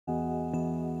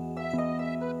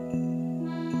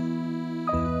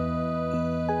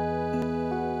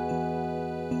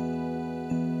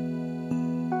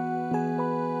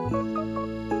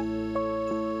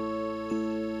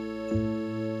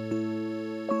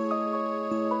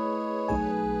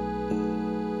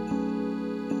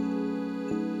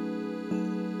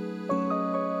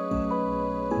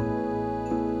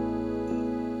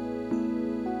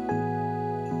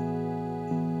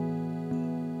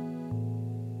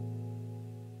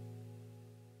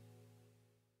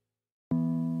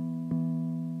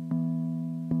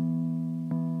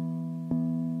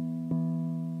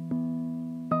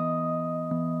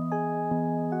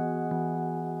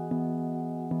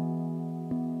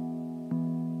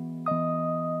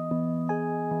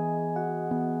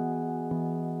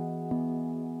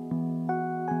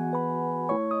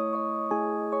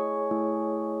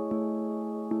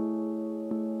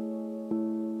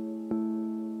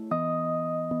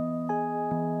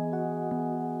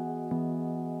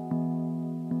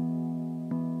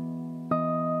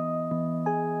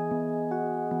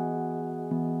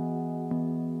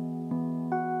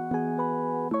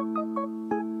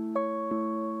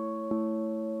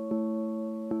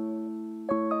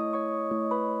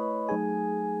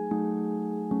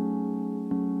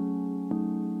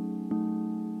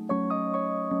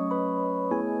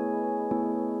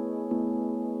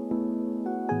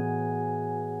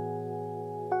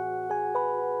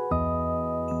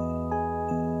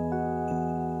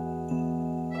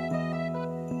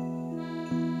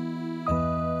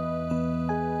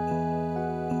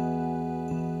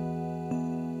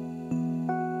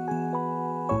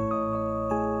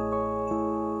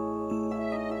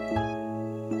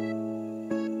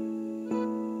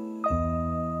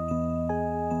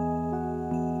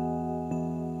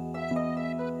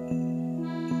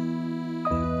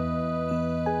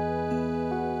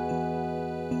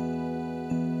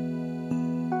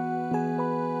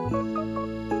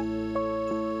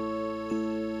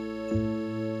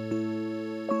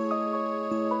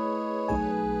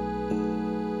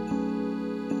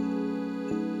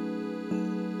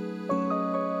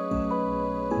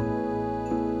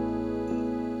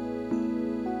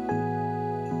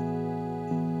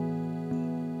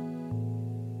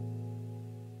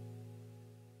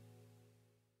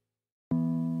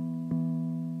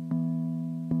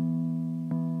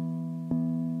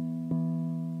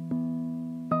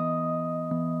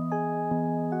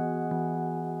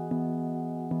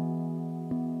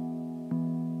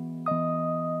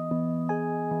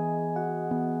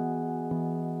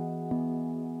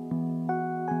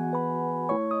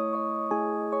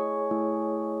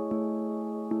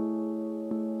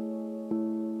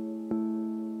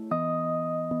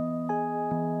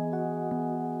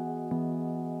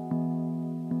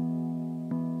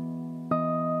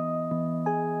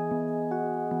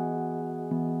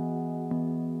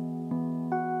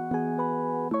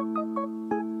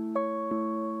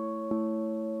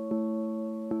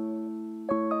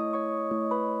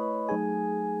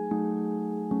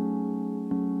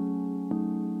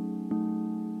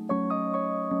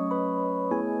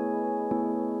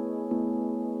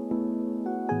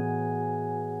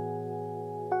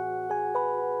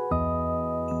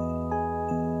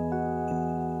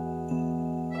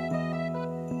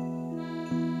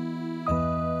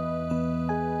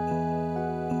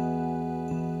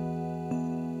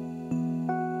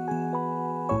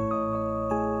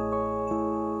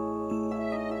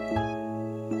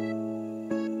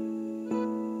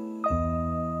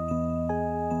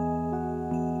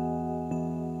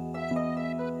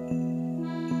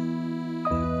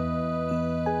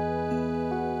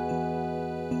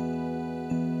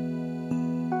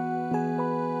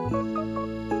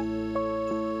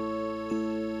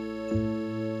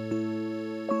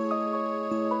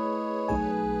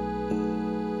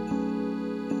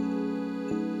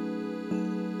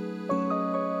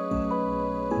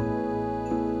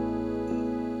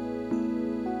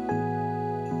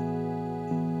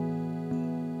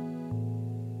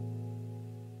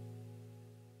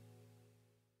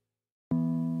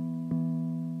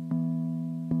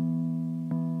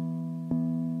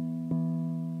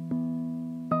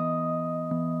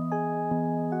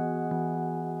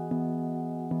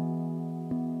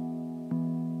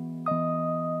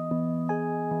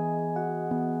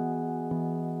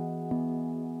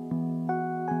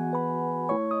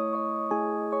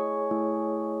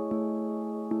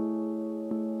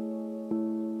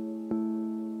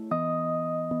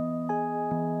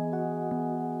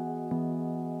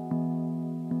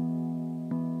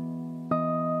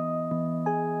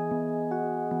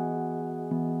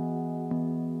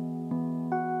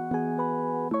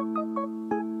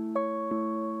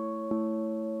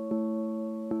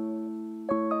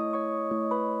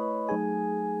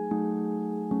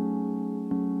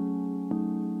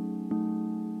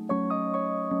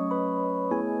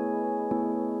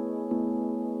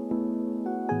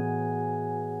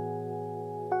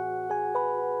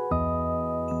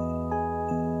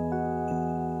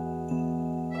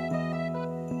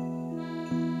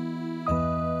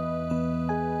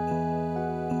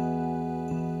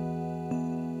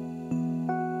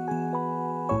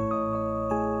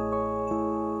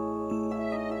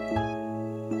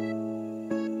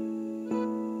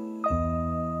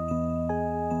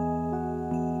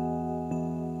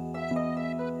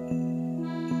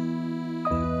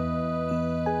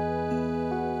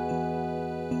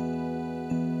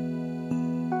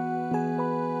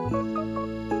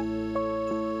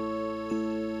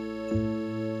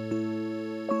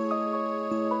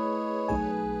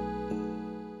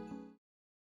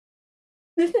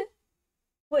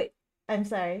I'm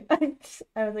sorry.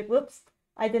 I was like, whoops.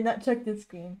 I did not check the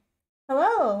screen.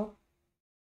 Hello!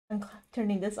 I'm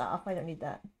turning this off. I don't need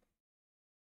that.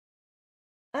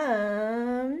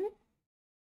 Um,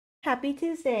 Happy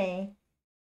Tuesday.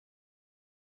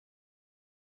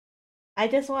 I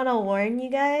just want to warn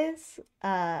you guys.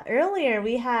 Earlier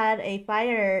we had a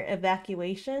fire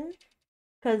evacuation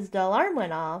because the alarm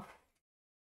went off,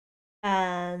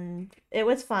 and it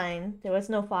was fine. There was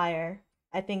no fire.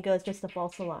 I think it was just a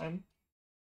false alarm.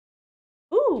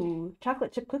 Ooh,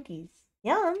 chocolate chip cookies.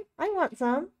 Yum! I want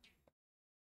some.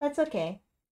 That's okay.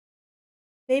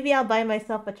 Maybe I'll buy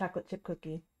myself a chocolate chip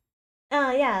cookie.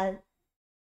 Oh yeah,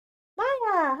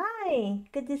 Maya, hi.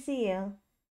 Good to see you.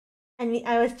 And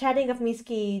I was chatting with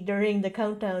Miski during the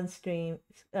countdown screen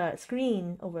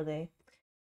overlay.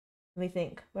 Let me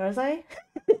think. Where was I?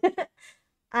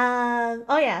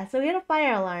 Oh yeah, so we had a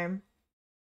fire alarm.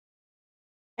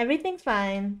 Everything's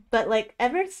fine, but like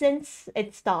ever since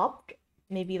it stopped,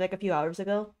 maybe like a few hours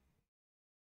ago,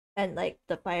 and like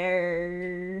the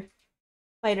fighters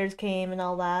came and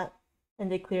all that,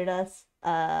 and they cleared us.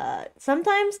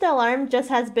 Sometimes the alarm just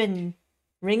has been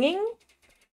ringing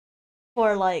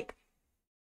for like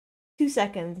 2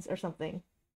 seconds or something.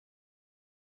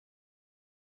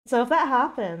 So if that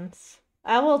happens,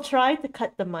 I will try to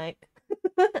cut the mic.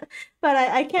 But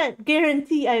I can't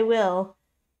guarantee I will.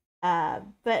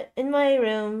 But in my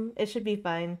room, it should be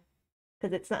fine.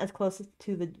 Because it's not as close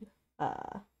to the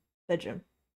bedroom.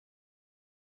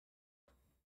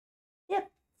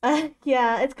 Yep.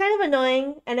 Yeah, it's kind of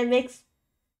annoying, and it makes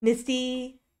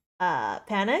Misty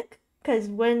panic. Because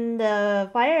when the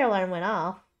fire alarm went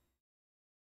off,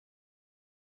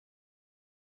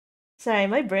 sorry,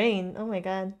 my brain. Oh my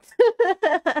god.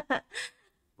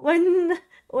 when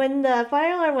when the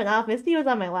fire alarm went off, Misty was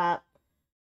on my lap.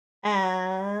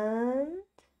 And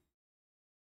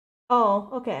oh,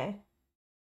 okay.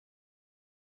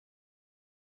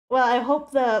 Well, I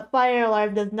hope the fire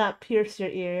alarm does not pierce your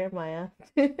ear, Maya.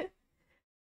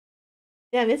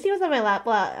 Yeah, Misty was on my lap,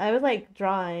 but I was like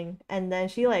drawing, and then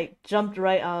she like jumped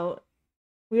right out.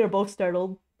 We were both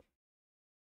startled.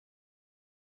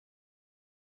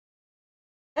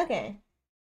 Okay,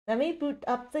 let me boot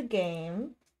up the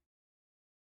game.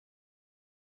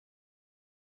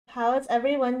 How is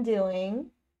everyone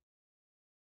doing?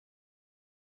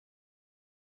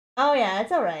 Oh yeah,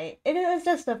 it's alright. It was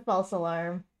just a false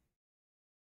alarm.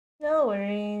 No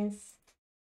worries.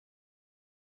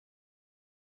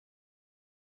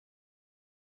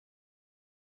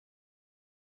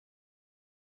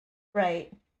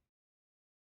 Right.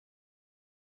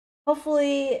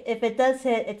 Hopefully, if it does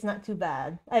hit, it's not too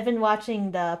bad. I've been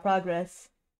watching the progress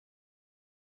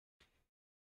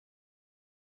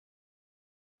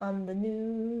on the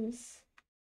news.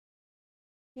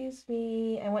 Excuse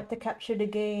me, I want to capture the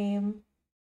game.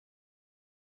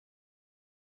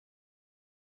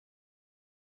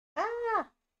 Ah!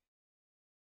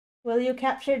 Will you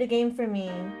capture the game for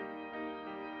me?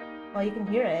 Well, you can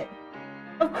hear it.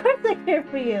 Of course I'm here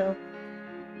for you!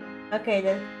 Okay,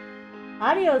 the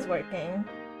audio is working.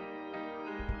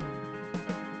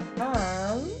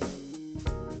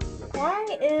 Why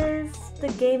is the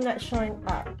game not showing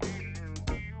up?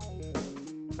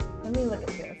 Let me look at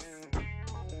this.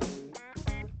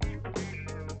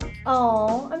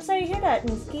 Oh, I'm sorry to hear that,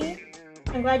 Miski.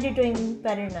 I'm glad you're doing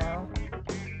better now.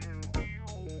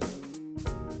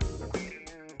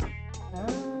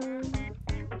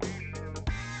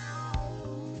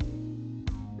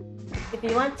 If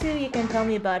you want to, you can tell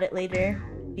me about it later.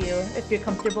 If you're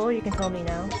comfortable, you can tell me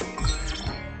now.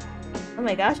 Oh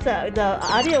my gosh, the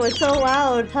audio is so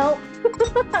loud. Help!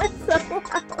 It's so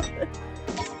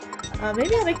loud.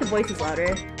 Maybe I'll make the voices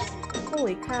louder.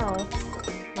 Holy cow.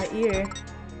 My ear.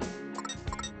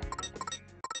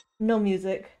 No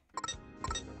music.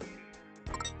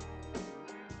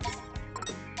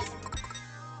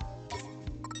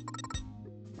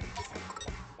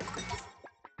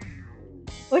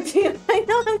 What do you- I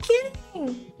know, I'm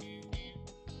kidding!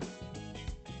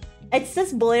 It's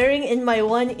just blaring in my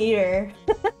one ear.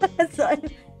 So,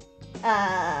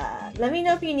 let me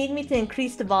know if you need me to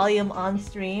increase the volume on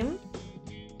stream.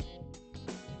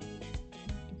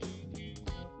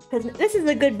 Because this is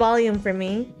a good volume for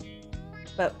me.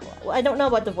 But I don't know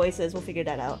about the voices, we'll figure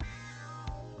that out.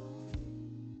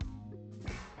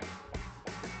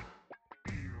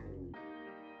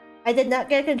 I did not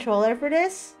get a controller for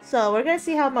this, so we're gonna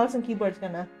see how mouse and keyboard's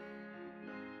gonna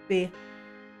be.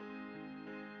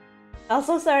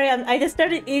 Also, sorry, I just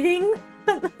started eating.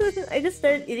 I just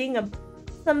started eating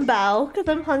some bao because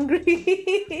I'm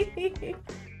hungry.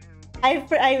 I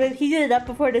heated it up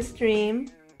before the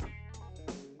stream.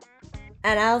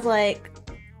 And I was like,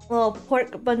 little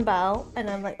pork bun bao, and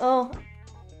I'm like, oh,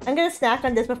 I'm gonna snack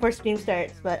on this before stream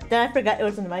starts, but then I forgot it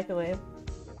was in the microwave.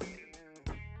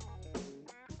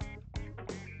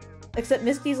 Except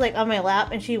Misty's like on my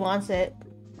lap and she wants it.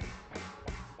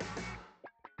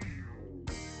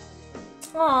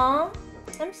 Aww,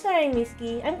 I'm sorry,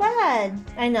 Misky. I'm glad.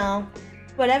 I know.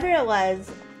 Whatever it was,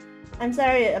 I'm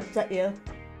sorry it upset you.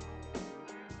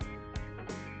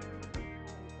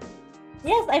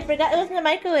 Yes, I forgot it was in the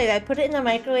microwave. I put it in the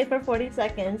microwave for 40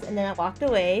 seconds and then I walked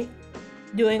away,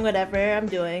 doing whatever I'm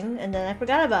doing, and then I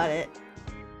forgot about it.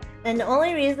 And the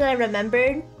only reason I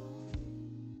remembered...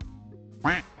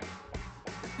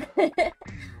 The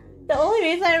only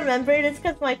reason I remembered is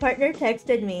because my partner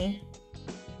texted me.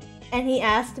 And he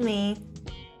asked me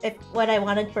what I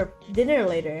wanted for dinner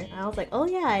later. I was like, oh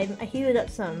yeah, I heated up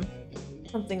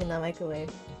something in the microwave.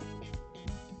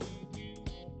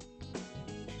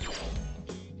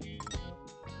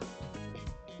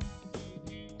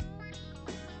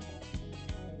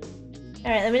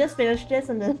 Alright, let me just finish this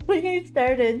and then we get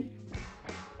started.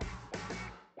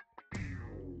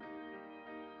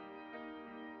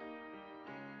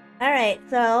 Alright,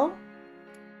 so...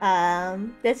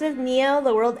 this is Neo,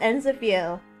 The World Ends With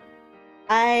You.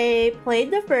 I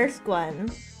played the first one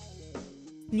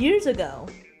years ago.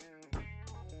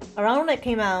 Around when it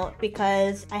came out,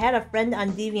 because I had a friend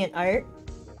on DeviantArt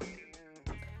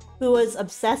who was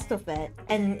obsessed with it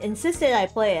and insisted I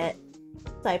play it.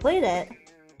 So I played it.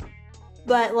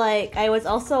 But like, I was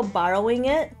also borrowing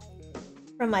it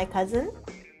from my cousin.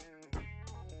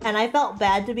 And I felt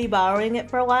bad to be borrowing it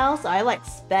for a while, so I like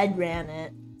sped ran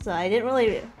it. So I didn't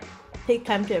really take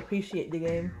time to appreciate the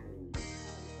game.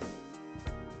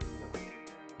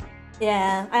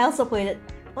 Yeah, I also played it.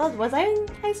 Well, was I in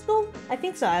high school? I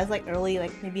think so. I was like early,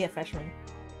 like maybe a freshman.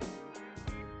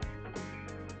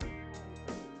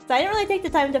 So I didn't really take the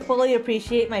time to fully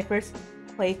appreciate my first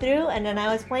playthrough, and then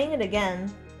I was playing it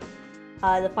again.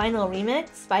 The final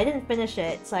remix, but I didn't finish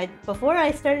it. So before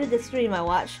I started the stream, I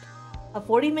watched a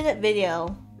 40-minute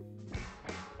video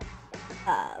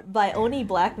by Oni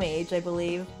Black Mage, I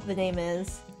believe the name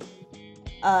is,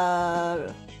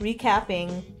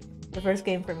 recapping the first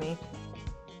game for me.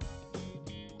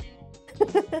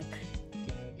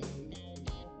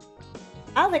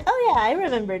 I was like, oh yeah, I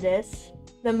remember this.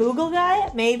 The Moogle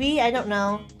guy? Maybe? I don't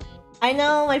know. I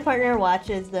know my partner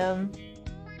watches them.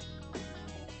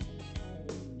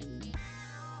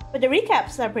 But the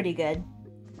recaps are pretty good.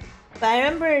 But I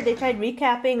remember they tried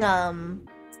recapping, I'm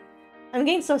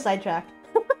getting so sidetracked.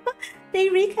 They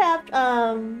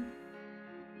recapped,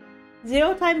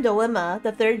 Zero Time Dilemma,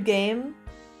 the third game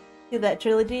to that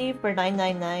trilogy for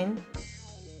 $9.99.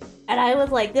 And I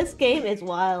was like, this game is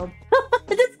wild.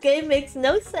 This game makes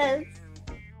no sense.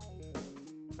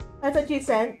 That's what you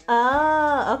sent?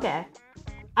 Oh, okay.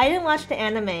 I didn't watch the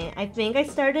anime. I think I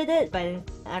started it, but I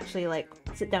didn't actually, like,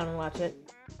 sit down and watch it.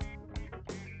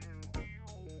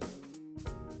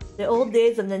 The old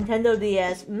days of Nintendo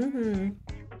DS. Mm-hmm.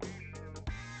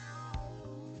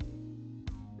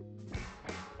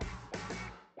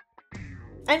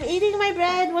 I'm eating my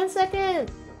bread! 1 second!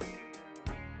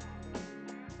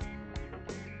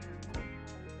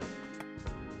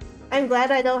 I'm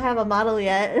glad I don't have a model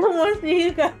yet. I don't want to see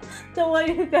you guys. Don't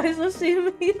want you guys to see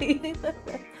me eating my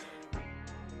bread.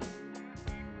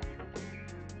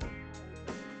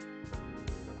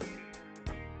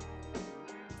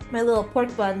 My little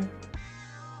pork bun.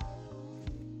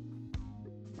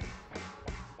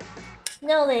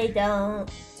 No, they don't.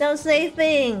 Don't say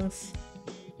things.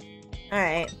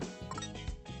 Alright.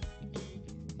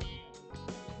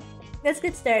 Let's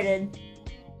get started.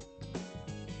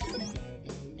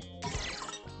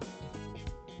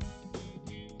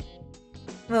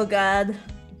 Oh god.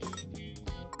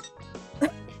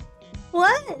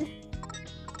 What?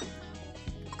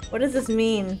 What does this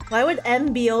mean? Why would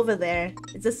M be over there?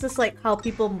 Is this just like how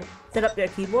people set up their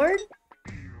keyboard?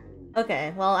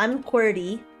 Okay, well, I'm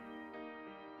QWERTY.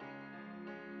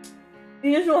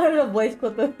 You just wanted a voice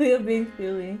clip of Leo being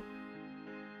silly.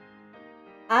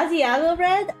 Asiago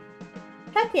bread?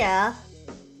 Heck yeah!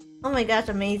 Oh my gosh,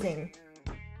 amazing.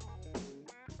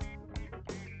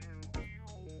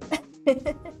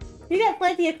 You got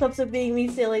plenty of clips of being me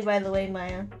silly, by the way,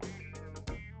 Maya.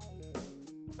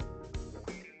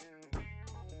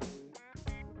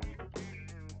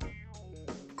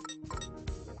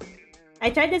 I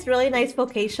tried this really nice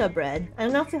focaccia bread. I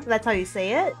don't know if that's how you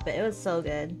say it, but it was so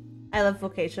good. I love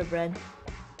focaccia bread.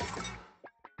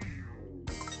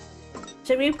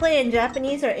 Should we play in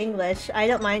Japanese or English? I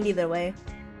don't mind either way.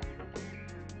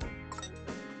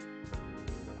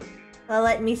 I'll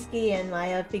let Miski and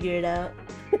Maya figure it out.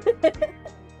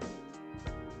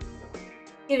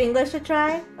 Give English a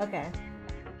try? Okay.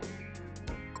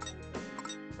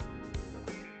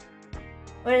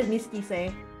 What does Misty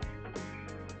say?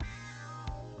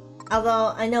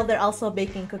 Although, I know they're also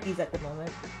baking cookies at the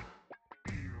moment.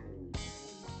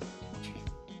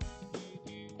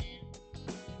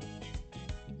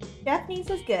 Japanese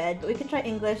is good, but we can try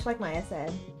English like Maya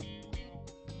said.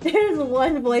 There's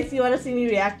one voice you want to see me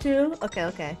react to? Okay,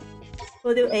 okay.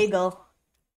 We'll do Eagle.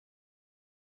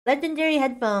 Legendary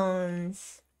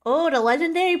headphones. Oh, the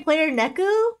legendary player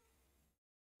Neku?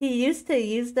 He used to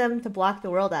use them to block the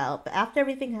world out, but after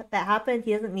everything that happened,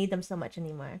 he doesn't need them so much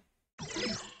anymore.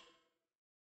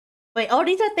 Wait, oh,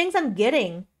 these are things I'm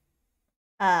getting.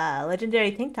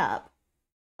 Legendary tank top.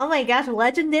 Oh my gosh,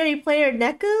 legendary player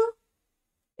Neku?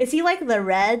 Is he like the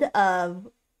red of...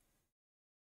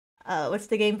 what's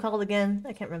the game called again?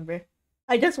 I can't remember.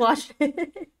 I just watched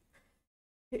it.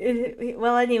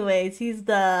 Well, anyways, he's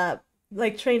the,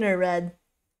 like, trainer red.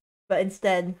 But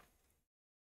instead...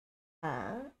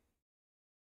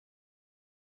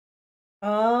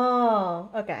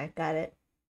 Oh, okay, got it.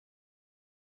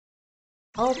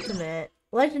 Ultimate.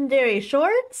 Legendary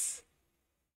shorts?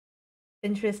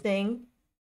 Interesting.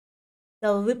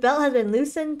 The belt has been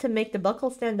loosened to make the buckle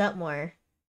stand up more.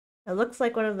 It looks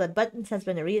like one of the buttons has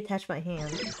been reattached by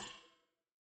hand.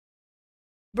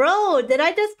 Bro, did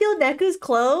I just steal Neku's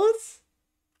clothes?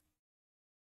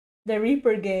 The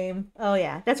Reaper game. Oh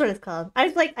yeah, that's what it's called. I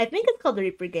was like, I think it's called the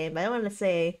Reaper game, but I don't want to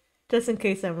say, just in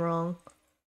case I'm wrong.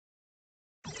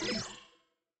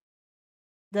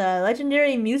 The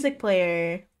legendary music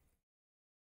player.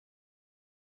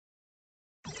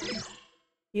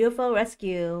 UFO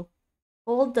rescue.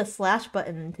 Hold the slash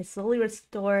button to slowly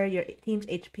restore your team's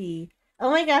HP. Oh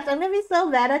my gosh, I'm gonna be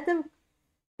so bad at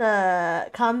the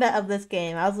combat of this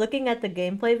game. I was looking at the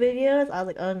gameplay videos. I was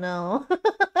like, oh no.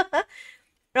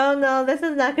 Oh no, this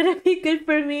is not gonna be good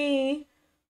for me.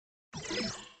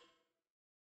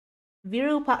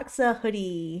 Virupaxa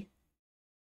hoodie.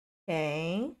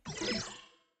 Okay.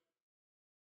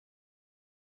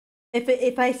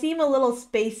 If I seem a little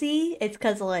spacey, it's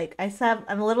cause like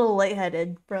I'm a little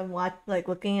lightheaded from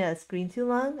looking at a screen too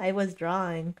long. I was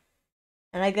drawing.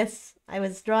 And I guess I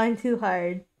was drawing too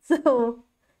hard. So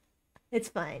it's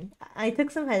fine. I took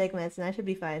some headache meds and I should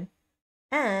be fine.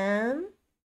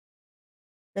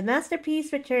 The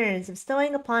masterpiece returns,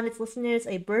 bestowing upon its listeners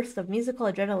a burst of musical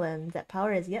adrenaline. That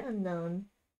power is yet unknown.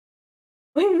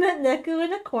 We met Neku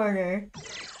in a corner.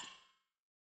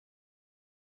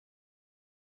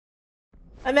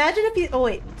 Imagine if you- oh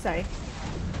wait, sorry.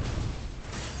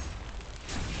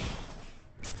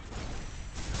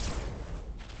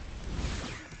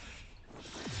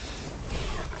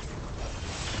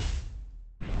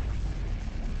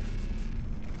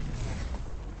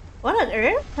 What on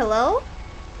earth? Hello?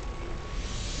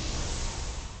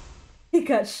 He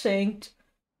got shanked.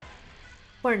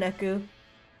 Poor Neku.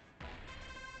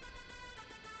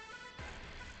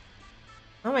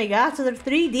 Oh my gosh, so they're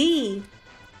 3D!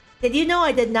 Did you know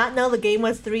I did not know the game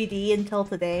was 3D until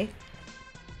today?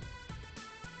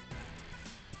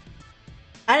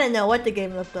 I didn't know what the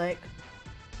game looked like.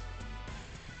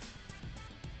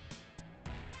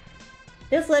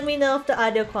 Just let me know if the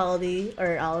audio quality,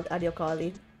 or audio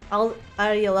quality, all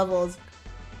audio levels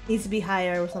needs to be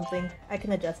higher or something. I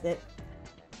can adjust it.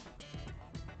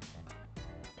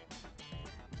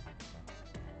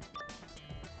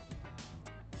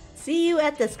 See you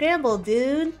at the scramble,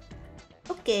 dude!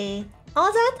 Okay. Oh,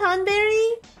 is that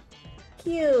Tonberry?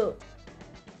 Cute.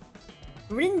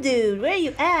 Rindude, where are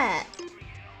you at?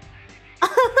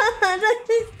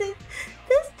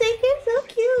 This thing is so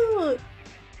cute!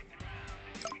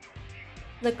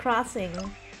 The crossing.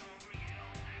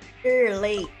 You're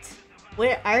late.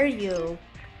 Where are you?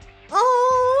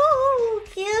 Oh,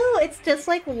 cute! It's just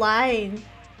like line.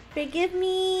 Forgive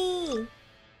me!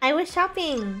 I was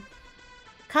shopping.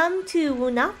 Come to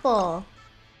Wunafo.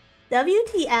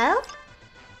 WTF?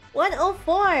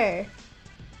 104.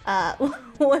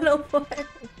 104.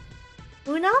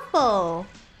 Unafo.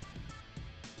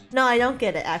 No, I don't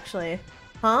get it actually.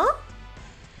 Huh?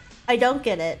 I don't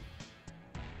get it.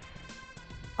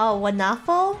 Oh,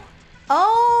 Wanafo?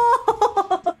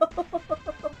 Oh!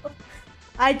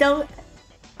 I don't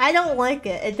like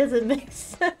it. It doesn't make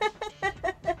sense.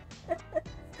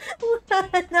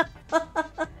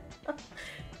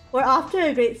 We're off to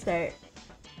a great start.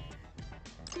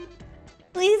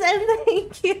 Please and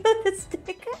thank you, the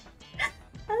sticker.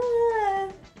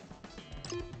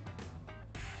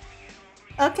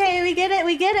 Okay, we get it,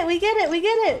 we get it, we get it, we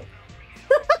get it.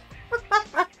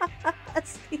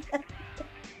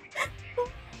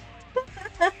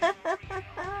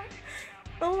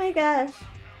 my gosh.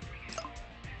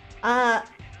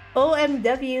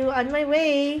 OMW, on my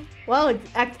way. Wow, a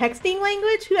texting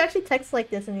language? Who actually texts like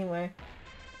this anymore?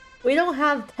 We don't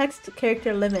have text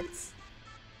character limits.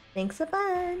 Thanks a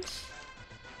bunch.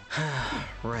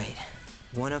 Right.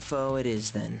 1FO it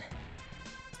is then.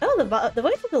 Oh, the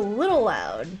voice is a little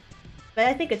loud. But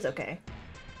I think it's okay.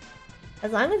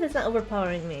 As long as it's not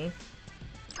overpowering me.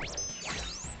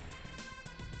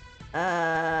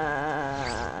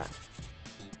 I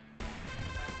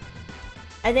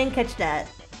didn't catch that.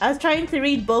 I was trying to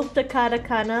read both the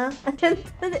katakana and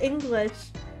the English.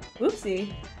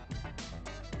 Oopsie.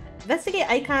 Investigate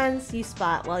icons you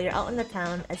spot while you're out in the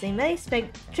town as they may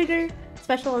trigger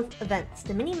special events.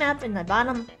 The mini-map in the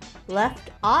bottom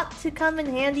left ought to come in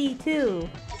handy too.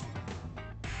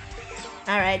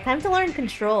 Alright, time to learn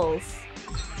controls.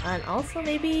 And also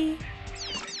maybe...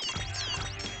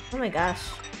 Oh my gosh.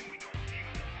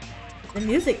 The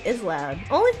music is loud.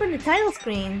 Only from the title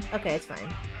screen. Okay, it's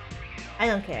fine. I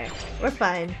don't care. We're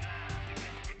fine.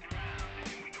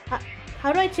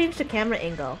 How do I change the camera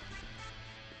angle?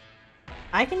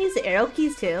 I can use the arrow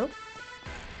keys too.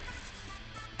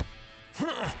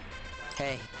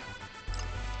 Hey.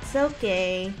 It's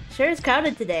okay. Sure is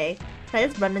crowded today. Can I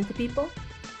just run into people?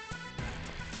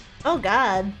 Oh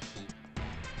god.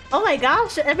 Oh my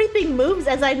gosh, everything moves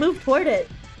as I move toward it.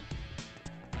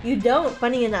 You don't,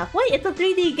 funny enough. Wait, it's a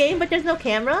 3D game but there's no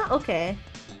camera? Okay.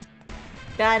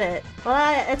 Got it.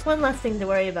 Well, it's one less thing to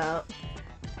worry about.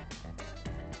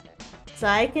 So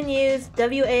I can use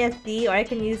WASD or I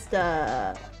can use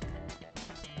the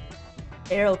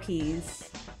arrow keys.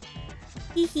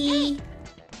 Hee hee.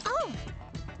 Oh.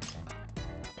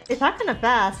 They talk kinda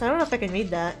fast. I don't know if I can read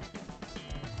that.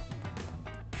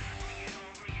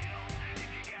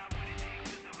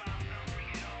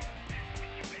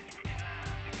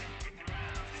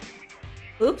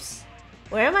 Oops.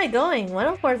 Where am I going?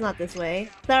 104 is not this way.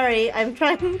 Sorry, I'm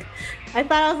trying... I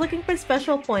thought I was looking for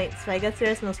special points, but I guess there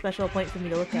is no special point for me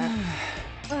to look at.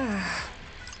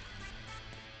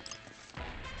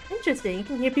 Interesting, you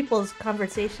can hear people's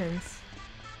conversations.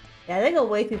 Yeah, they go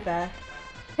way too fast.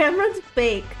 Camera's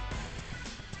fake.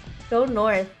 Go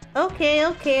north. Okay.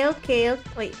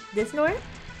 Wait, this north?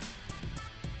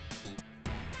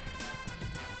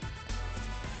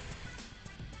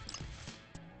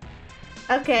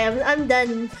 Okay, I'm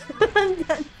done. I'm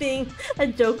done being a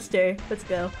jokester. Let's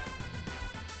go.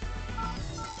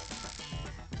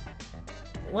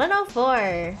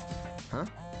 104. Huh?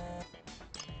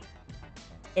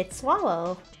 It's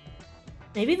Swallow.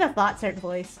 Maybe the thoughts aren't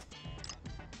voiced.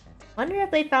 Wonder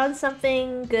if they found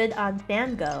something good on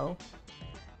Fango.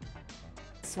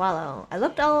 Swallow. I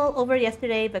looked all over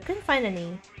yesterday but couldn't find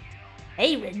any.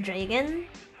 Hey, Red Dragon.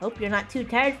 Hope you're not too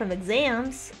tired from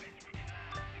exams.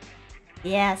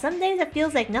 Yeah, some days it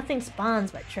feels like nothing spawns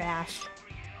but trash.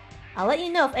 I'll let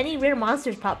you know if any rare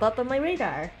monsters pop up on my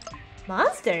radar.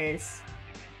 Monsters?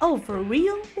 Oh, for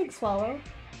real? Big Swallow.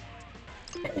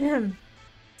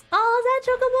 Oh, that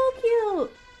Chocobo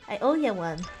cute! I owe you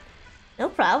one. No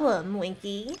problem,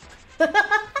 Winky.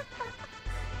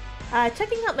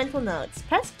 Checking out mental notes.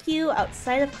 Press Q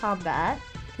outside of combat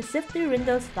to sift through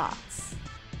Rindo's thoughts.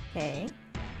 Okay.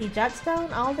 He jots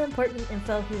down all the important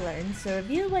info he learns, so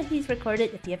review what he's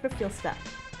recorded if you ever feel stuck.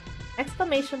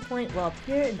 Exclamation point will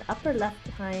appear in the upper left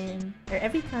behind, or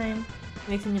every time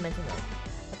he makes a new mental note.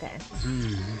 Okay.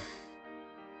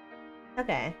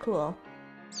 Okay, cool.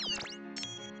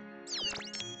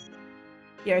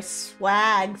 Your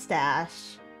swag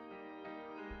stash.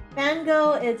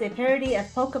 Fango is a parody of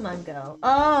Pokemon Go.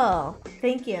 Oh,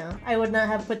 thank you. I would not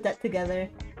have put that together.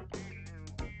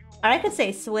 Or I could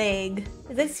say swag.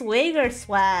 Is it swag or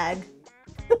swag?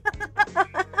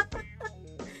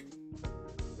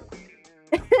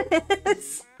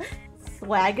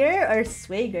 Swagger or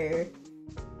swagger?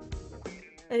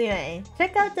 Anyway,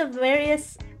 check out the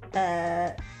various...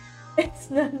 it's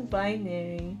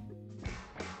non-binary.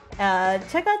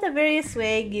 Check out the various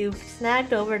swag you've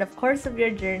snagged over the course of your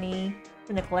journey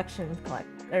in the collection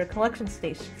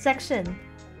station section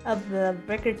of the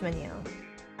records menu.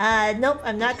 Nope,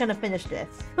 I'm not gonna finish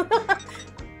this.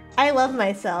 I love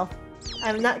myself.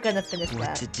 I'm not gonna finish that.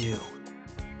 What to do?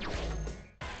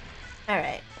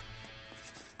 Alright.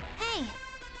 Hey.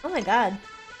 Oh my god.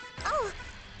 Oh.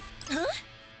 Huh?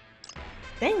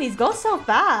 Dang, these go so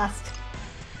fast.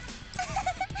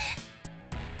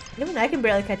 Even I can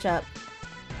barely catch up.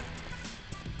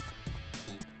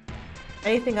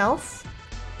 Anything else?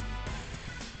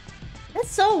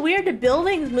 That's so weird the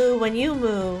buildings move when you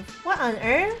move. What on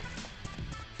earth?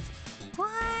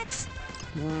 What?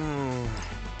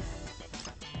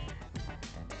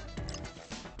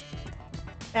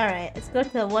 Alright, let's go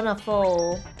to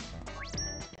Wonderful.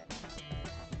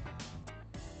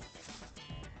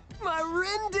 My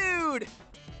Rin dude!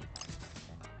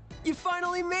 You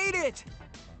finally made it!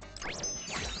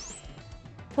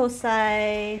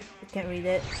 Tosai... I can't read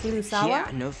it. Hirusawa?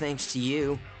 Yeah, no thanks to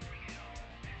you.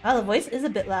 Oh, the voice is a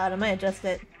bit loud. I might adjust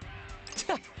it.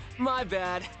 My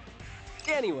bad.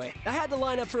 Anyway, I had to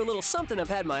line up for a little something I've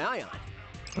had my eye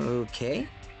on. Okay.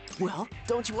 Well,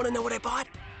 don't you want to know what I bought?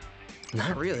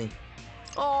 Not really.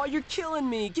 Oh, you're killing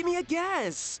me. Give me a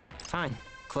guess. Fine.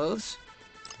 Clothes?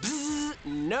 Bzz,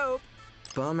 nope.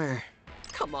 Bummer.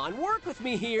 Come on, work with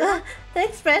me here. The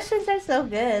expressions are so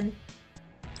good.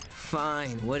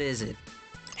 Fine. What is it?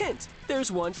 Hint,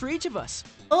 there's one for each of us.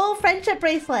 Oh, friendship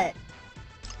bracelet.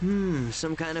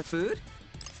 Some kind of food?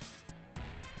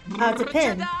 Oh, it's a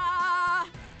pin. Ta-da!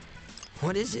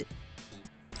 What is it?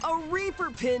 A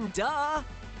Reaper pin, duh!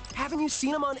 Haven't you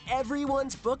seen them on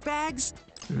everyone's book bags?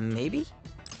 Maybe?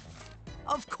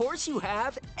 Of course you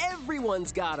have!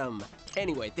 Everyone's got them!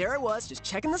 Anyway, there I was, just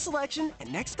checking the selection,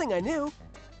 and next thing I knew,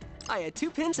 I had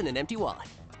 2 pins and an empty wallet.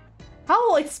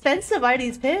 How expensive are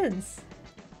these pins?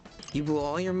 You blew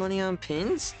all your money on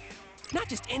pins? Not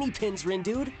just any pins, Rin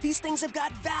dude. These things have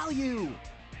got value!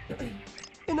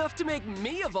 Enough to make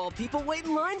me, of all people, wait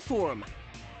in line for them.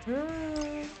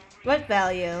 What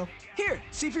value? Here,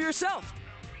 see for yourself.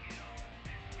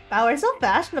 Wow, we're so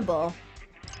fashionable.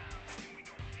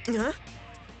 Huh?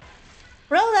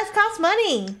 Bro, that costs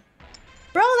money!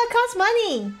 Bro, that costs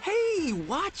money! Hey,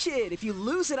 watch it! If you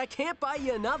lose it, I can't buy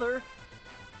you another.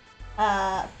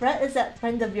 Brett is that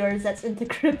friend of yours that's into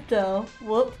crypto.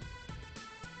 Whoop.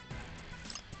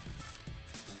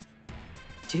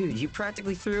 Dude, you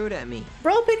practically threw it at me.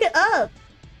 Bro, pick it up!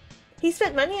 He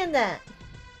spent money on that.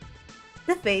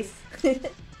 The face.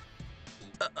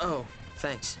 Oh,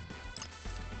 thanks.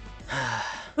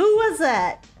 Who was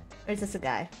that? Or is this a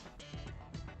guy?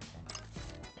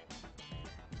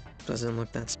 Doesn't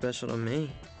look that special to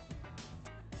me.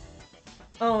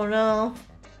 Oh no.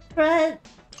 Brett.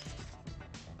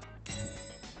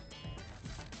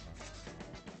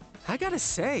 I gotta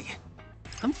say,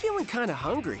 I'm feeling kinda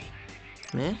hungry.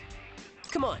 Eh?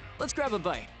 Come on, let's grab a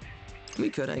bite. We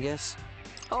could, I guess.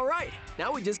 All right,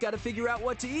 now we just gotta figure out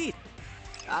what to eat.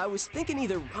 I was thinking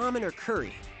either ramen or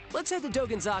curry. Let's head to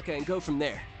Dogenzaka and go from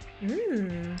there.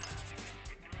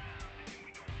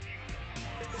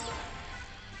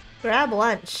 Grab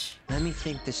lunch. Let me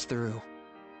think this through.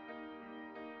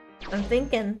 I'm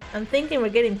thinking we're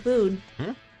getting food.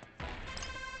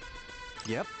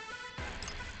 Yep.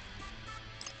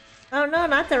 Oh no,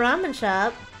 not the ramen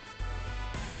shop.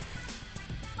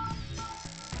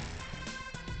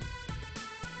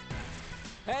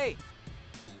 Hey,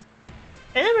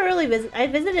 I never really I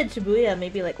visited Shibuya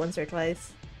maybe like once or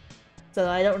twice. So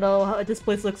I don't know what this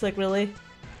place looks like really.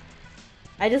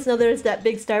 I just know there's that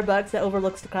big Starbucks that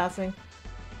overlooks the crossing.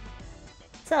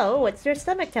 So, what's your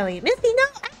stomach telling you? Misty,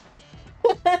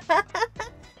 no!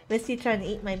 Misty trying to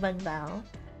eat my bun bao.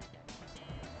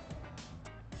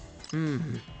 I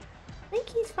think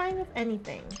he's fine with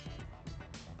anything.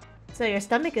 So your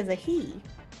stomach is a he.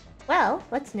 Well,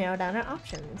 let's narrow down our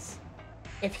options.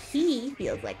 If he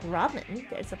feels like ramen,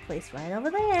 there's a place right over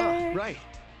there. oh, right.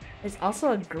 There's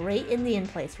also a great Indian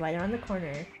place right around the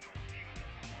corner.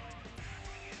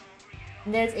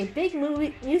 And there's a big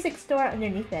music store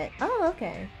underneath it. Oh,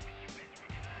 okay.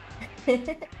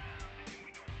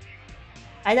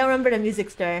 I don't remember the music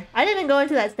store. I didn't go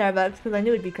into that Starbucks because I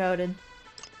knew it'd be crowded.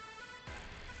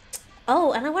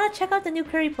 Oh, and I want to check out the new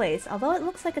curry place, although it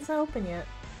looks like it's not open yet.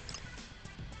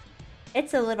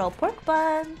 It's a little pork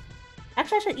bun.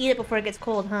 Actually, I should eat it before it gets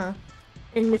cold, huh?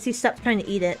 And Missy stops trying to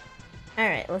eat it.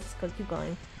 Alright, let's go keep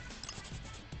going.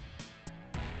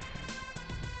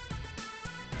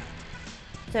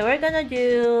 So we're gonna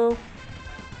do...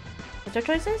 What's our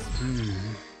choices?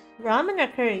 Ramen or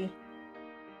curry?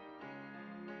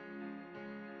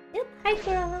 Yep, hi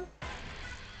girl.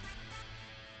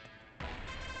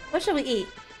 What should we eat?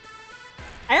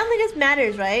 I don't think this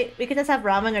matters, right? We could just have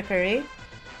ramen or curry.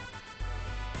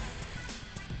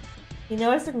 You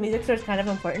notice the music store is kind of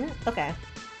important? Okay.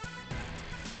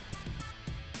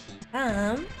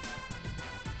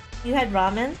 You had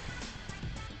ramen?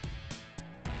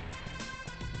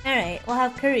 Alright, we'll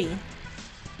have curry.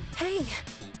 Hey.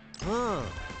 Oh.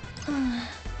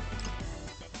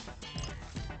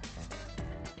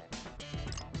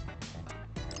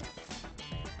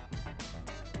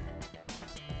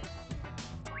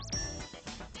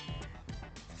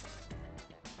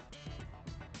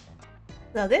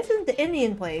 So this is the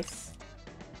Indian place.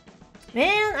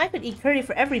 Man, I could eat curry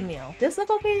for every meal. This look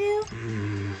okay to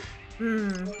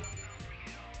you?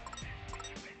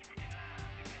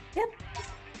 Yep.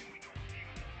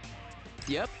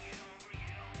 Yep.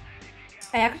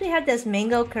 I actually had this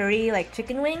mango curry like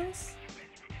chicken wings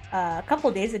a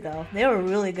couple days ago. They were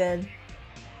really good.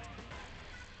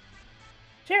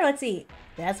 Sure, let's eat.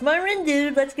 That's my Rin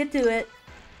dude. Let's get to it.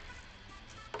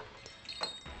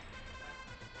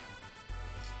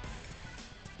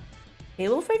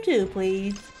 Table for two,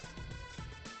 please.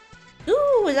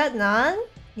 Ooh, is that naan?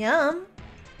 Yum.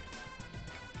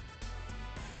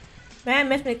 Man, I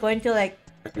miss me going to like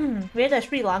we had a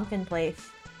Sri Lankan place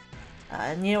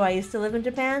near where I used to live in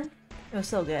Japan. It was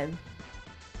so good.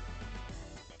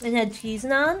 It had cheese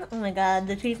naan. Oh my god,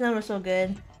 the cheese naan was so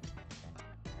good.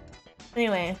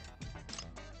 Anyway.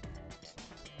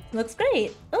 Looks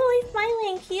great. Oh, he's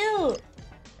smiling. Cute.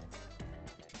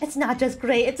 It's not just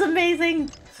great, it's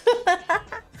amazing.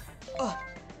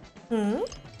 Hmm?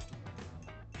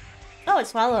 Oh,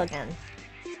 it's swallow again.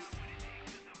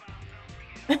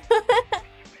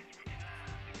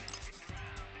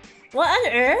 What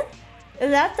on earth?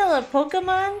 Is that the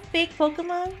Pokemon? Fake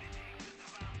Pokemon?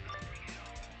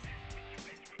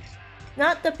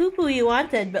 Not the poo-poo you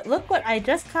wanted, but look what I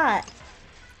just caught.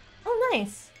 Oh,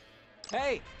 nice.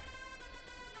 Hey.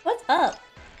 What's up?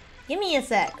 Give me a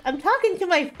sec. I'm talking to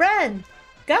my friend.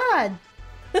 God.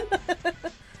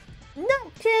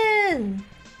 Nutkin!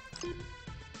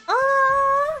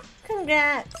 Aww!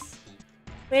 Congrats.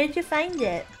 Where did you find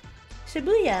it?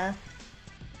 Shibuya.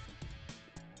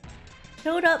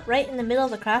 Showed up right in the middle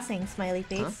of the crossing, smiley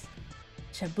face.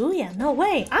 Huh? Shibuya? No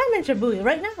way! I'm in Shibuya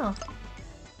right now!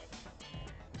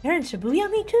 You're in Shibuya?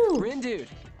 Me too! Rin dude.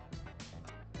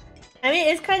 I mean,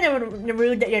 it's kind of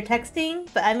rude that you're texting,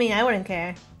 but I mean, I wouldn't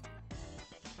care.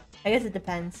 I guess it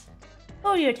depends.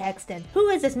 Oh, you're texting. Who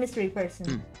is this mystery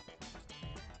person?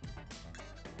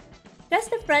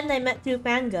 Just a friend I met through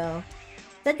Fango.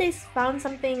 Said they found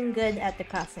something good at the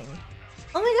crossing.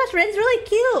 Oh my gosh, Ren's really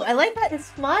cute! I like that his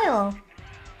smile!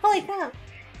 Holy crap,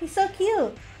 he's so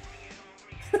cute!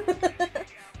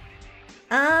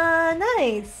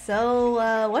 Nice!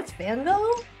 So, what's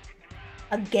Fango?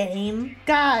 A game?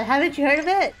 God, haven't you heard of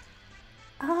it?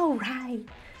 Oh, right.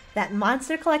 That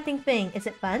monster collecting thing. Is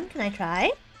it fun? Can I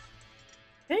try?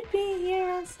 Should be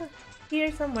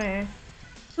here somewhere.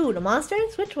 Ooh, the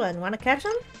monsters? Which one? Wanna catch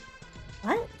them?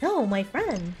 What? No, my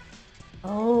friend.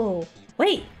 Oh,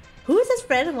 wait. Who is this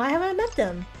friend and why haven't I met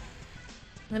them?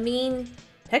 I mean,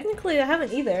 technically I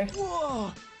haven't either.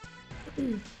 Whoa!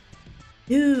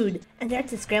 Dude, and they're at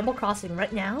the Scramble Crossing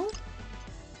right now?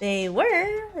 They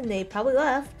were, and they probably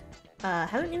left.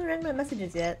 Haven't even read my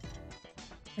messages yet.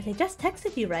 But they just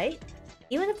texted you, right?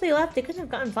 Even if they left, they couldn't have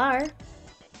gotten far.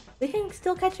 We can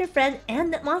still catch your friend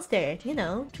and that monster. You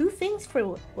know, two things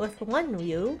with one,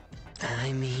 you.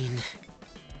 I mean...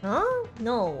 Huh?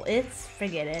 No,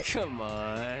 forget it. Come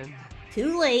on.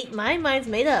 Too late, my mind's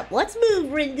made up. Let's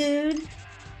move, Rin dude!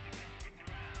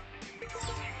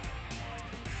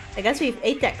 I guess we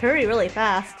ate that curry really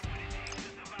fast.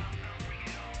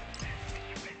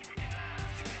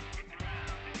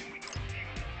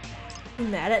 You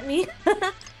mad at me?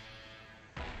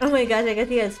 Oh my gosh, I guess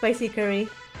he had spicy curry.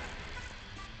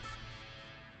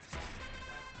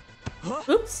 Huh?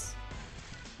 Oops!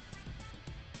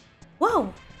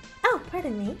 Whoa! Oh,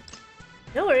 pardon me.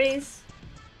 No worries.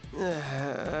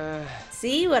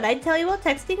 See what I tell you about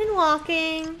texting and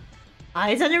walking?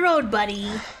 Eyes on the road, buddy.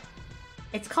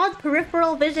 It's called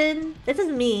peripheral vision. This is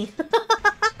me.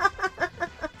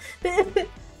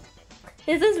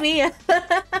 This is me.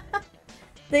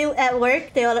 They at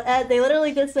work, they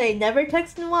literally just say never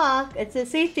text and walk. It's a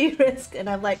safety risk, and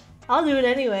I'm like, I'll do it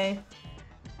anyway.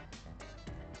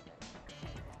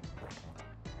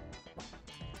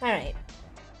 All right.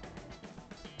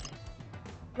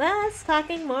 Less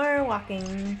talking, more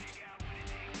walking.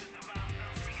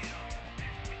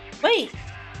 Wait!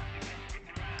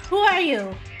 Who are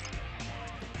you?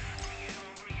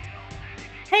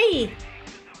 Hey!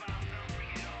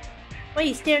 Why are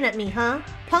you staring at me, huh?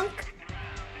 Punk?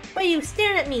 Why are you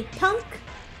staring at me, punk?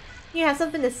 You have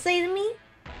something to say to me?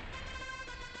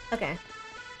 Okay.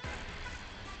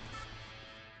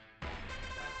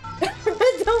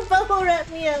 Don't bubble wrap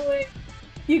me at work.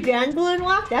 You grand balloon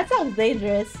walk? That sounds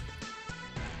dangerous.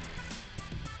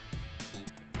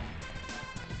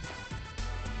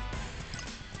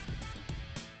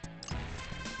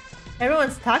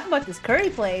 Everyone's talking about this curry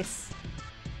place.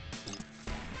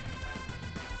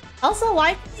 Also,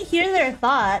 why can we hear their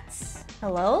thoughts?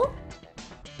 Hello?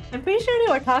 I'm pretty sure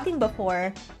they were talking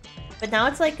before, but now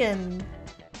it's like in...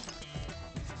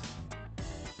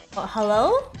 Oh,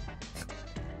 hello?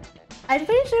 I'm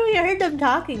pretty sure we heard them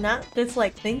talking, not just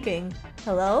like thinking.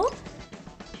 Hello?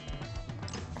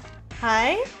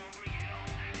 Hi?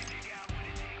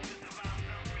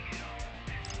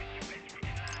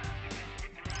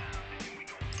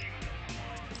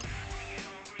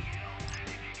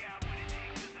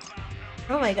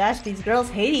 my gosh, these girls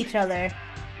hate each other.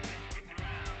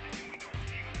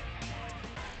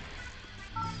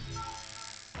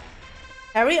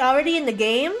 Are we already in the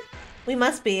game? We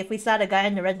must be if we saw the guy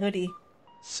in the red hoodie.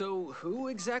 So, who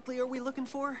exactly are we looking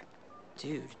for?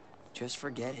 Dude, just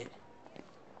forget it.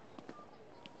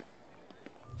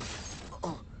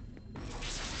 Oh.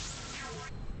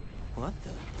 What the?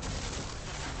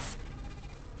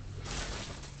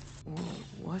 Whoa,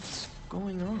 what's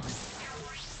going on?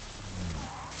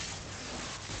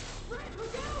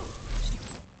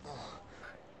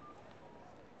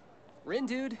 Rin,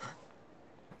 dude.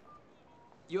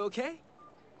 You okay?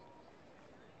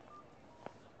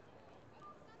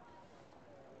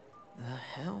 The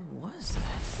hell was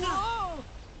that? Whoa!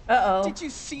 Uh-oh. Did you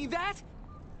see that?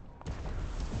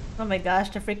 Oh my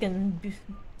gosh, the freaking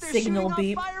They're signal shooting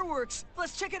beep. off fireworks.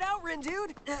 Let's check it out, Rin,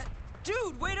 dude.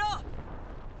 Dude, wait up!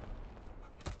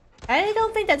 I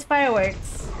don't think that's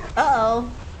fireworks. Uh-oh.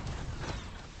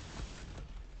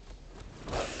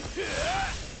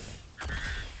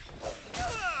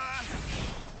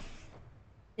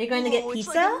 You're going to get Whoa,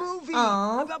 pizza? It's like a movie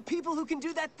Aww. about people who can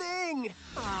do that thing.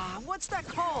 What's that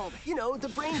called? You know, the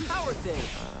brain power thing.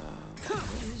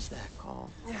 What is that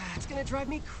called? It's gonna drive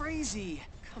me crazy.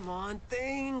 Come on,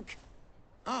 think.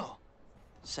 Oh,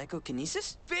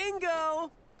 psychokinesis? Bingo!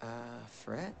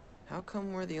 Fred? How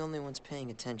come we're the only ones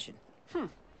paying attention?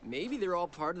 Maybe they're all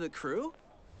part of the crew?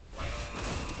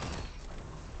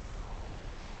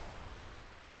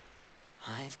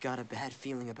 I've got a bad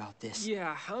feeling about this.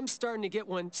 Yeah, I'm starting to get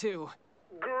one too.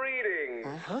 Greetings,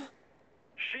 Huh?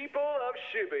 sheeple of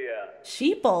Shibuya.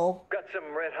 Sheeple. Got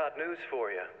some red hot news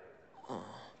for you.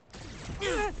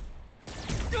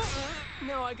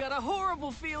 Now I got a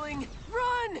horrible feeling.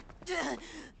 Run!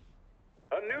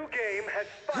 A new game has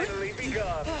finally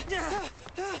begun.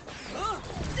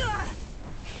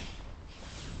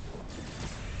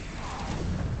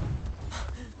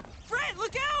 Fred,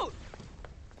 look out!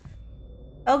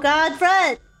 Oh god,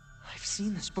 Fred! I've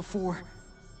seen this before.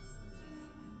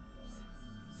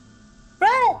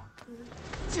 Fred!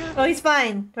 Oh, he's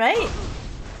fine, right?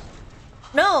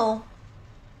 No.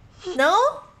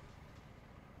 No?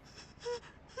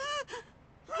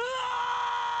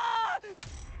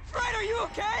 Fred, are you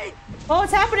okay? Oh,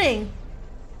 what's happening?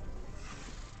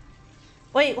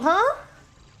 Wait, huh?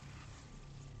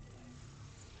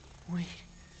 Wait,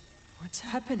 what's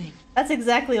happening? That's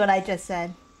exactly what I just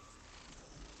said.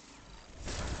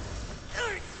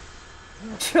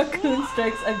 Raccoon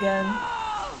strikes again.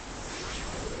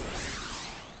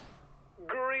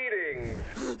 Greetings,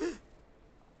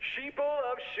 sheeple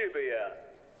of Shibuya.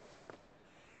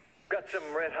 Got some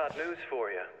red hot news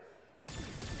for you.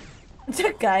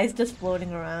 The guy's just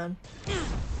floating around.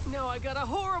 Now I got a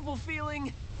horrible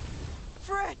feeling.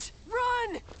 Fred,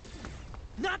 run!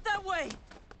 Not that way!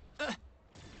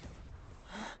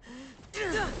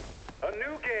 A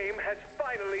new game has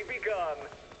finally begun.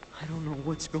 I don't know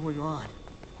what's going on,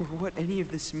 or what any of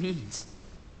this means.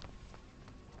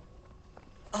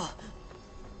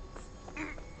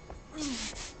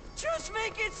 Just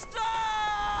make it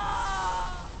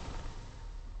stop!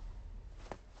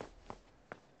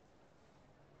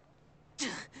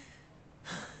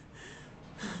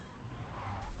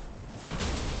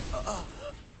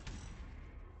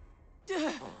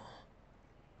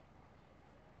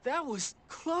 That was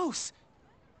close.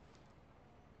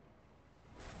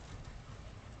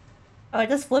 Oh, it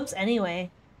just flips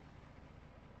anyway.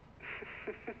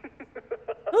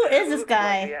 Who is this The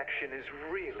guy? action is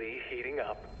really heating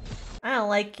up. I don't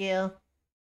like you.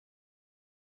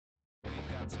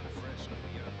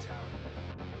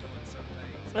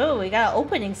 Oh, we got an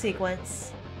opening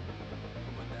sequence.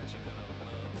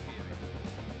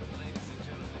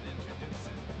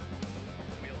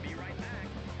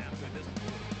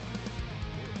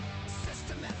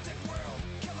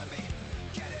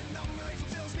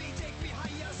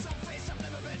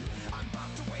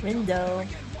 Window.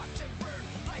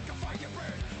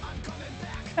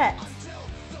 Fred.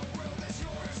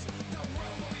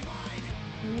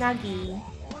 Nuggy.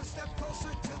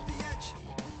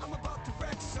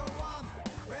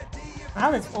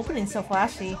 Wow, this opening's so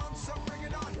flashy.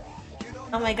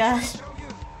 Oh my gosh.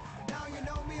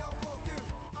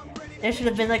 There should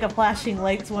have been like a flashing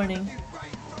lights warning.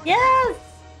 Yes!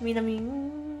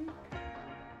 Minami.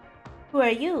 Who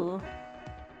are you?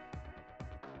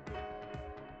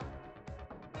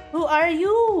 Who are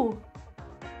you?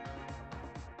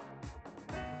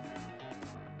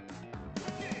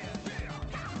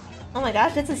 Oh my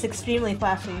gosh, this is extremely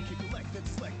flashy.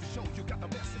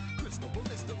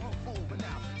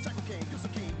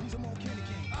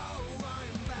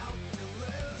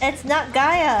 It's not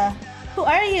Gaia. Who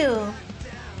are you?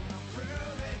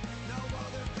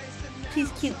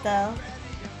 She's cute though.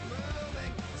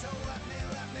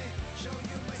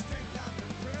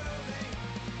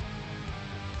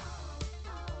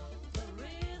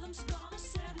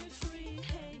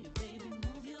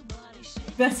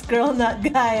 Best girl, not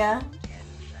Gaia.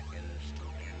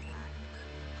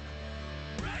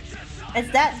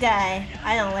 It's that guy.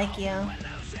 I don't like you.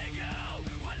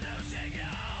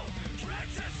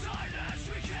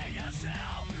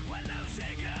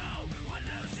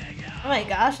 Oh my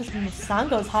gosh, this song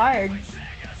goes hard.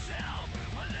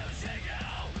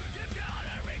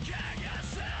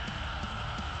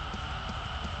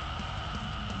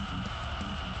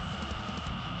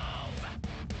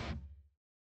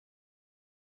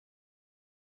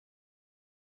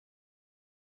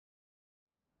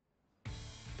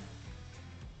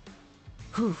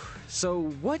 Whew. So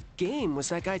what game was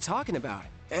that guy talking about?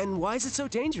 And why is it so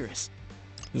dangerous?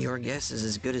 Your guess is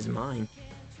as good as mine.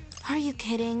 Are you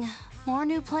kidding? More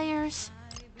new players?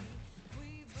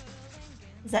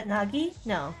 Is that Nagi?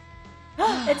 No.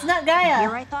 It's not Gaia!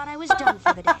 Here I thought I was done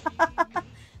for the day.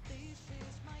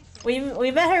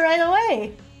 We met her right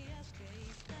away!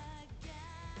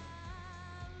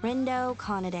 Rindo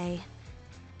Kanade.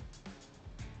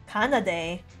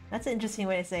 Kanade. That's an interesting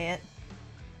way to say it.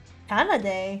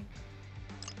 Kanade.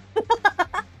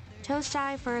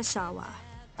 Tosai Furusawa.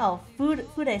 Oh,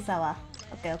 Fudesawa.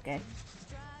 Okay.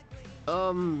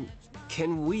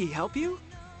 Can we help you?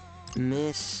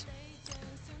 Miss...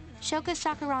 Shoka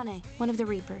Sakurane, one of the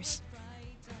Reapers.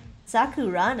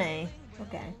 Sakurane.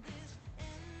 Okay.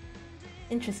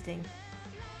 Interesting.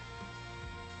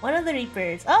 One of the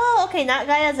Reapers. Oh, okay. Not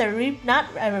Gaia's a not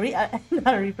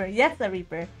a Reaper. Yes, a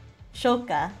Reaper.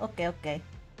 Shoka. Okay.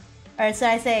 Or should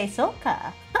I say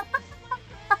Soka?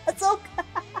 Soka.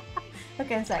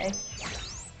 Okay, I'm sorry.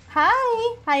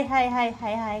 Hi.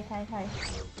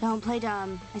 Don't play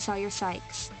dumb. I saw your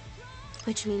psychs.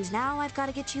 Which means now I've got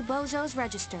to get you bozos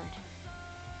registered.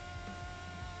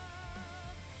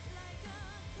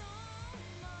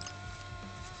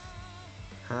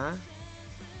 Huh?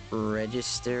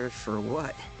 Registered for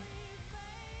what?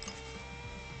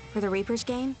 For the Reapers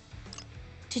game?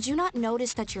 Did you not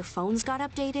notice that your phones got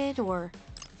updated, or...?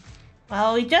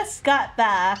 Well, we just got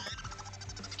back.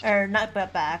 Or not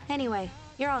got back. Anyway,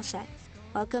 you're all set.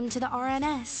 Welcome to the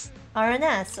RNS.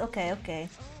 RNS. Okay.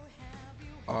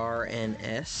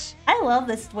 RNS? I love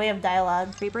this way of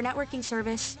dialogue. Reaper networking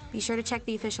service. Be sure to check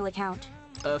the official account.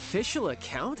 Official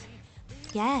account?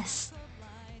 Yes.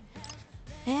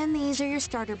 And these are your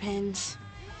starter pins.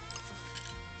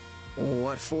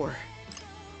 What for?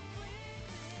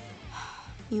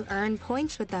 You earn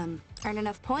points with them. Earn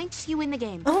enough points, you win the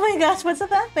game. Oh my gosh, what's with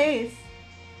that face?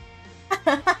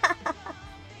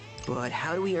 But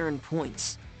how do we earn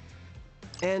points?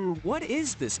 And what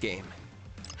is this game?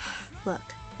 Look,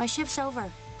 my shift's over.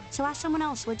 So ask someone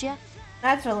else, would you?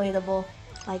 That's relatable.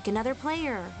 Like another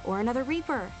player or another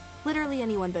Reaper. Literally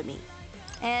anyone but me.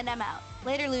 And I'm out.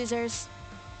 Later, losers.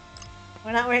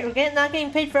 We're not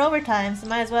getting paid for overtime, so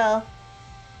might as well.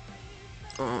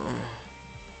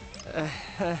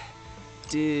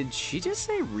 Did she just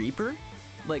say Reaper?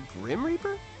 Like Grim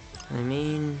Reaper? I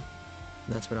mean,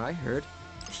 that's what I heard.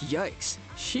 Yikes,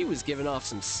 she was giving off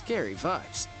some scary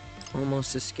vibes.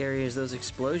 Almost as scary as those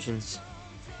explosions.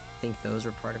 Think those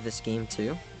were part of this game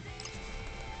too?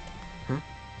 Huh?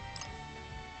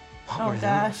 What Oh were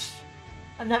gosh. those?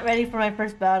 I'm not ready for my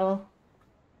first battle.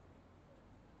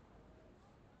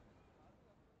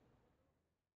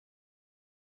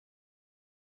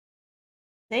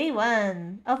 Day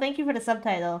 1. Oh, thank you for the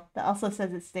subtitle. That also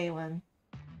says it's day 1.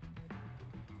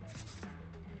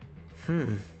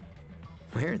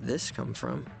 Where'd this come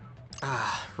from?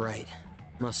 Ah, right.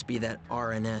 Must be that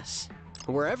RNS.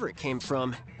 Wherever it came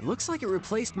from, it looks like it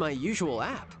replaced my usual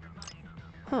app.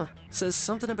 Huh, says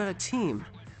something about a team.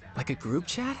 Like a group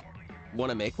chat?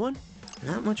 Wanna make one?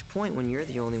 Not much point when you're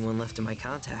the only one left in my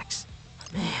contacts.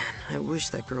 Man, I wish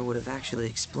that girl would have actually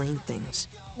explained things.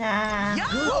 Nah.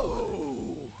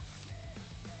 Yo!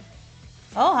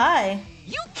 Oh, hi.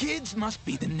 You kids must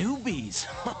be the newbies.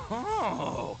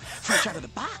 Oh, fresh out of the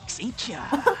box, ain't ya?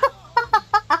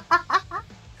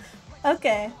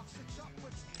 Okay.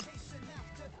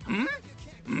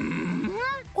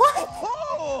 What?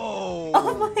 Oh!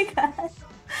 Oh my god.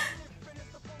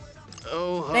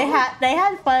 Oh, They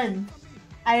had fun.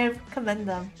 I commend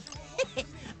them.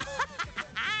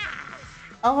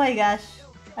 Oh my gosh.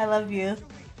 I love you.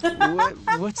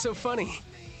 what's so funny?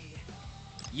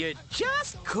 You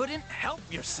just couldn't help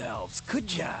yourselves,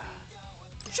 could ya?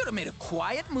 Should have made a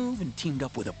quiet move and teamed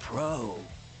up with a pro.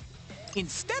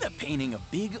 Instead of painting a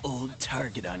big old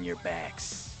target on your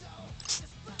backs.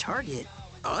 Target?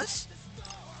 Us?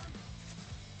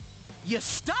 You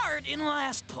start in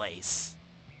last place.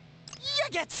 You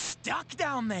get stuck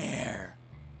down there.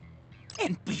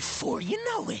 And before you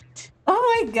know it...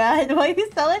 Oh my god, why are you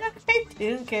selling a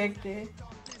cartoon character?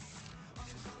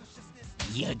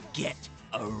 You get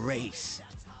erased.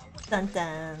 Dun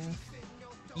dun.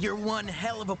 You're one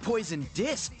hell of a poison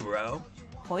disc, bro.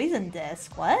 Poison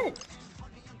disc? What?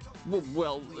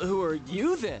 Well, who are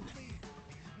you then?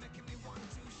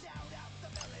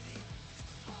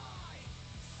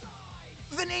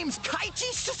 The name's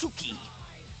Kaichi Suzuki.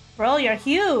 Bro, you're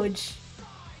huge.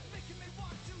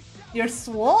 You're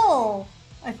swole.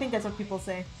 I think that's what people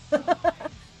say.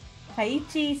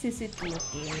 Kaichi Suzuki.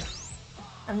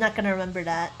 I'm not gonna remember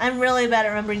that. I'm really bad at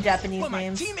remembering Japanese Well, my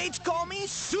names. teammates call me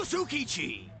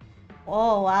Suzukichi.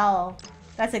 Oh, wow.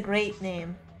 That's a great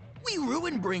name. We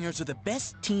Ruin Bringers are the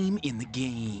best team in the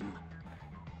game.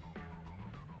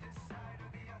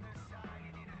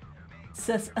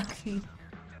 Suzuki.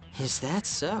 Is that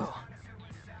so?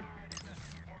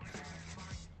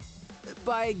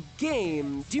 By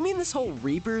game, do you mean this whole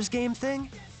Reapers game thing?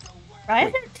 Why are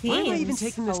Wait, there teams? why am I even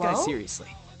taking this guy Hello? seriously?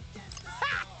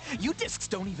 Ha! You discs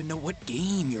don't even know what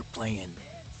game you're playing.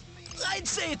 I'd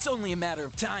say it's only a matter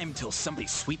of time till somebody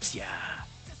sweeps ya.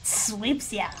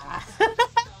 Sweeps ya.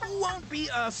 Won't be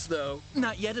us, though.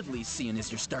 Not yet, at least, seeing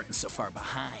as you're starting so far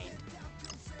behind.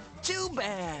 Too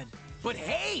bad. But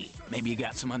hey, maybe you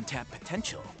got some untapped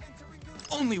potential.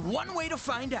 Only one way to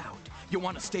find out. You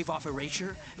want to stave off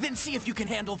erasure? Then see if you can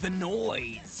handle the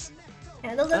noise.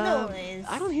 Handle the noise.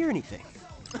 I don't hear anything.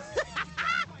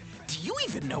 Do you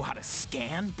even know how to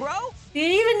scan, bro? Do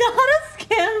you even know how to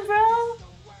scan, bro?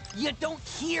 You don't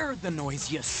hear the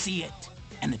noise, you see it.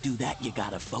 And to do that, you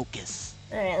gotta focus.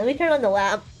 Alright, let me turn on the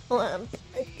lamp.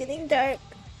 It's getting dark.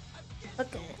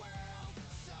 Okay.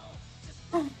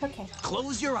 Okay.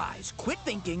 Close your eyes, quit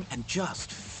thinking, and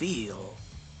just feel.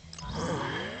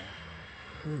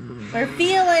 We're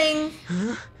feeling.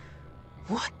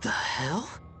 What the hell?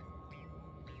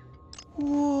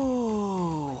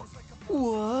 Whoa.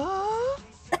 What?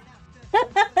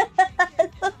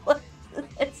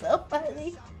 It's so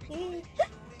funny.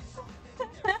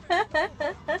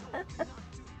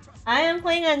 I am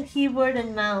playing on keyboard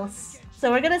and mouse,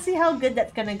 so we're gonna see how good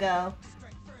that's gonna go.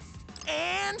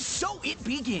 And so it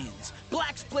begins.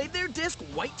 Blacks played their disc,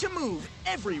 white to move.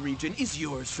 Every region is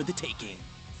yours for the taking.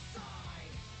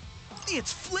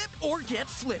 It's flip or get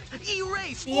flipped,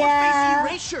 erase Yeah. or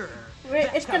face erasure.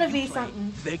 It's That's how gonna you be play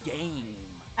something. The game.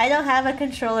 I don't have a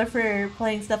controller for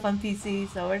playing stuff on PC,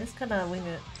 so we're just gonna wing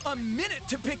it. A minute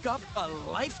to pick up, a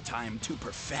lifetime to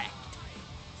perfect.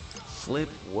 Flip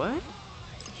what?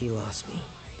 He lost me.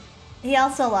 He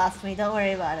also lost me, don't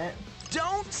worry about it.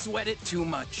 Don't sweat it too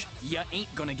much. You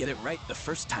ain't gonna get it right the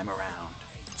first time around.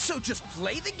 So just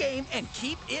play the game and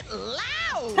keep it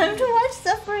loud. Time to watch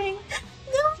suffering.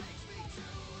 No.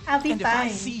 I'll be And fine.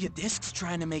 if I see your discs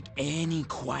trying to make any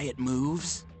quiet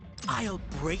moves, I'll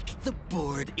break the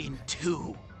board in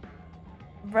two.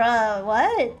 Bruh,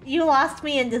 what? You lost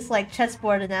me in this, like,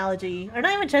 chessboard analogy. Or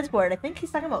not even chessboard, I think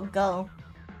he's talking about Go.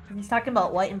 He's talking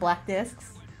about white and black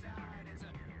discs.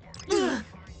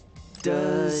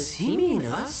 Does he mean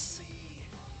us?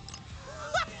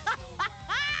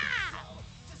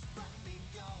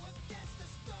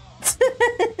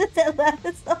 That laugh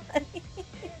is so funny.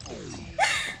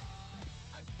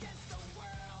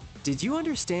 Did you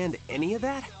understand any of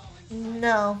that?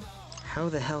 No. How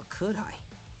the hell could I?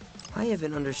 I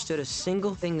haven't understood a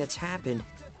single thing that's happened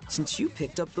since you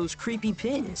picked up those creepy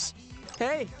pins.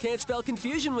 Hey, can't spell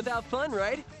confusion without fun,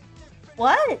 right?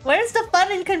 What? Where's the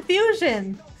fun and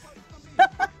confusion?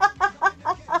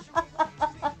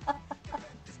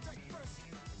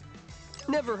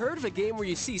 Never heard of a game where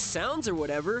you see sounds or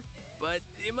whatever, but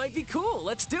it might be cool.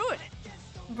 Let's do it.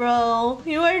 Bro,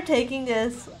 you are taking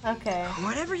this. Okay.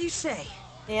 Whatever you say.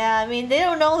 Yeah, I mean, they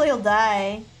don't know they'll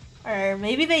die. Or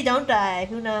maybe they don't die.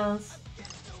 Who knows?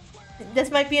 This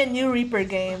might be a new Reaper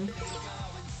game.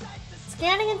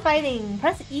 Scanning and fighting.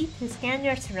 Press E to scan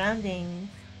your surroundings.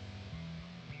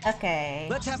 Okay.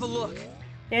 Let's have a look.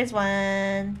 There's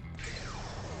one.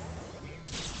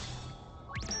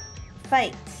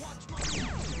 Fight.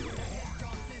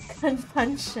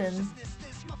 Confunction.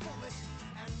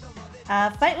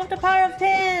 Fight with the power of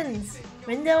pins!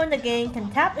 Window in the game can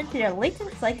tap into your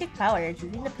latent psychic powers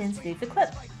using the pins to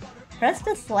equip. Press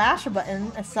the slash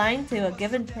button assigned to a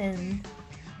given pin.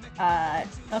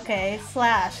 Okay,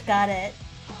 slash, got it.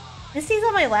 This is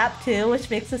on my lap too, which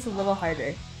makes this a little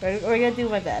harder. We're gonna do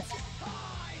my best.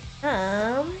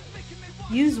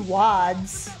 Use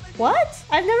wads. What?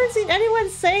 I've never seen anyone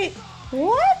say...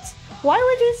 What? Why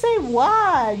would you say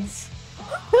wads?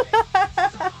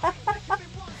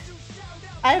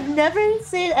 I've never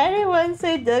seen anyone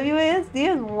say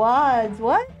WASD and wads.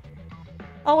 What?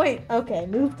 Oh wait, okay.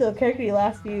 Move to the character you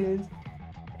last used.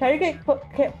 Target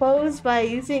pose by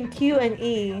using Q and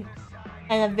E.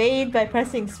 And evade by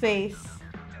pressing space.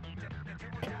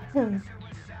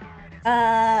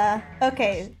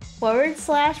 Okay. Forward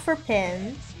slash for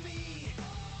pin.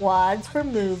 Wads for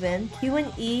moving. Q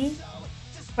and E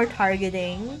for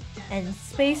targeting. And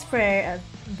space for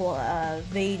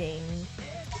evading.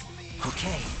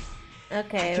 Okay.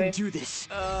 Okay. I can do this.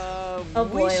 Oh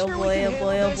boy, oh boy, oh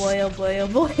boy, oh boy, oh boy, oh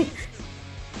boy.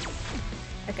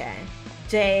 Okay.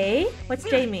 J? What's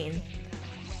J mean?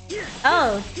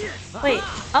 Oh! Wait.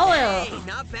 Oh! Hey,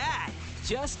 not bad.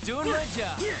 Just doing my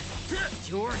job.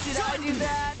 Sure, did I do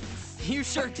that? You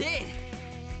sure did.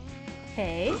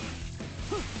 Okay.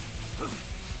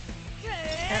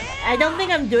 I don't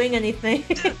think I'm doing anything.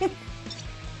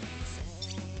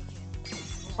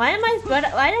 Why did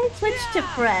I switch to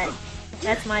Fred?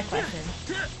 That's my question.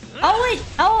 Oh wait!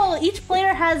 Oh, each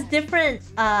player has different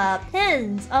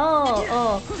pins.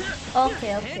 Oh.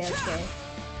 Okay.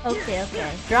 Okay.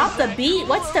 Drop the beat.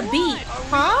 What's the beat?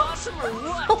 Huh?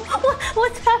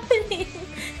 What's happening?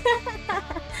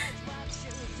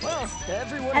 Well,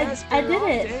 everyone has I did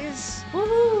it. days.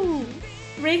 Woohoo!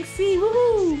 Rank C.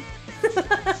 Woohoo!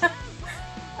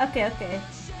 Okay.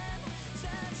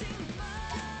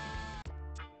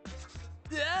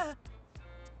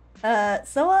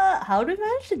 How did we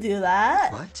manage to do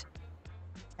that? What?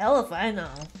 Hell if I know.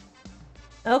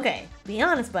 Okay, be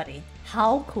honest, buddy.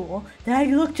 How cool did I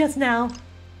look just now?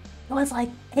 It was like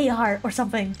AR or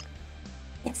something.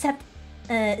 Except,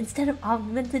 instead of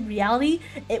augmented reality,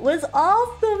 it was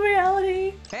awesome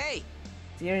reality. Hey!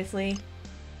 Seriously?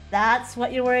 That's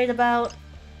what you're worried about?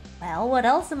 Well, what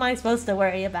else am I supposed to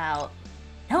worry about?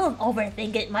 Don't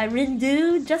overthink it, my Rin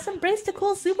dude. Just embrace the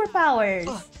cool superpowers.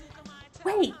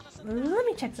 Wait, let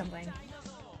me check something.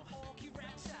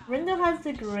 Rindo has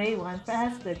the gray one, Fred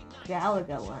has the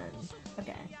Galaga one.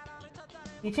 Okay.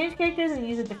 You change characters and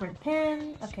use a different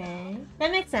pin. Okay.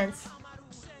 That makes sense.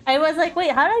 I was like,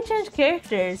 wait, how do I change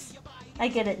characters? I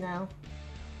get it now.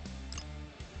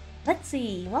 Let's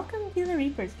see. Welcome to the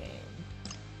Reaper's game.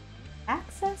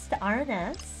 Access to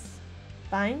RNS.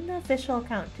 Find the official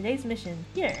account. Today's mission.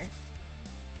 Here.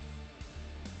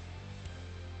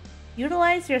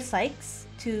 Utilize your psychs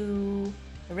to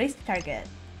erase the target.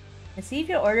 Receive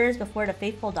your orders before the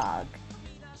faithful dog.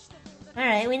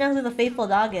 Alright, we know who the faithful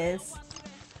dog is.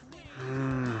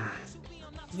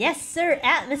 Yes, sir,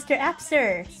 Mr.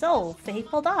 Appster. So,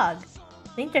 faithful dog.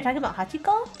 Think they're talking about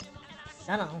Hachiko?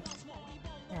 Dunno.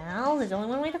 Well, there's only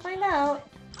one way to find out.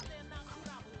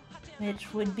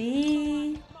 Which would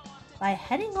be... by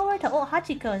heading over to old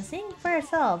Hachiko and seeing for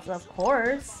ourselves, of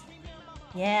course.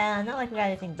 Yeah, not like we got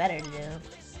anything better to do.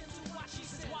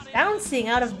 Bouncing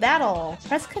out of battle.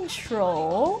 Press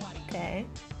control. Okay.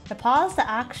 To pause the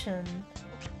action.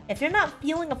 If you're not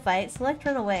feeling a fight, select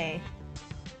run away.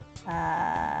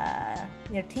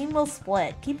 Your team will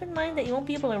split. Keep in mind that you won't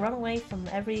be able to run away from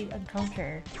every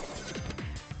encounter.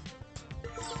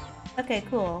 Okay,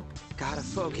 cool. Gotta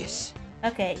focus.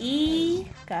 Okay, E.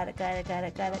 Got it.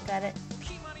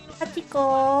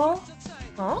 Hachiko.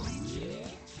 Huh?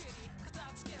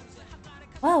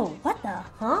 Whoa, what the?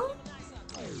 Huh?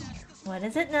 What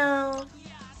is it now?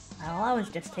 Well, I was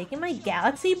just taking my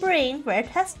galaxy brain for a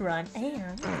test run,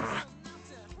 and...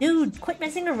 Dude, quit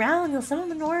messing around, you'll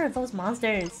summon more of those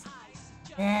monsters.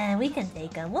 Nah, we can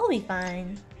take them, we'll be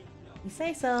fine. You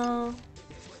say so.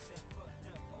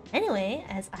 Anyway,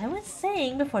 as I was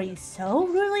saying before you so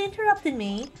rudely interrupted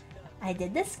me, I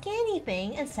did the scanny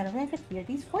thing and suddenly I could hear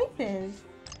these voices.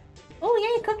 Oh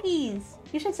yay, cookies!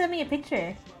 You should send me a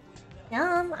picture.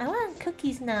 Yum, I want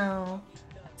cookies now.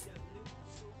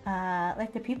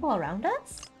 Like the people around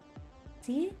us?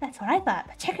 See? That's what I thought,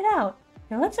 but check it out!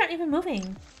 Your lips aren't even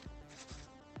moving.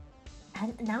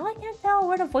 And now I can't tell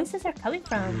where the voices are coming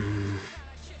from.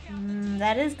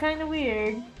 That is kind of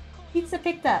weird. Pizza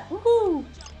picked up. Woohoo!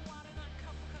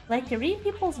 Like to read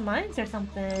people's minds or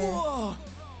something. Whoa.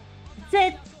 That's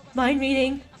it! Mind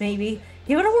reading, maybe.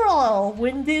 Give it a whirl,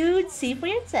 Wind Dude. See for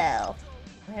yourself.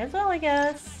 Might as well, I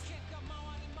guess.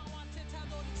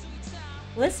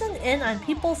 Listen in on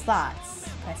people's thoughts.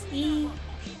 Press E.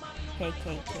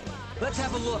 KKK. Let's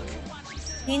have a look.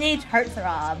 Teenage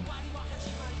Heartthrob.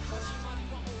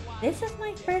 This is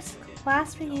my first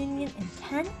class reunion in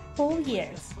 10 full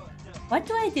years. What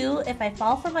do I do if I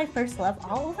fall for my first love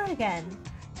all over again?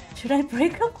 Should I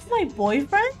break up with my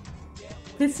boyfriend?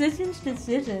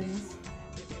 Decisions.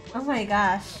 Oh my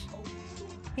gosh.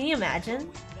 Can you imagine?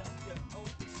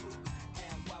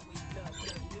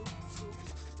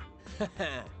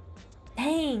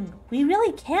 Dang, we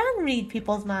really can read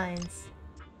people's minds.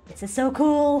 This is so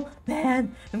cool.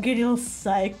 Man, I'm getting all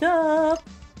psyched up.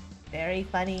 Very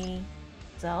funny.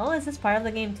 So, is this part of the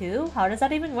game too? How does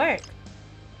that even work?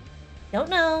 Don't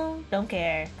know. Don't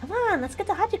care. Come on, let's get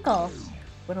to Hachiko.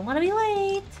 We don't want to be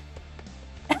late.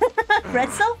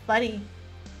 Fred's so funny.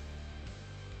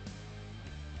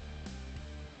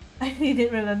 I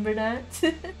didn't remember that.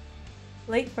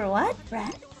 Late for what,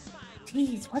 Brad?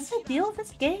 Jeez, what's the deal with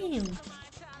this game?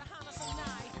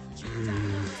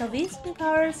 So these new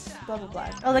powers, blah blah blah.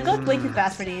 Oh, they go way too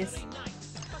fast for these.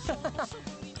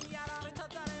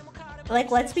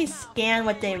 Like, lets me scan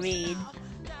what they read.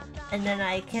 And then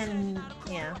I can,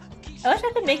 yeah. I wish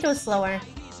I could make those slower.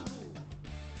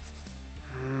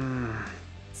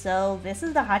 So this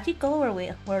is the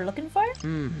Hachiko we're looking for?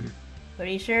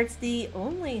 Pretty sure it's the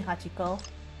only Hachiko.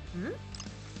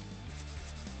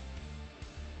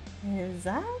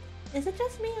 Is it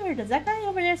just me, or does that guy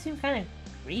over there seem kind of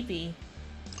creepy?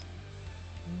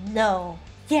 No.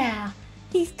 Yeah,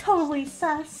 he's totally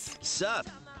sus. Sup?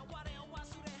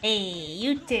 Hey,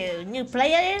 you two, new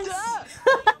players?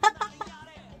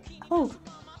 Oh,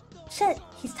 shit,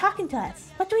 he's talking to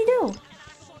us. What do we do?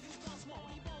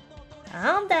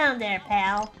 Calm down there,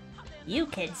 pal. You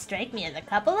kids strike me as a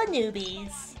couple of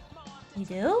newbies. You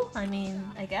do? I mean,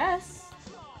 I guess.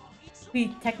 We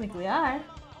technically are.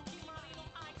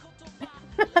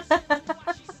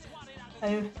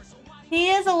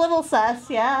 He is a little sus,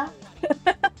 yeah.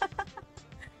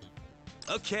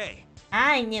 Okay.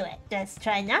 I knew it. Just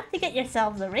try not to get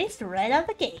yourselves erased right out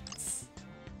the gates.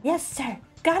 Yes, sir.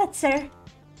 Got it, sir.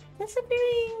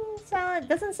 Disappearing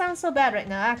doesn't sound so bad right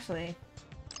now, actually.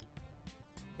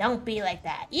 Don't be like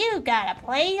that. You gotta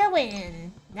play to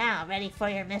win. Now, ready for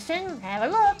your mission? Have a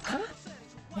look. Huh?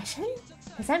 Mission?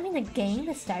 Does that mean the game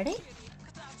is starting?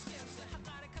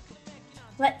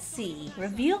 Let's see.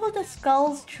 Reveal the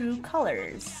skull's true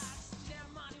colors.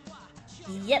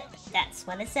 Yep, that's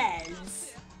what it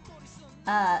says.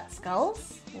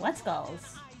 Skulls? What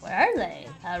skulls? Where are they?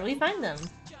 How do we find them?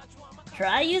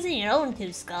 Try using your own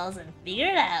two skulls and figure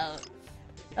it out.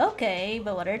 Okay,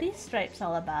 but what are these stripes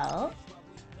all about?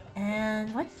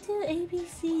 And what do A, B,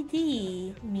 C,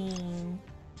 D mean?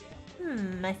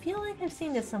 I feel like I've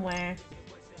seen this somewhere.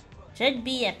 Should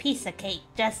be a piece of cake.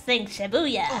 Just think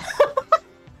Shibuya.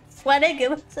 Sweating, it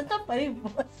was such a funny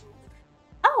voice.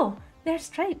 Oh, there's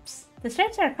stripes. The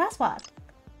stripes are a crosswalk.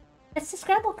 It's the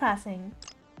Scrabble crossing.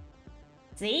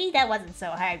 See, that wasn't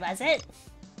so hard, was it?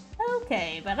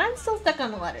 Okay, but I'm still stuck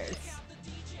on the letters.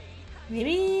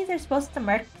 Maybe they're supposed to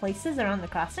mark places around the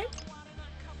crossing?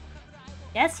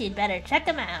 Guess you'd better check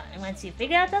them out, and once you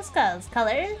figure out those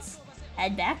colors,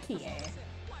 head back here.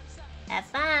 Have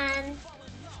fun!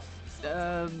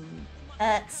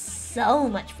 So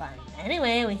much fun.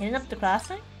 Anyway, we hitting up the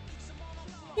crossing?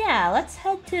 Yeah, let's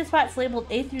head to the spots labeled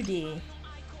A through D.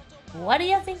 What do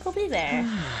you think will be there?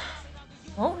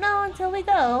 Won't know until we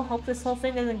go. Hope this whole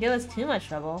thing doesn't give us too much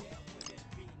trouble.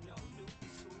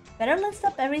 Better list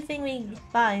up everything we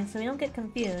find so we don't get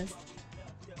confused.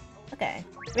 Okay.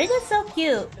 Rig is so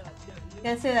cute.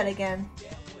 Gonna say that again.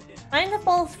 Find the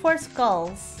full 4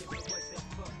 skulls.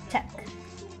 Check.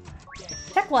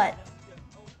 Check what?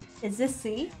 Is this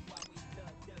C?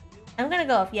 I'm gonna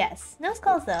go with yes. No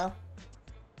skulls though.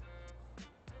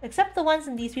 Except the ones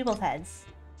in these people's heads.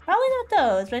 Probably not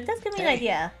those, but it does give me an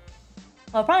idea.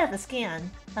 Well, I'll probably have to scan.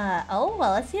 Oh,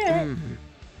 well, let's hear it.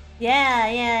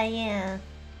 Yeah.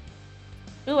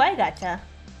 Ooh, I gotcha.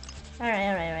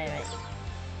 Alright.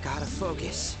 Gotta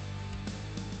focus.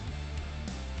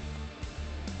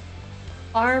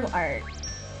 Arm art.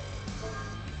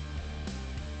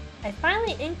 I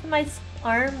finally inked my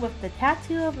arm with the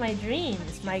tattoo of my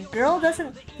dreams. My girl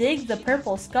doesn't dig the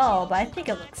purple skull, but I think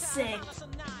it looks sick.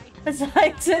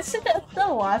 Besides, it's just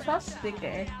a wash-off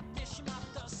sticker.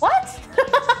 What?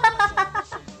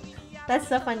 That's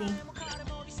so funny.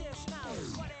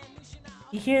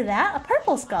 You hear that? A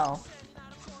purple skull.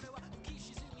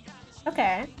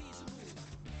 Okay.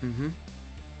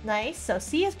 Nice, so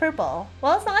C is purple.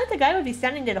 Well, it's not like the guy would be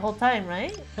standing there the whole time,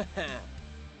 right?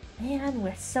 Man,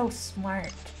 we're so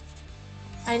smart.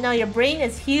 I know, your brain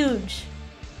is huge.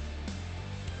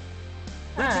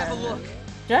 Let's have a look.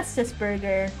 Justice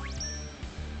Burger.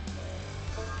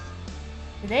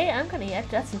 Today I'm gonna eat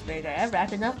Justice Burger. I've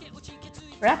racked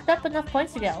up enough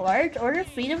points to get a large order of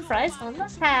freedom fries on the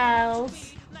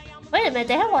house. Wait a minute,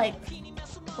 they have like,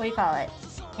 what do you call it?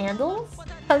 Handles?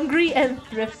 Hungry and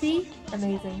thrifty?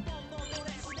 Amazing.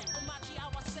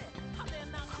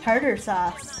 tartar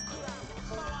sauce.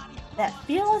 That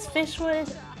fearless fish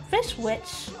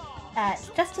witch at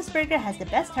Justice Burger has the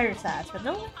best tartar sauce, but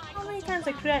no matter how many times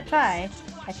I try,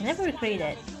 I can never recreate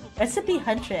it. Recipe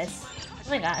Huntress. Oh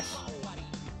my gosh.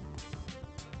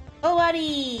 Oh,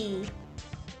 Owari!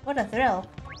 What a thrill.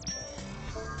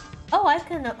 Oh, I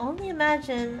can only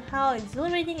imagine how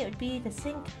exhilarating it would be to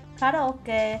sing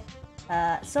karaoke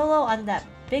solo on that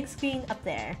big screen up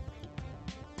there.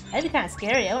 That'd be kind of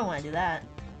scary. I wouldn't want to do that.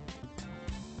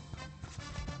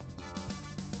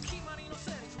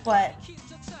 What?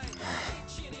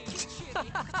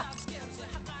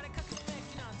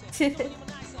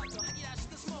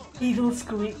 Eagle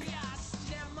squeak.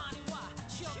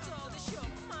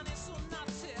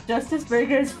 Justice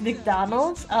Burger's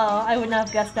McDonald's? Oh, I would not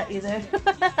have guessed that either.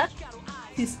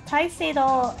 She's Tai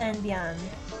Seidol and beyond.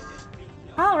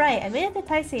 Alright, I made it to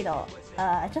Tai Seidol.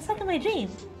 Just like in my dream.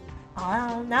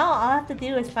 Now all I have to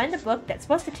do is find a book that's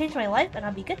supposed to change my life and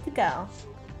I'll be good to go.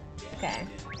 Okay.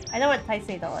 I know what Tai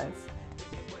Seidol is.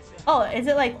 Oh, is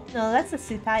it like... No, that's a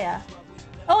Tsutaya.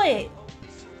 Oh wait!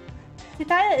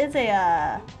 Tsutaya is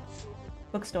a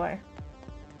bookstore.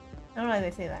 I don't know why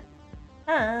they say that.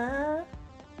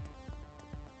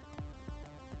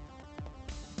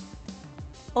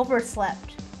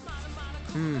 Overslept.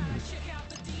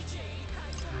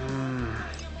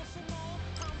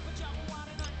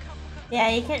 Yeah,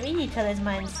 you can't read each other's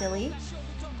minds, silly.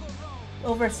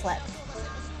 Overslept.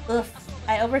 Ugh,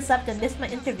 I overslept and missed my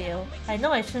interview. I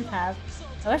know I shouldn't have.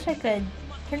 I wish I could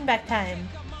turn back time.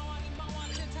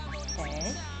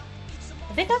 Okay.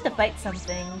 I think I have to fight some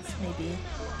things, maybe.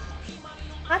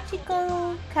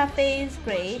 Hachiko Cafe is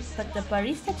great, but the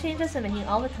barista changes the menu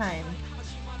all the time.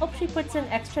 Hope she puts in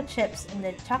extra chips in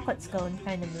the chocolate scone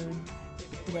kind of mood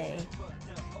today.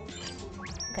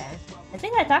 Okay. I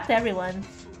think I talked to everyone.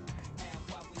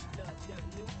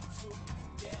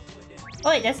 Oh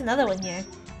wait, there's another one here.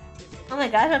 Oh my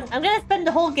gosh, I'm gonna spend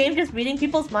the whole game just reading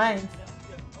people's minds.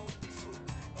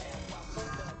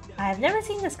 I've never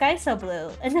seen the sky so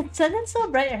blue, and the sun is so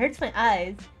bright it hurts my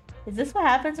eyes. Is this what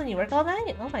happens when you work all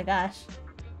night? Oh my gosh.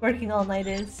 Working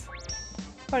all-nighters.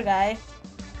 Poor guy.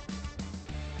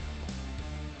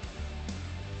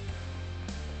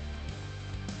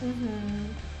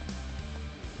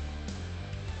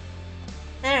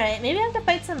 Alright, maybe I have to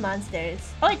fight some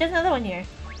monsters. Oh wait, there's another one here.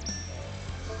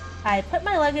 I put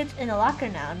my luggage in a locker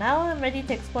now. Now I'm ready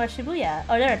to explore Shibuya.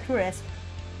 Oh, they're a tourist.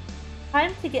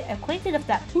 Time to get acquainted with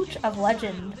that pooch of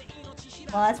legend.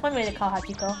 Well, that's one way to call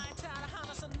Hachiko.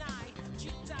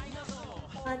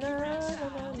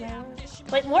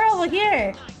 Wait, more over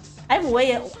here! I'm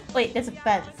way... Wait, there's a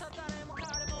fence.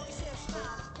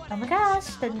 Oh my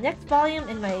gosh, the next volume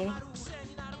in my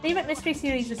favorite mystery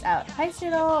series is out.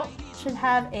 Taisiro should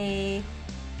have a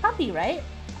copy, right?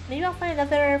 Maybe I'll find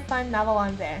another fun novel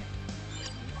on there.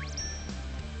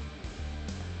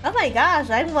 Oh my gosh,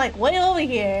 I'm like way over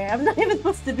here. I'm not even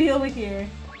supposed to be over here.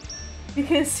 You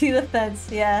can see the fence,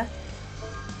 yeah.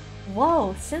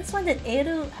 Whoa, since when did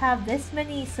Eru have this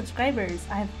many subscribers?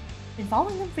 I've been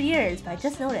following them for years, but I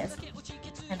just noticed.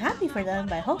 I'm happy for them,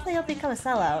 but I hope they don't become a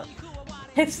sellout.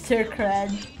 Hipster cred.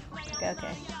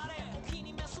 Okay.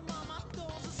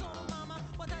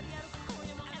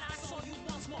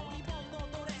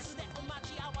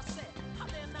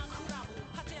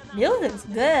 Music's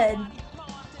good.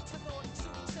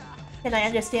 Can I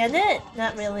understand it?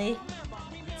 Not really.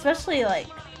 Especially like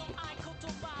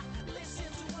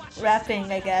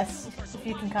rapping, I guess, if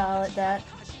you can call it that.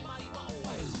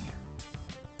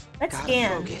 Let's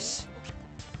scan. Focus.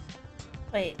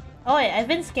 Wait. Oh wait, I've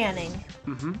been scanning.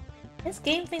 This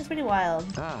game thing's pretty wild.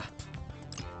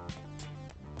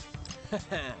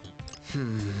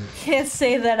 Can't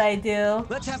say that I do.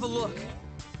 Let's have a look.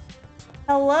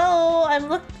 Hello,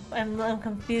 I'm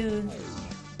confused.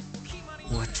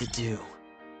 What to do?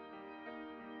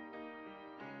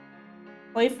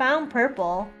 We found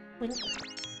purple.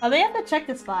 Oh, we have to check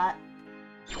the spot.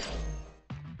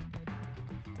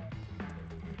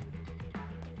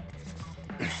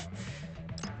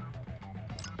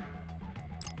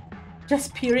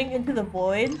 Just peering into the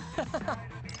void.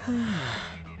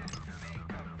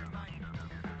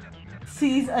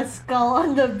 Sees a skull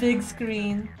on the big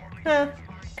screen. Huh.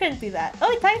 Couldn't be that.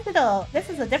 Oh, Taisiro! This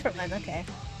is a different one, okay.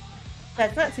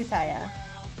 That's not Tsutaya.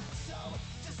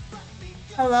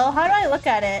 Hello? How do I look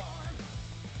at it?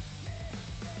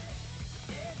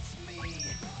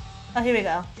 Oh, here we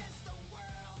go.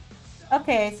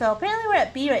 Okay, so apparently we're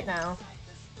at B right now.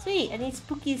 Sweet, any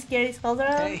spooky, scary skulls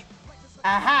around? Hey.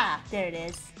 Aha! There it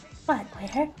is. What,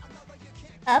 where?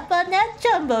 Up on that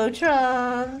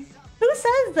Jumbotron! Who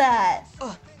says that?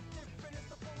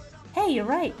 Hey, you're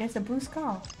right. There's a blue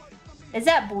skull. Is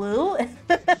that blue?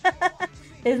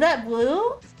 Is that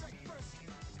blue?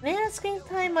 Man, screen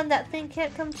time on that thing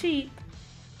can't come cheap.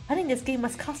 I think this game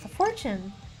must cost a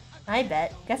fortune. I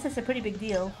bet. Guess it's a pretty big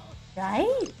deal.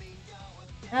 Right?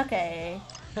 Okay.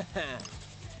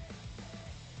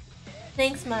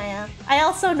 Thanks, Maya. I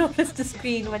also noticed the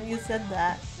screen when you said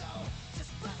that.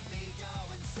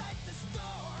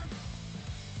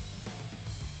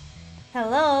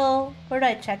 Hello? Where do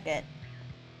I check it?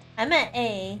 I'm at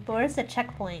A, but where's the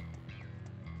checkpoint?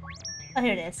 Oh,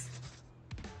 here it is.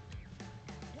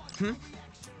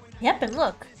 Yep, and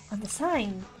look. On the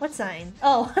sign. What sign?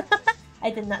 Oh, I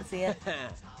did not see it.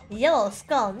 Yellow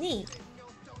skull, neat.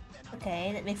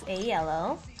 Okay, that makes A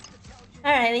yellow.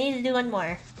 Alright, we need to do one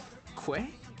more. Quay?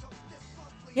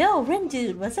 Yo, Rin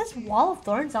dude, was this wall of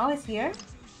thorns always here?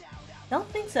 Don't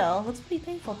think so. Looks pretty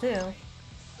painful too.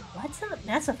 Let's not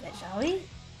mess with it, shall we?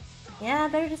 Yeah,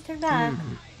 better just turn back.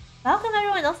 How come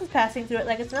everyone else is passing through it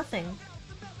like it's nothing?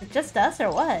 Is it just us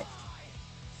or what?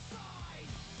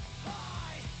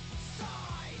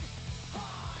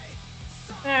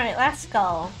 Alright, last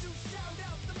skull.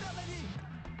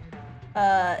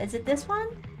 Is it this one?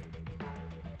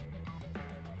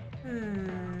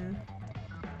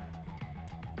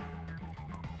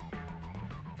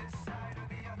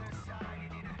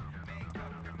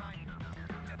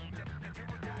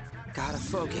 Gotta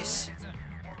focus.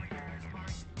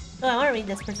 Oh, I want to read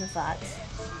this person's thoughts.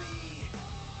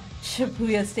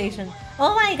 Shibuya Station.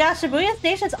 Oh my gosh, Shibuya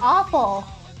Station's awful!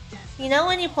 You know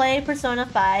when you play Persona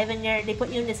 5 and they put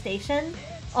you in the station?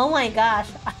 Oh my gosh.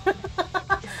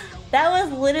 That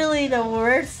was literally the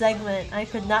worst segment. I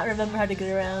could not remember how to get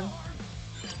around.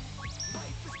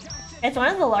 It's one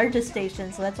of the largest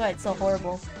stations, so that's why it's so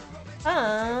horrible.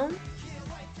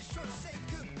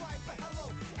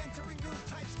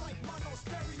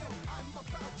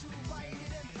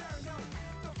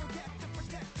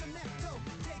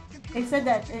 They said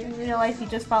that in real life you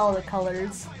just follow the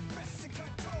colors.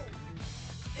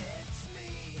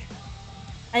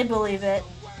 I believe it.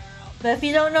 But if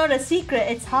you don't know the secret,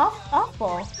 it's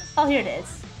awful. Oh, here it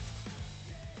is.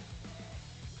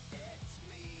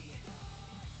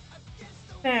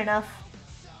 Fair enough.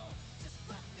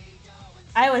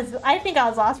 I think I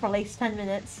was lost for like 10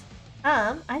 minutes.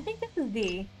 I think this is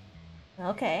D.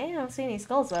 Okay, I don't see any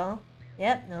skulls though.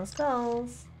 Yep, no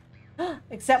skulls.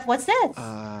 Except, what's this?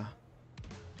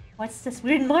 What's this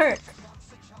weird mark?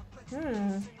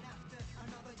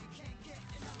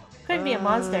 Could be a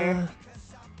monster.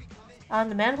 On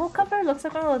the manhole cover, looks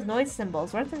like one of those noise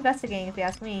symbols. Worth investigating if you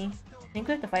ask me. Think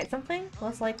we have to fight something?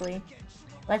 Most likely.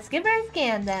 Let's give her a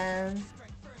scan then.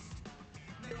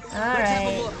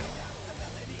 Alright.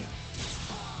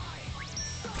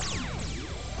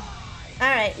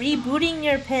 Alright, rebooting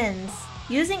your pins.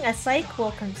 Using a psych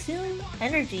will consume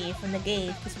energy from the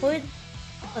gauge. Displayed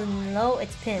below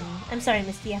its pin. I'm sorry,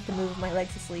 Misty, I have to move my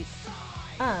legs asleep.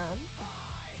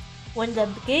 When the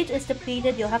gauge is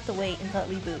depleted, you'll have to wait until it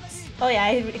reboots. Oh yeah,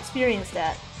 I experienced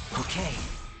that. Okay,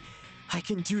 I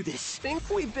can do this. Think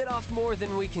we bit off more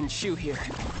than we can chew here.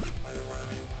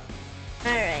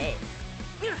 Alright.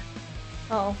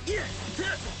 Oh.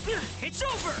 It's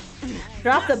over!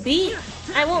 Drop the beat?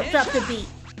 I won't drop the beat.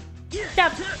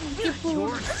 Drop the You're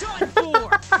done for!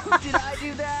 Did I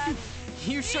do that?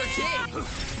 You sure did!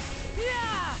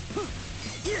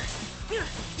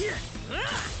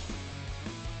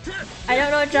 I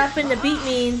don't know what dropping the beat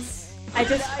means.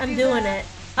 I'm doing it.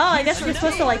 Oh, I guess we're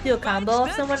supposed to like do a combo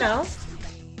of someone else.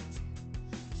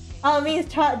 Oh, it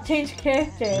means change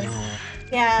character.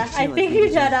 Yeah, I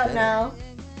figured that out now.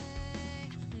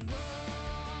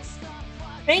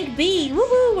 Rank B!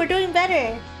 Woohoo! We're doing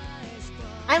better!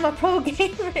 I'm a pro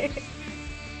gamer!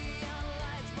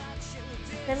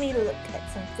 Let me look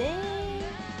at something.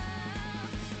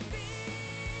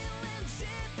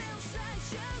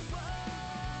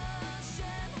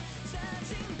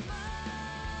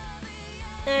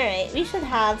 Alright, we should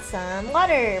have some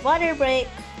water! Water break!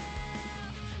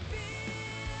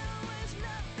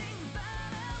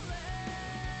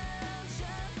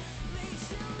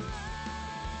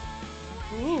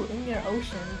 Ooh, in your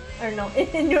ocean. Or no,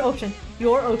 in your ocean.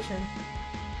 Your ocean.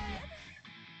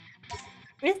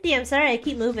 Misty, I'm sorry I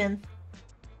keep moving.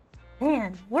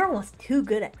 Man, we're almost too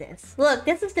good at this. Look,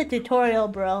 this is the tutorial,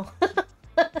 bro.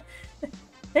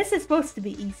 This is supposed to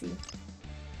be easy.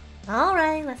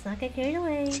 Alright, let's not get carried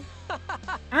away.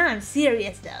 I'm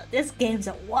serious though, this game's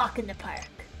a walk in the park.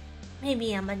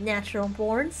 Maybe I'm a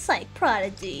natural-born psych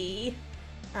prodigy.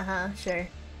 Sure.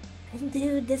 And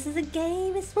dude, this is a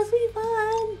game, it's supposed to be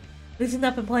fun! Loosen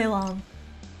up and play along.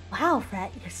 Wow,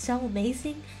 Fred, you're so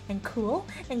amazing and cool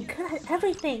and good at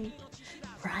everything.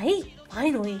 Right?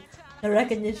 Finally, the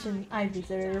recognition I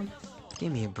deserve.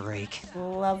 Give me a break.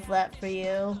 Love that for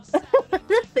you.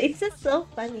 The face is so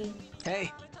funny.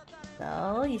 Hey.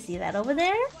 So, you see that over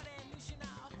there?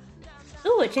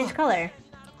 Ooh, it changed color.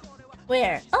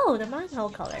 Where? Oh, the manhole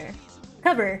color.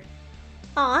 Cover.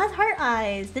 Aw, it has heart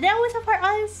eyes. Did it always have heart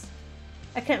eyes?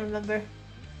 I can't remember.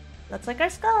 Looks like our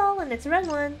skull, and it's a red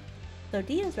one. So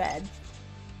D is red.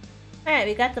 Alright,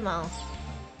 we got them all.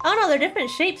 Oh no, they're different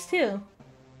shapes too.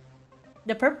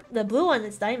 The blue one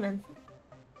is diamond.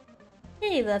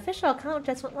 Hey, the official account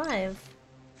just went live.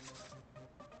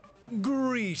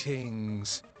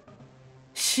 Greetings.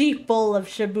 Sheeple of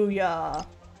Shibuya.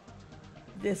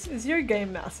 This is your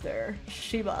game master,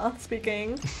 Shiba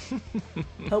speaking.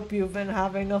 Hope you've been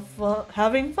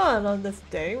having fun on this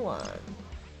day one.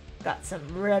 Got some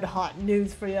red hot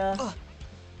news for ya.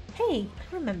 Hey,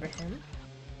 I remember him.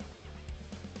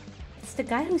 It's the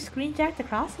guy who screenjacked the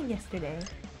crossing yesterday.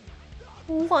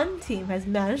 One team has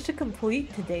managed to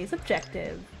complete today's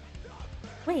objective.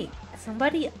 Wait,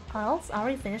 somebody else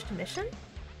already finished the mission?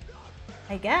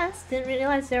 I guess. Didn't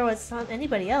realize there was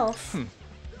anybody else.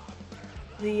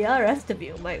 The rest of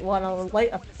you might want to light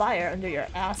a fire under your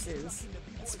asses.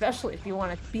 Especially if you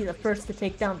want to be the first to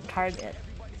take down the target.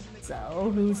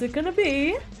 So, who's it gonna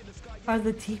be? Are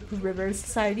the Deep River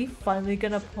Society finally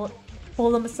gonna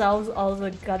pull themselves out of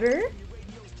the gutter?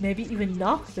 Maybe even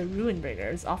knock the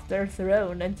Ruinbringers off their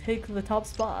throne and take the top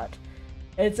spot.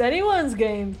 It's anyone's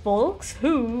game, folks.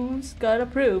 Who's gotta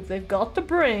prove they've got the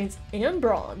brains and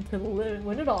brawn to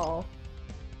win it all?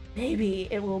 Maybe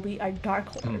it will be our dark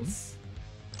horse.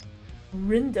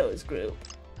 Rindo's group.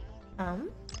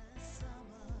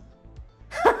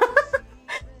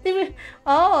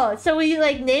 Oh, so we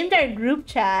like named our group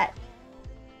chat.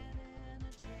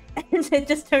 And it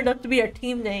just turned out to be our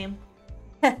team name.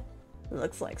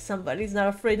 Looks like somebody's not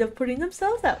afraid of putting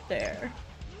themselves out there.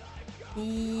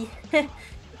 Yeah,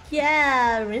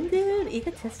 Rindude,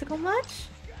 egotistical much?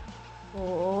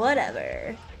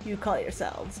 Whatever you call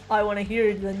yourselves. I want to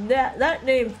hear that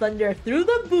name thunder through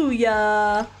the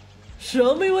booyah.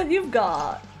 Show me what you've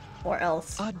got, or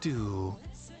else. Adieu.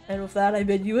 And with that, I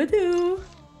bid you adieu.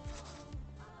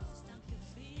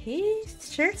 He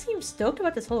sure seems stoked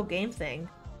about this whole game thing.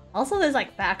 Also, there's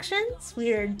like factions?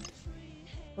 Weird.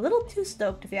 A little too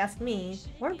stoked if you ask me.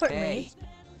 More importantly,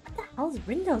 what the hell is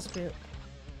Rindo's group?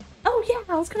 Oh yeah,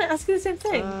 I was gonna ask you the same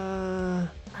thing.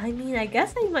 I mean, I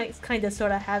guess I might kinda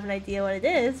sorta have an idea what it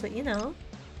is, but you know.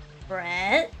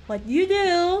 Brett, what do you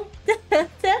do?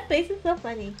 That face is so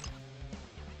funny.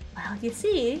 Well, you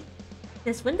see,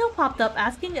 this window popped up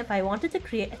asking if I wanted to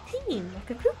create a team, like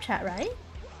a group chat, right?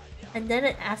 And then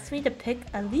it asked me to pick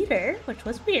a leader, which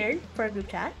was weird for a group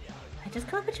chat. I just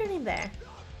can't put your name there.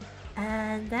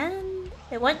 And then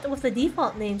it went with the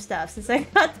default name stuff since I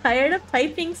got tired of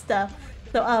typing stuff.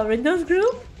 So, Rindo's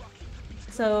group?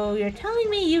 So you're telling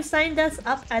me you signed us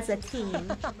up as a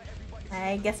team.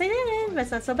 I guess I did, but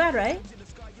it's not so bad, right?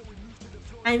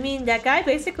 I mean, that guy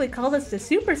basically called us the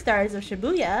superstars of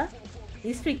Shibuya.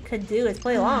 Least we could do is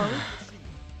play along.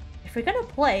 If we're gonna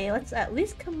play, let's at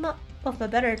least come up with a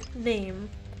better name.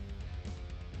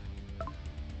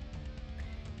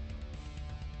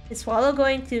 Is Swallow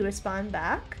going to respond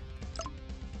back?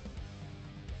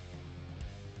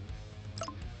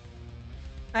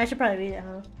 I should probably read it,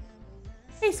 huh?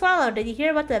 Hey Swallow, did you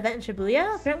hear about the event in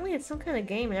Shibuya? Apparently it's some kind of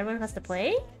game and everyone has to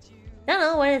play? Don't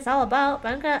know what it's all about,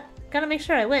 but I'm gotta make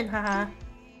sure I win, haha.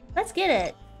 Let's get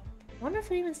it. Wonder if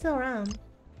they're even still around.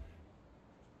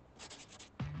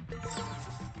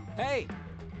 Hey!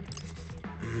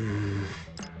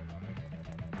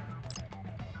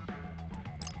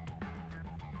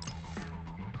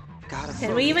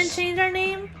 Can we even change our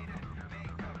name?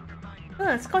 Oh,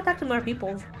 let's go talk to more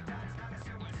people.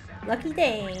 Lucky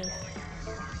day.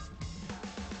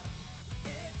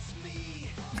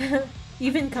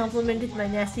 Even complimented my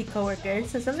nasty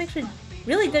coworkers, so something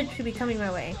really good should be coming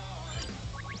my way.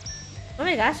 Oh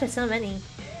my gosh, there's so many.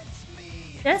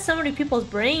 There's so many people's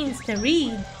brains to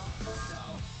read.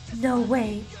 No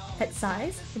way. Pet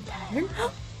size and pattern?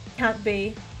 Can't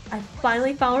be. I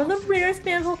finally found one of the rarest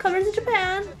manhole covers in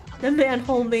Japan. The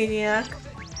manhole maniac.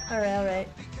 Alright.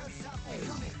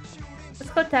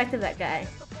 Let's go talk to that guy.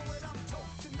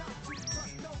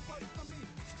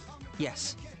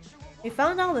 Yes. We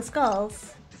found all the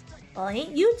skulls. Well,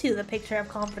 ain't you two the picture of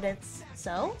confidence?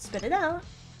 So, spit it out.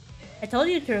 I told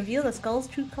you to reveal the skull's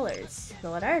true colors.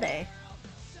 So what are they?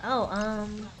 Oh,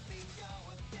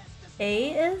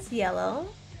 A is yellow,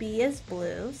 B is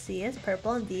blue, C is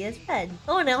purple, and D is red.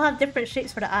 Oh, and they all have different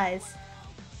shapes for the eyes.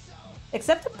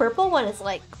 Except the purple one is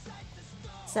like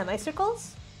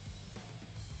semicircles.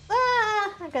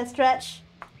 Ah, I gotta stretch.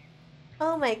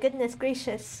 Oh my goodness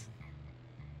gracious.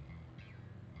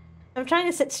 I'm trying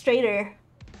to sit straighter,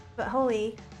 but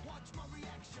holy.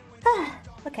 Ah,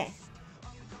 okay.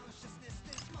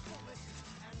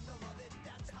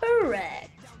 Correct.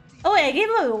 Oh wait, I gave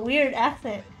him a weird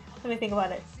accent. Let me think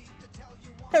about it.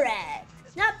 Correct.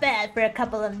 Not bad for a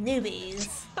couple of newbies.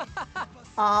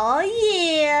 Oh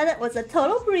yeah, that was a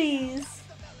total breeze.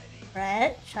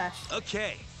 Right, shush.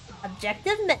 Okay.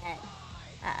 Objective met.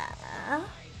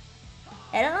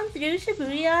 Head on through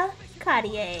Shibuya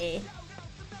Cartier.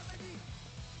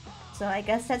 So I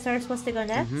guess that's where we're supposed to go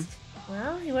next?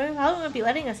 Well, you probably wouldn't be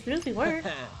letting us through if we weren't.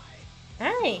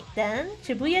 Alright, then.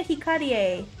 Shibuya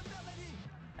Hikarie.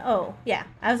 Oh, yeah.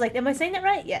 I was like, am I saying that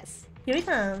right? Yes. Here we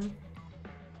come.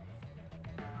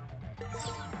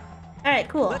 Alright,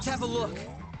 cool. Let's have a look.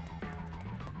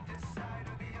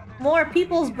 More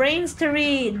people's brains to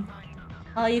read.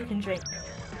 All you can drink.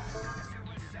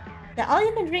 The all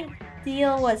you can drink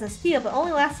deal was a steal, but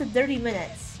only lasted 30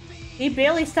 minutes. We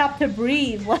barely stopped to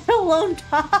breathe, let alone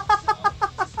talk.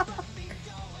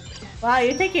 Wow,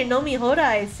 you take your Nomi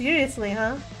Hodai seriously,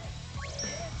 huh?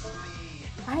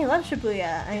 I love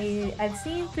Shibuya. I've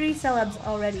seen 3 celebs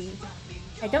already.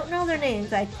 I don't know their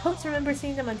names. I don't remember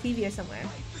seeing them on TV or somewhere.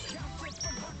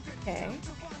 Okay.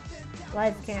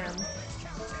 Live cam.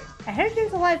 I heard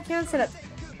there's a live cam set up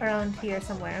around here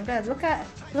somewhere. I'm gonna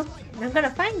I'm gonna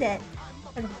find it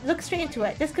and look straight into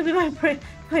it. This could be my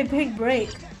big break.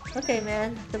 Okay,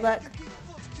 man. Good luck.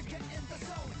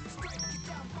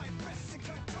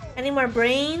 Any more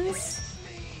brains?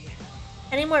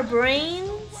 Any more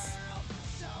brains?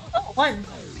 Oh, 1.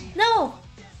 No!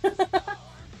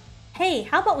 Hey,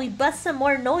 how about we bust some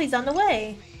more noise on the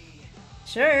way?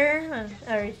 Sure.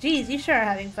 Or, geez, you sure are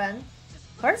having fun.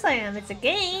 Of course I am. It's a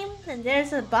game. And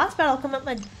there's a boss battle coming up,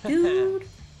 my dude.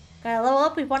 Gotta level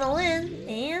up, we wanna win.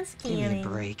 And scanning. Give me a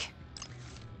break.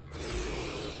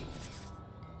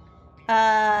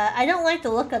 I don't like the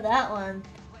look of that one.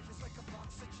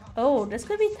 Oh, this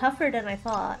could be tougher than I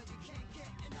thought.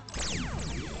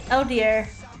 Oh dear.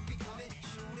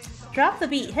 Drop the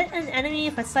beat. Hit an enemy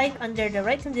with a psych under the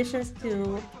right conditions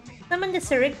to summon the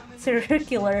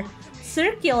circular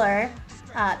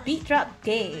beat drop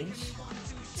gauge.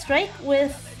 Strike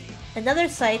with another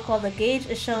psych while the gauge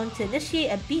is shown to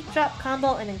initiate a beat drop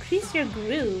combo and increase your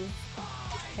groove.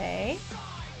 Okay.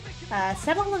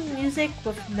 Settle the music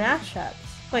with mashups.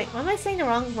 Wait, why am I saying the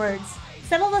wrong words?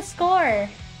 Settle the score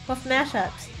with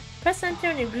mashups. Press enter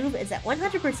and your groove is at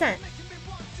 100%.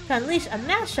 To unleash a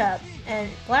mashup and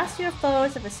blast your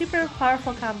foes with a super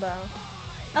powerful combo.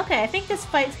 Okay, I think this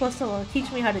fight's supposed to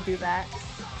teach me how to do that.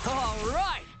 All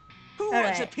right. Who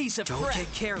wants a piece of Don't crap?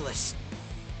 get careless.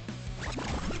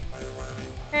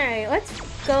 Alright, let's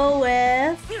go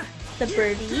with the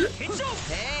birdie.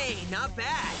 Hey, not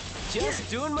bad. Just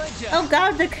doing my job. Oh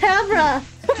god, the camera!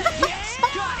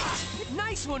 Got it.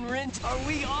 Nice one, Rint. Are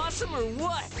we awesome or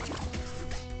what?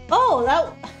 Oh,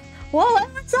 that... Whoa,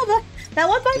 that went so bad. That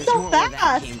went by There's so more where that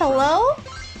fast. came from. Hello?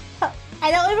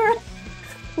 I don't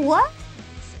even... What?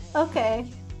 Okay.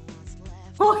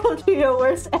 Welcome to your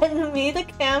worst enemy, the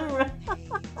camera.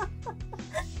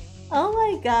 Oh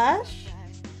my gosh.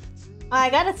 I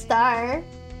got a star.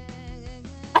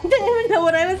 I didn't even know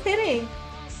what I was hitting.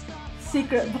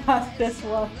 Secret boss just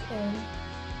walked in.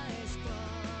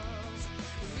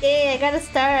 Yay, I got a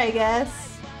star, I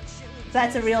guess.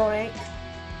 That's a real rank.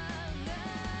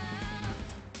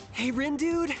 Hey, Rin,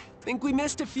 dude. Think we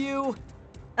missed a few.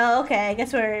 Oh, okay. I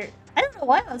guess we're... I don't know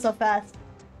why I was so fast.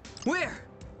 Where?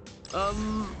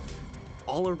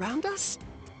 All around us?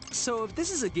 So if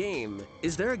this is a game,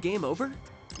 is there a game over?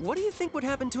 What do you think would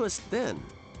happen to us then?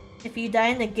 If you die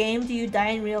in the game, do you die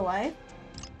in real life?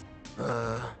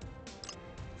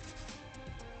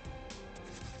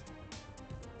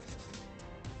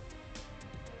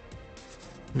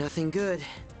 Nothing good.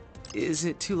 Is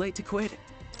it too late to quit?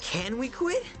 Can we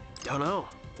quit? Don't know.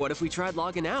 What if we tried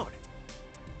logging out?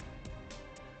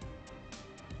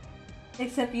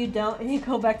 Except you don't, and you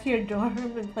go back to your dorm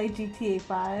and play GTA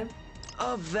 5.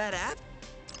 Of that app?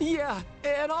 Yeah,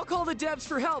 and I'll call the devs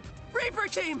for help. Reaper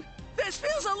team, this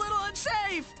feels a little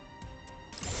unsafe.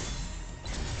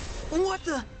 What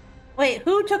the? Wait,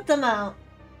 who took them out?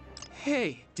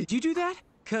 Hey, did you do that?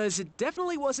 'Cause it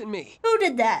definitely wasn't me. Who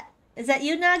did that? Is that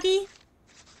you, Nagi?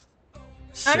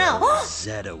 So, Oh no!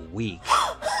 Zeta weak.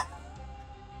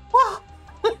 Whoa!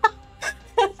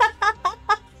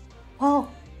 Whoa!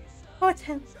 Oh, it's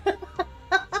him.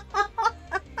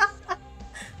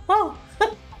 Whoa!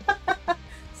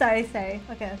 Sorry. Okay.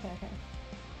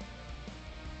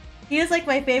 He was like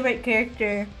my favorite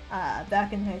character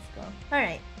back in high school.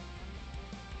 Alright.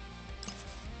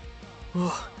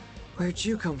 Oh, where'd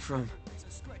you come from?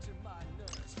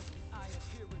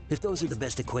 If those are the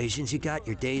best equations you got,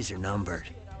 your days are numbered.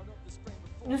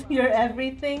 You're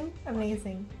everything?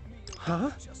 Amazing.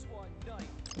 Huh?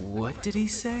 What did he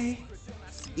say?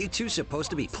 You two supposed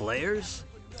to be players?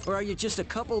 Or are you just a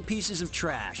couple pieces of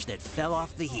trash that fell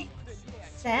off the heap?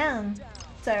 Damn.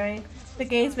 Sorry. The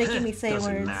game's making me say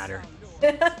Doesn't words. matter.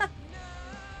 If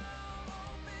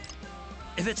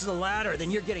it's the latter, then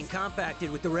you're getting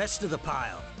compacted with the rest of the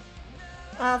pile.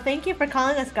 Well, thank you for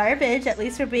calling us garbage. At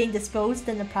least we're being disposed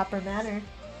in the proper manner.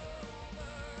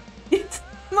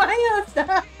 Maya,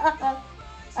 stop!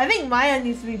 I think Maya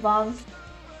needs to be bombed.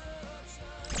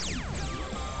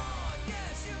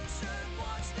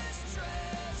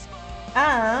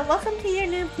 Welcome to your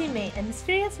new teammate. A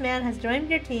mysterious man has joined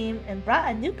your team and brought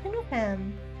a new pin with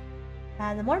him.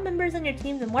 The more members on your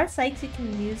team, the more sights you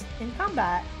can use in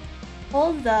combat.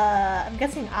 Hold the... I'm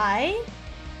guessing I?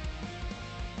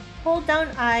 Hold down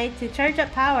I to charge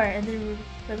up power and then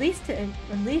release to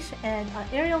unleash an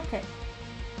aerial kick.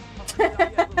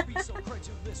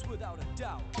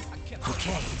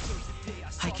 Okay.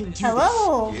 I can do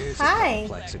Hello! this. Here's Hi! a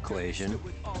complex equation.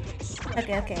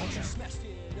 Okay.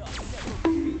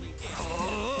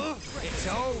 Oh, it's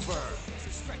over.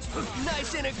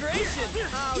 Nice integration!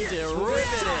 How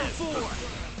derivative!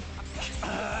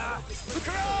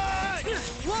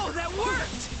 Whoa, that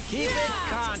worked! Keep it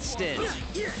constant!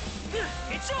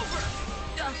 It's over!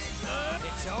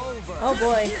 It's over. Oh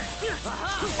boy.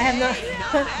 I have no...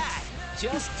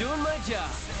 Just doing my job.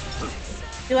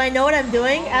 Do I know what I'm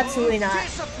doing? Absolutely not.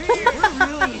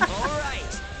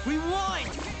 Alright, we won!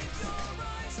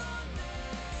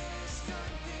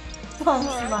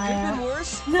 Bumps, Could've been Maya.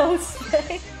 worse. No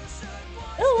space.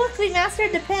 Oh, look, we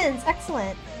mastered the pins.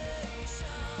 Excellent.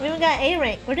 We even got A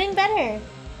rank. We're doing better.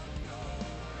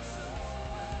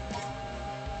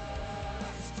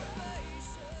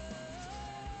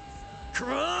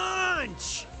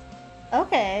 Crunch!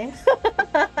 Okay.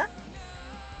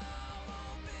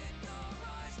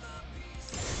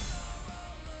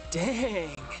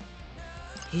 Dang.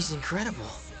 He's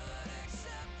incredible.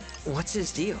 What's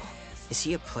his deal? Is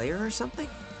he a player or something?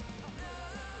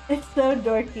 It's so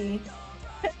dorky.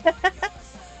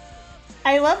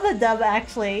 I love the dub,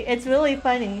 actually. It's really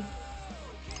funny.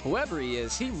 Whoever he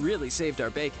is, he really saved our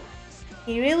bacon.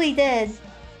 He really did.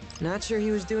 Not sure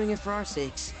he was doing it for our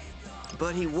sakes.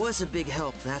 But he was a big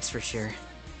help, that's for sure.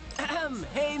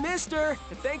 Hey, mister!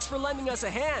 Thanks for lending us a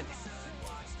hand.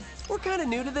 We're kind of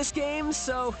new to this game,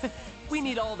 so we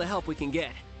need all the help we can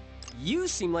get. You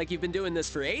seem like you've been doing this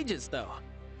for ages, though.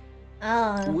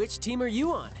 Oh. Which team are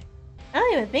you on? I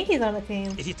don't even think he's on the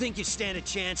team. If you think you stand a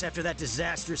chance after that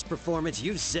disastrous performance,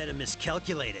 you've Zeta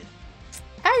miscalculated.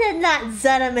 I did not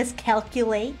Zeta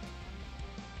miscalculate.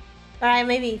 Alright,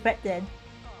 maybe Brett did.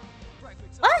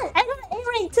 What? I got an A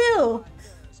rank too!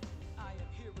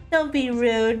 Don't be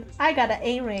rude. I got an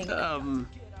A rank.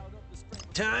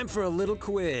 Time for a little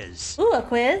quiz. Ooh, a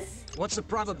quiz? What's the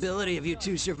probability of you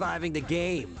two surviving the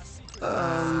game?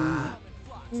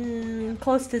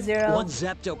 Close to 0. 1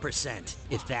 zepto%,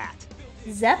 if that.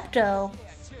 Zepto.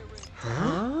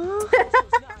 Huh?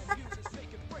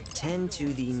 10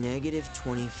 to the negative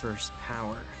 21st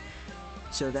power.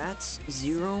 So that's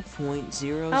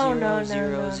 0.0000000. Oh, no.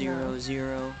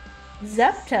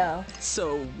 Zepto.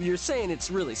 So you're saying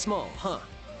it's really small, huh?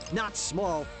 Not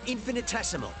small,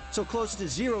 infinitesimal. So close to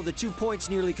 0, the 2 points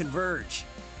nearly converge.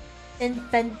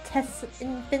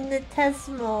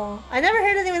 Infinitesimal. I never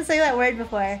heard anyone say that word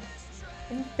before.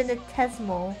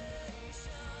 Infinitesimal.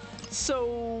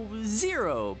 So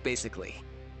 0, basically.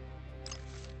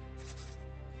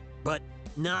 But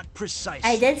not precise.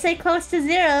 I did say close to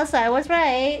 0, so I was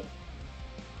right.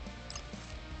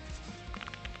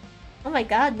 Oh my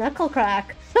god, knuckle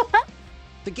crack.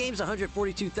 The game's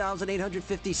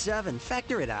 142,857.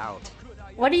 Factor it out.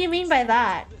 What do you mean by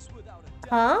that?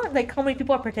 Huh? Like how many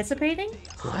people are participating?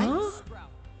 Huh?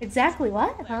 Exactly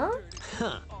what? Huh?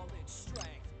 Huh.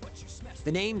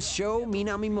 The name's Sho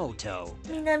Minamimoto.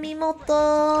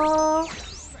 Minamimoto.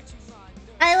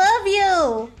 I love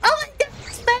you! Oh my god,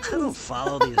 I don't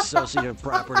follow the associative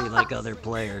property like other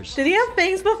players. Did he have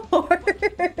things before?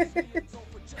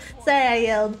 Sorry, I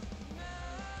yelled.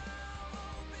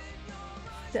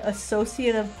 The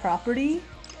associative property?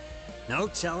 No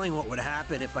telling what would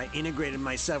happen if I integrated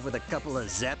myself with a couple of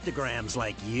zeptograms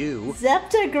like you.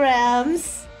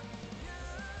 Zeptograms?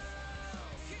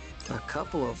 A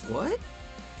couple of what?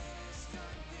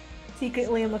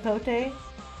 Secretly a Makote?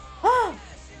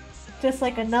 Just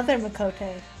like another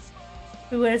Makote.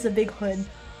 Who wears a big hood.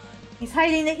 He's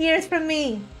hiding the ears from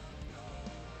me!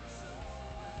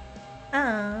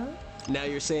 Ah. Now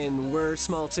you're saying we're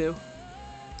small too?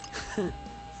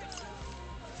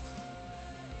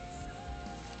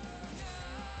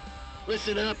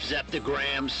 Listen up,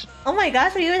 Zeptograms. Oh my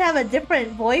gosh, we would have a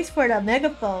different voice for the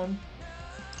megaphone.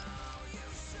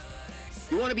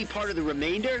 You want to be part of the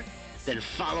remainder? Then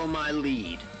follow my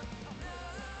lead.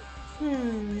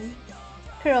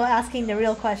 Kuro asking the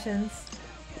real questions.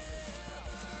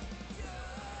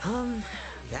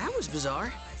 That was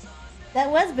bizarre. That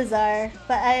was bizarre,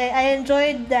 but I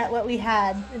enjoyed that what we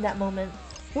had in that moment.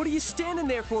 What are you standing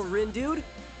there for, Rin dude?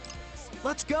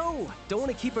 Let's go! Don't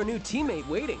want to keep our new teammate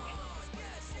waiting.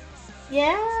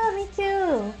 Yeah, me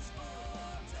too.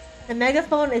 The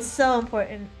megaphone is so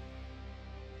important.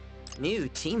 New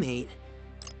teammate?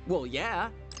 Well, yeah.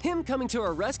 Him coming to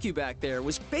our rescue back there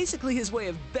was basically his way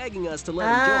of begging us to let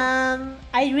him join.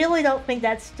 I really don't think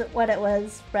that's what it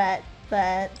was, Brett,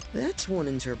 but... That's one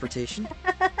interpretation.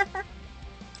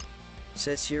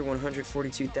 Says here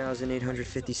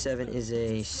 142,857 is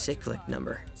a cyclic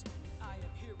number.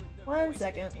 1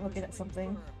 second, looking at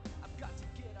something.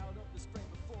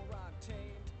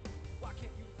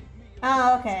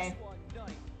 Oh, okay.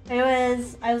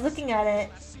 I was looking at it.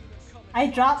 I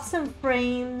dropped some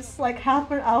frames like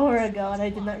half an hour ago and I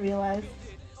did not realize.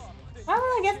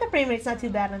 Oh, I guess the frame rate's not too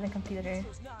bad on the computer.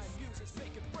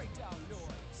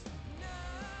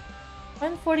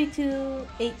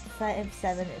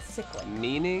 142,857 is cyclic.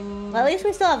 Meaning? Well, at least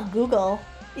we still have Google,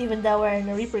 even though we're in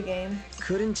a Reaper game.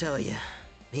 Couldn't tell ya.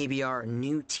 Maybe our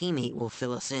new teammate will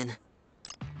fill us in.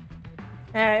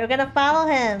 Alright, we're gonna follow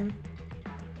him.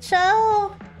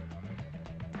 Cho!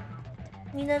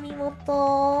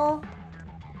 Minamimoto.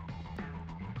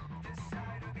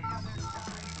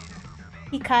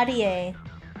 Hikarie.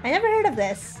 I never heard of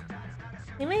this.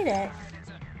 We made it.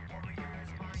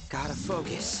 Gotta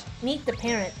focus. Meet the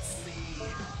parents.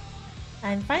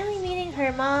 I'm finally meeting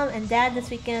her mom and dad this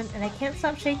weekend and I can't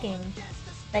stop shaking.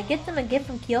 If I get them a gift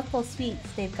from Kyoto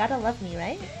Sweets, they've gotta love me,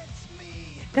 right?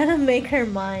 Gotta make her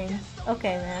mine.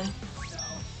 Okay, man.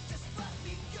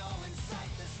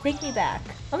 Take me back.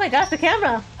 Oh my gosh, the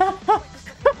camera!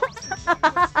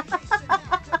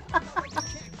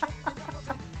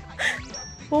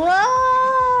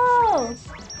 Whoa!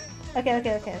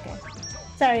 Okay.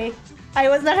 Sorry. I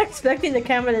was not expecting the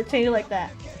camera to change like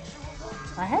that.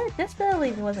 I had this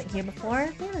building wasn't here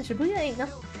before. Man, Shibuya ain't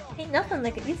nothing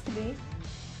like it used to be.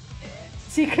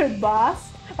 Secret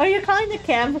boss? Are you calling the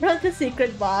camera the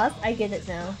secret boss? I get it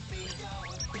now.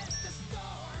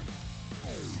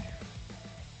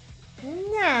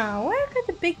 Now, where could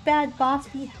the big bad boss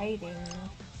be hiding?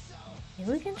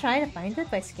 Maybe we can try to find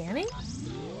it by scanning?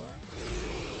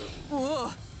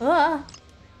 Ugh.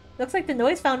 Looks like the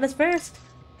noise found us first.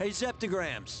 Hey,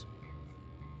 Zeptograms.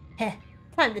 Heh,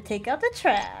 time to take out the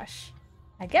trash.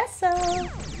 I guess so.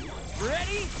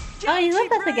 Ready? Oh, you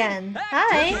with us again.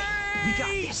 Hi. We got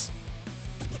this.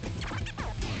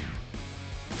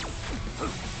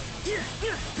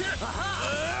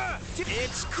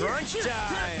 It's crunch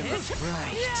time.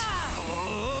 Right.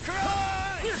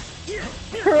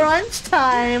 Crunch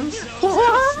time.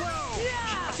 What?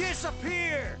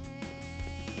 Disappear.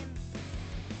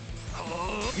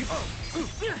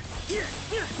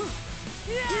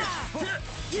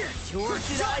 Sure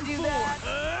did I do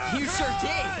that? You sure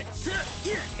did.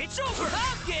 It's over.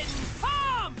 I'm getting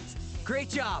pumped. Great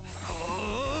job.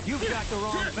 You've got the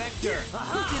wrong vector. Did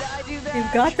I do that?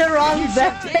 You've got the wrong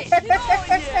vector. Oh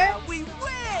yeah, we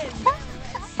win.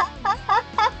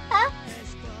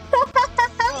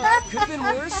 Could have been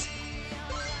worse.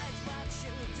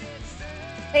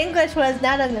 English was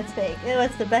not a mistake. It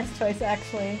was the best choice,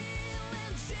 actually.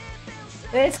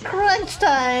 It's crunch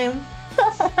time!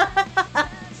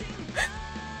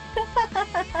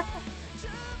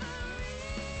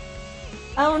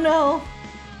 Oh no!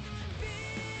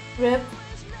 Rip.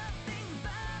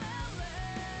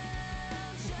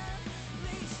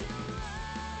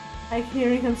 I'm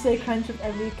hearing him say crunch with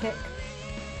every kick.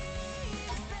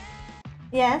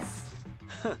 Yes?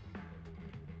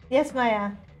 Yes,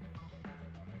 Maya.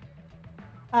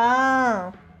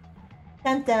 Oh.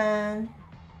 Dun dun.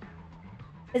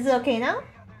 Is it okay now?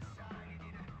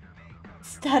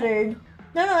 Stuttered.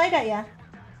 No, I got ya.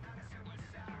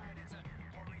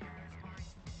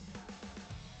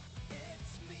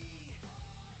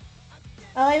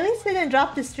 Oh, at least it didn't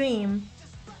drop the stream.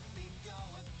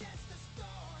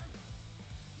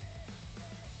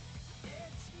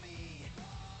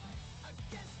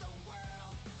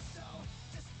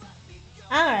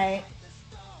 Alright.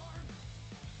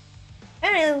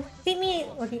 Alright, keep me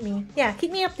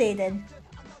updated.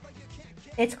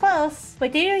 It's close.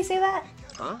 Wait, did you already say that?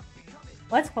 Huh?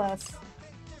 What's close?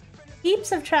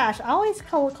 Heaps of trash always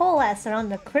coalesce around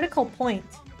the critical point.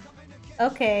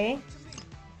 Okay.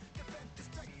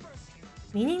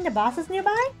 Meaning the boss is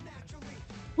nearby?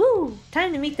 Woo!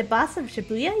 Time to meet the boss of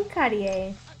Shibuya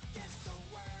Hikarie.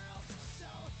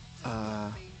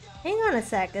 Hang on a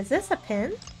sec, is this a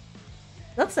pin?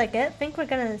 Looks like it. Think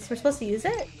we're supposed to use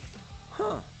it?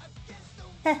 Huh.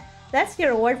 Heh, that's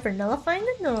your reward for nullifying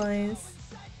the noise.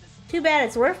 Too bad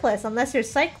it's worthless unless your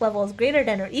psych level is greater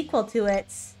than or equal to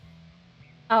its...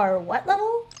 Our what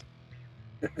level?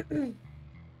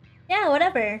 Yeah,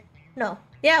 whatever. No.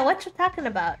 Yeah, what you talking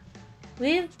about?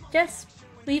 We've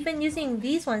been using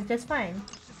these ones just fine.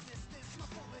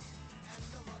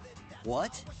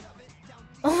 What?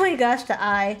 Oh my gosh, the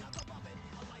eye.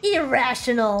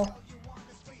 Irrational!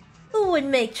 Who would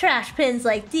make trash pins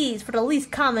like these for the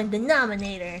least common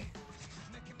denominator?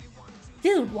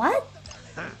 Dude, what?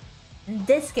 In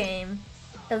this game,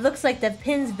 it looks like the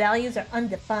pin's values are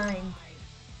undefined.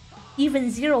 Even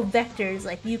zero vectors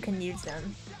like you can use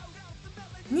them.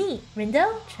 Neat.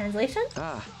 Rindo? Translation?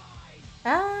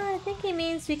 I think he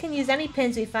means we can use any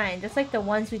pins we find, just like the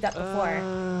ones we got before.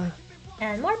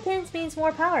 And more pins means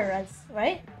more power,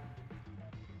 right?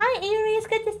 Hi Eerie, it's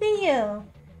good to see you!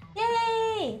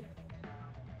 Yay!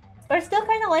 We're still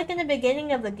kind of like in the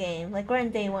beginning of the game, like we're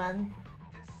in day 1.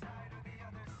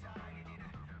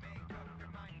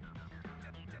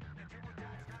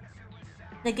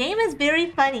 The game is very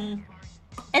funny.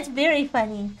 It's very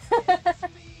funny.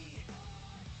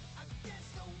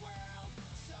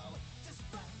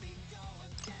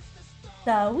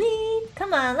 Sweet!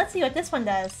 Come on, let's see what this one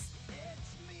does.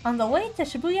 On the way to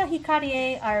Shibuya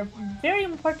Hikarie, our very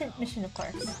important mission, of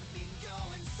course.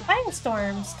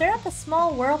 Firestorm. Stir up a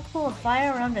small whirlpool of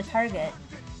fire around the target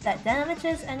that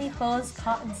damages any foes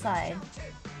caught inside.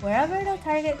 Wherever the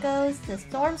target goes, the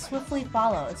storm swiftly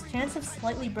follows. Chance of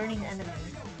slightly burning the enemy.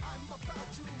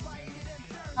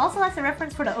 Also, that's a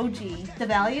reference for the OG. The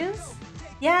values?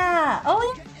 Yeah! Oh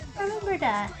yeah! I remember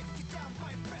that.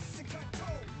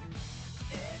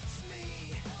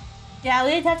 Yeah,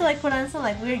 we'd have to like put on some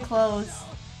like weird clothes.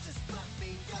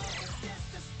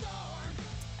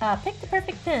 Pick the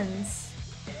perfect pins.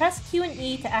 Press Q and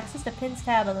E to access the pins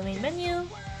tab on the main menu,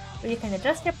 where you can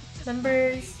adjust your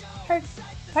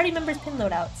party members' pin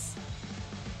loadouts.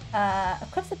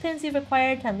 Equip the pins you've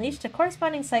acquired to unleash the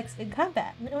corresponding psychs in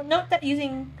combat. Note that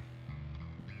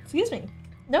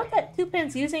 2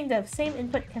 pins using the same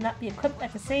input cannot be equipped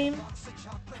at the same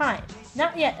time.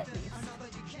 Not yet, at least.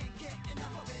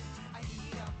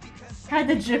 Had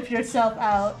to drip yourself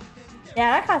out.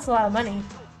 Yeah, that costs a lot of money.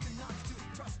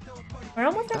 We're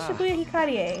almost at Shibuya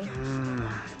Hikarie.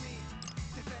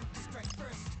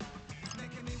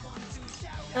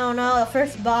 Oh no, the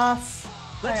first boss.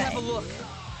 Let's have a look.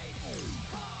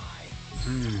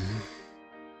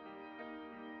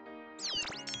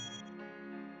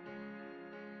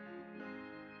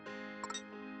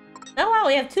 Oh wow,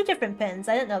 we have 2 different pins.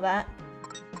 I didn't know that.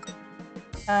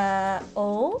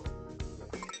 Oh?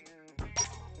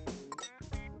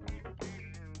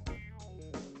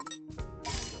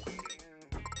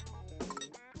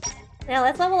 Yeah,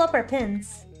 let's level up our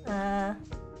pins. Oh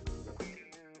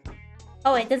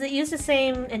wait, does it use the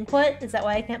same input? Is that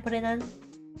why I can't put it in?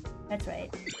 That's right.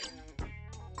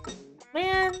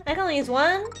 Man, I can only use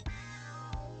 1?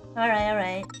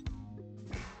 Alright.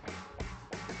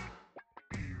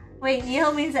 Wait,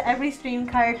 Neil means that every stream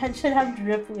card should have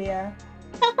drip, Leah.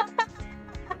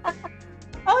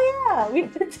 Oh yeah, we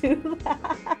could do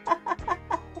that.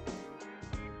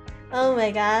 Oh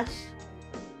my gosh.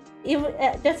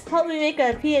 Just help me make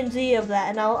a PNG of that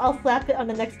and I'll slap it on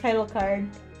the next title card.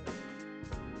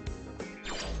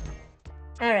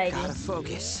 Alrighty. Gotta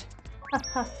focus.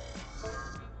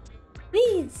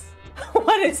 Please!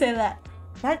 Why did I say that?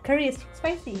 That curry is too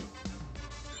spicy.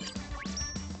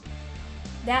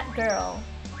 That girl.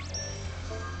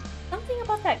 Something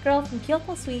about that girl from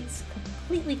Kyoto Sweets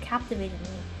completely captivated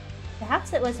me.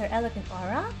 Perhaps it was her elegant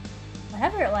aura?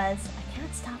 Whatever it was, I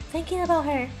can't stop thinking about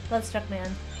her. Lovestruck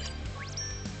man.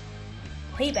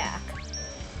 Payback.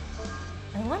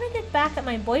 I want to get back at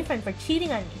my boyfriend for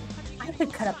cheating on me. I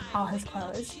could cut up all his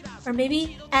clothes. Or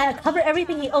maybe cover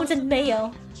everything he owns in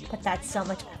mayo. But that's so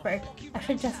much effort. I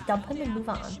should just dump him and move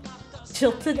on.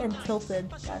 Tilted and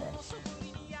tilted. Got it.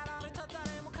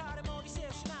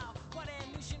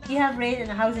 You have raid and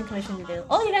a housing commission to do.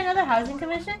 Oh, you got another housing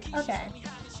commission? Okay.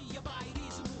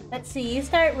 Let's see, you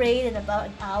start raid in about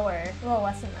an hour. A little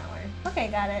less than an hour. Okay,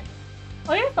 got it.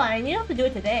 Oh, you're fine. You don't have to do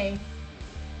it today.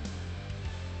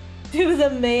 Do the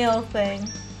mail thing.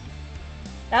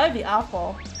 That would be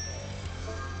awful.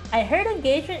 I heard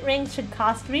engagement rings should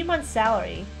cost 3 months'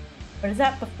 salary. But is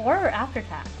that before or after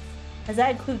tax? Does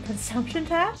that include consumption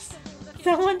tax?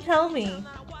 Someone tell me.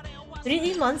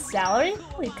 3 months' salary?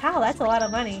 Holy cow, that's a lot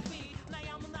of money.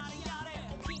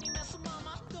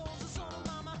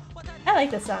 I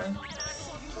like this song.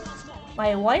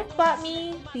 My wife bought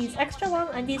me these extra long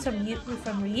undies from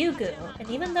Ryugu, and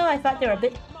even though I thought they were a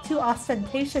bit too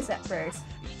ostentatious at first,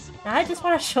 now I just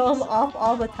want to show them off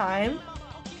all the time.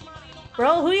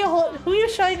 Bro, who you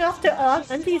showing off the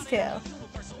undies to?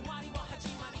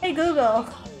 Hey Google,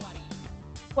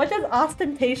 what does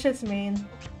ostentatious mean?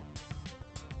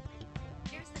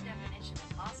 Here's the definition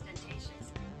of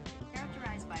ostentatious.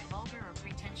 Characterized by vulgar or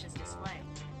pretentious display.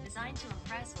 Designed to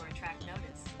impress or attract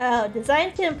notice. Oh,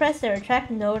 designed to impress or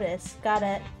attract notice. Got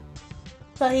it.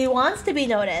 So he wants to be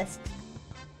noticed.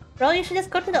 Bro, you should just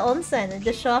go to the onsen and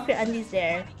just show off your undies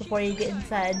there before you get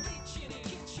inside.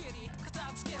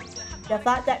 The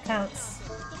thought that counts.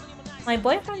 My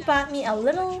boyfriend bought me a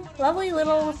lovely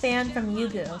little fan from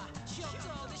Yugu.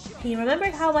 He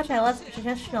remembered how much I loved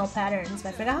traditional patterns, but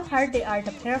I forgot how hard they are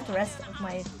to pair with the rest of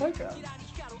my wardrobe.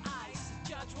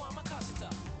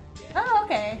 Oh,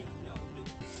 okay.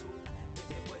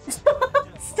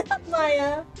 Stop,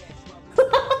 Maya!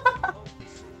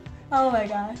 Oh my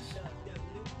gosh.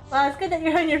 Wow, it's good that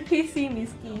you're on your PC,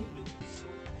 Miski.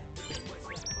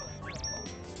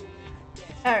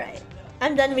 Alright.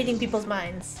 I'm done reading people's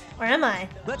minds. Or am I?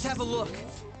 Let's have a look.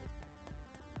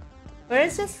 Where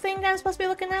is this thing that I'm supposed to be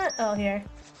looking at? Oh, here.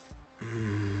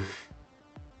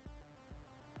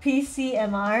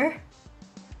 PCMR?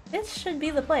 This should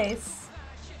be the place.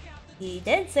 He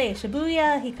did say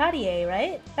Shibuya Hikarie,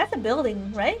 right? That's a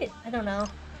building, right? I don't know.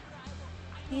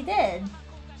 He did.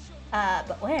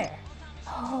 But where?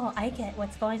 Oh, I get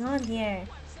what's going on here.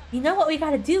 You know what we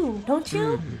gotta do, don't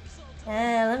you?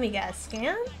 Let me guess.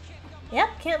 Scan? Yep,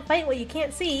 can't fight what you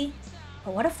can't see.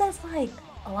 But what if there's, like,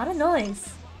 a lot of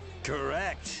noise?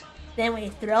 Correct. Then we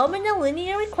throw them in the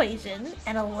linear equation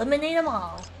and eliminate them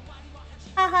all.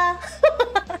 Haha.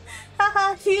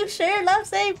 Haha, you sure love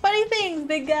saying funny things,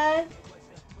 big guy.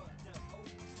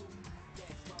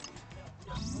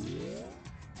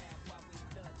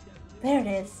 There it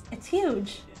is. It's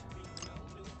huge.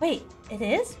 Wait, it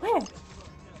is? Where?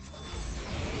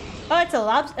 Oh, it's a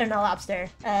lobster. No, lobster.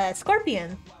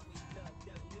 Scorpion.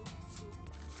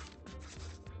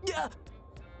 Yeah.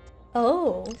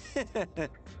 Oh. And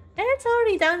it's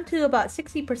already down to about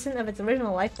 60% of its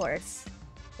original life force.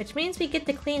 Which means we get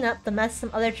to clean up the mess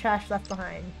some other trash left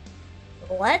behind.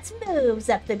 Let's move,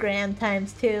 Zeptogram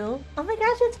 ×2. Oh my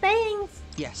gosh, it's fangs!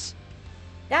 Yes.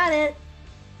 Got it.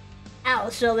 I'll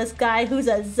show this guy who's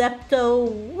a Zepto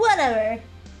whatever.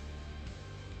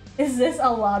 Is this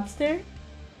a lobster?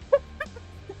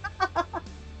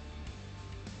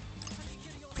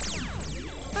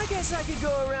 I guess I could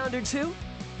go around or two.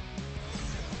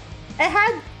 It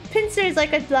had pincers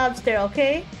like a lobster,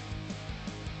 okay?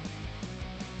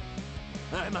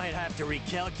 I might have to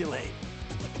recalculate.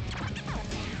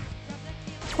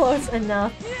 Close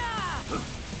enough.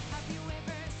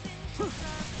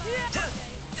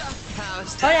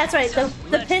 Oh, that's right.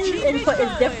 The pin input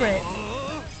is different.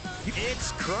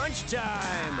 It's crunch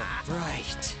time!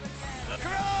 Right.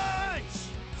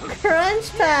 Crunch! Crunch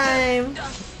time!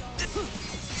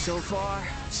 So far,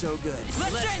 so good.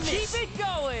 Let's keep it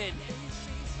going!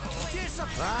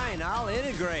 Fine, I'll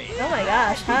integrate. Oh my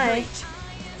gosh, hi.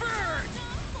 Burn!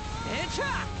 And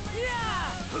chop!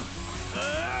 Yeah!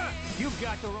 You've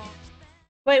got the wrong...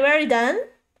 Wait, we're already done?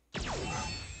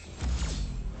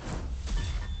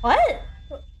 What?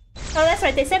 Oh, that's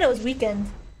right. They said it was weekend.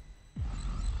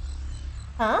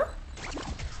 Huh?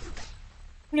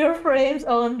 Your frames,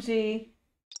 OMG.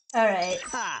 Alright.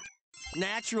 Ha!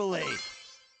 Naturally.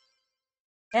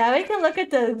 Yeah, we can look at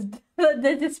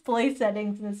the display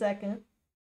settings in a second.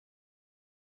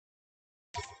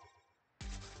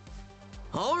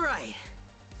 All right.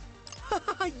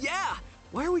 Yeah!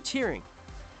 Why are we cheering?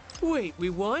 Wait, we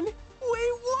won?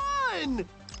 We won!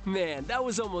 Man, that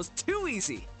was almost too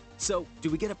easy. So, do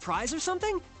we get a prize or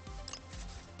something?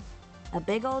 A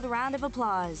big old round of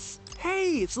applause.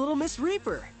 Hey, it's little Miss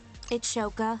Reaper. It's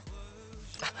Shoka.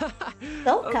 Shoka.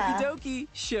 Okie dokie,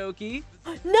 Shoki.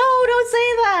 No, don't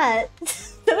say that!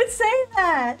 Don't say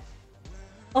that!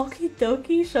 Okie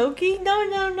dokie, Shoki? No,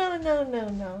 no, no, no, no,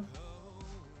 no.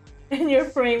 And your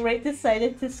frame rate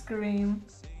decided to scream.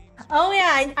 Oh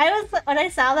yeah, I was, when I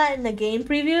saw that in the game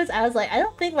previews, I was like, I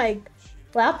don't think my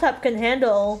laptop can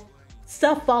handle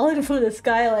stuff falling from the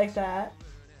sky like that.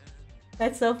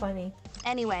 That's so funny.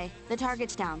 Anyway, the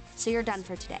target's down, so you're done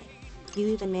for today. You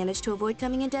even managed to avoid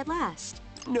coming in dead last.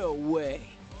 No way.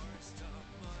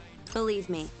 Believe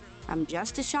me, I'm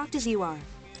just as shocked as you are.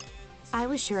 I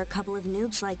was sure a couple of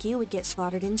noobs like you would get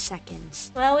slaughtered in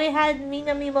seconds. Well, we had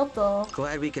Minamimoto.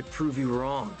 Glad we could prove you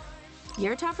wrong.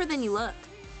 You're tougher than you look.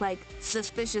 Like,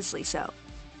 suspiciously so.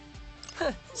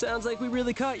 Sounds like we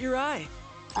really caught your eye.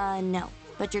 No.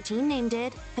 But your team name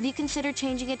did. Have you considered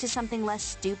changing it to something less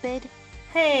stupid?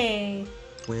 Hey.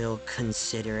 We'll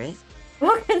consider it.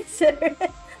 We'll consider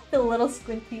it. The little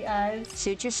squinty eyes.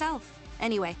 Suit yourself.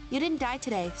 Anyway, you didn't die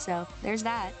today, so there's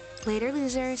that. Later,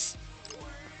 losers.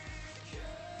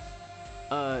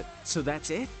 So that's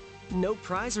it? No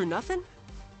prize or nothing?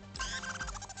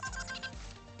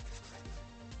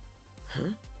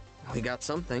 Huh? We got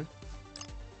something.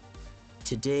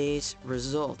 Today's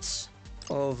results.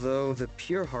 Although the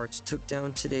Pure Hearts took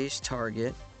down today's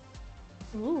target,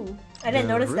 Ooh, I didn't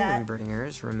notice that. The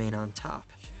Ruinbringers remain on top.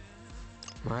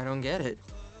 I don't get it.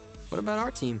 What about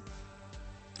our team?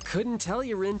 Couldn't tell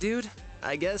you, Rin, dude.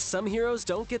 I guess some heroes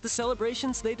don't get the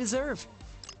celebrations they deserve.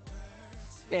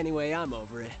 Anyway, I'm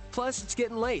over it. Plus, it's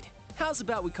getting late. How's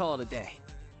about we call it a day?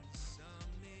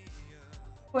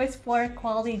 Voice 4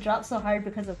 quality dropped so hard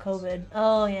because of COVID.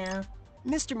 Oh, yeah.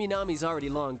 Mr. Minami's already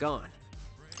long gone.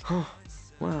 Oh,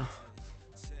 wow.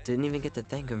 Didn't even get to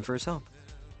thank him for his help.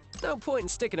 No point in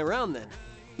sticking around then.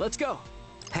 Let's go.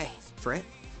 Hey, Fred.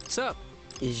 Sup?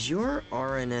 Is your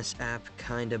RNS app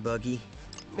kinda buggy?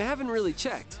 I haven't really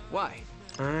checked. Why?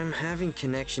 I'm having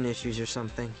connection issues or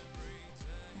something.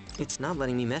 It's not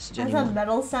letting me message There's anyone. a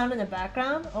metal sound in the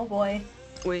background? Oh boy.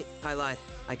 Wait, I lied.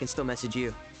 I can still message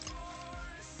you.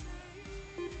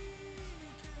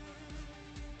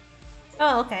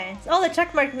 Oh, okay. Oh, the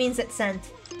check mark means it's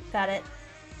sent. Got it.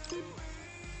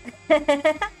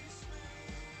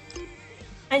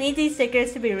 I need these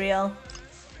stickers to be real.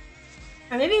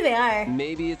 Or maybe they are.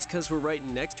 Maybe it's because we're right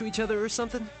next to each other or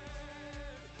something?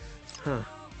 Huh.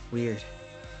 Weird.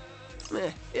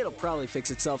 It'll probably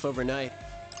fix itself overnight.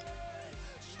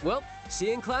 Well, see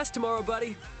you in class tomorrow,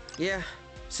 buddy. Yeah,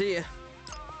 see ya.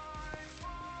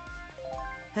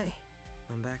 Hey,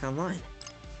 I'm back online.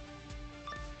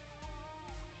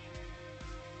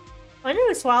 I wonder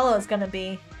who Swallow is gonna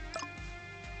be.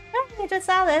 Oh, I just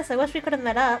saw this. I wish we could have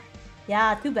met up.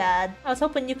 Yeah, too bad. I was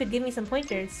hoping you could give me some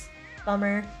pointers.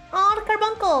 Bummer. Aw, the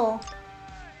carbuncle!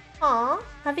 Aw,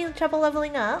 having trouble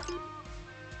leveling up?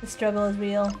 The struggle is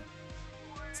real.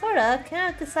 Sorta.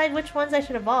 Can't decide which ones I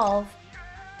should evolve.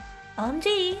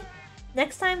 OMG!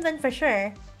 Next time then for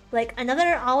sure. Like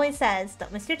another always says,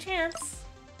 don't miss your chance.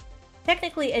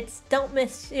 Technically, it's don't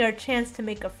miss your chance to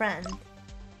make a friend.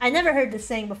 I never heard this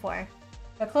saying before.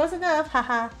 But close enough,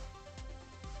 haha.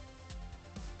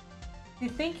 You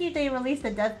think they released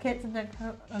the dev kits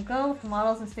ago with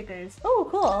models and stickers. Oh,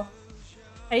 cool.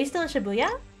 Are you still in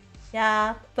Shibuya?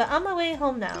 Yeah, but on my way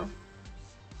home now.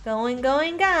 Going,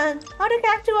 gone. How to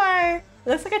Cactuar!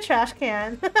 Looks like a trash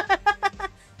can.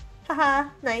 Haha,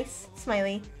 nice.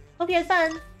 Smiley. Hope you had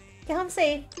fun. Get home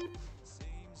safe.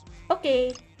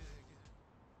 Okay.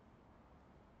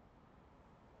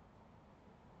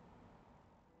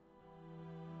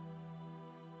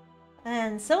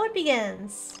 And so it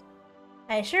begins.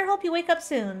 I sure hope you wake up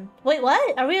soon. Wait,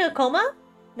 what? Are we in a coma?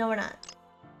 No, we're not.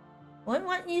 Wouldn't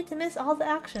want you to miss all the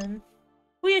action.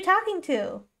 Who are you talking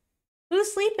to?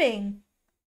 Who's sleeping?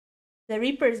 The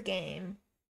Reaper's Game.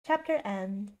 Chapter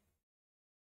end.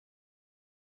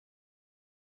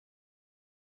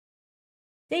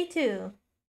 Day 2.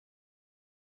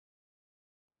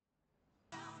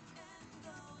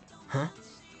 Huh?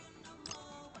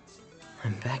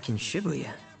 I'm back in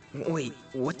Shibuya. Wait,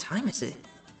 what time is it?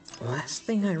 Last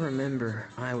thing I remember,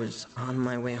 I was on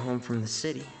my way home from the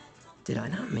city. Did I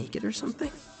not make it or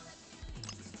something?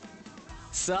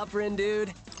 Sup, Rin,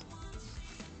 dude?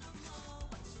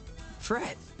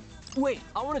 Fred! Wait,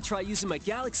 I want to try using my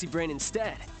Galaxy Brain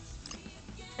instead.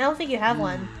 I don't think you have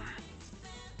one.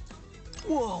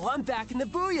 Whoa, I'm back in the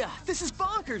Booyah! This is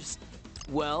bonkers!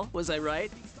 Well, was I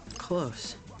right?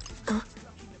 Close.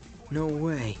 No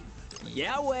way.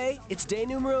 Yeah, way. It's day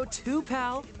numero 2,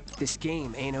 pal. This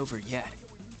game ain't over yet.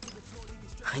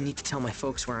 I need to tell my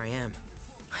folks where I am.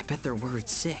 I bet they're worried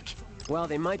sick. Well,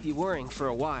 they might be worrying for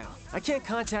a while. I can't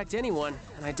contact anyone,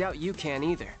 and I doubt you can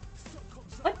either.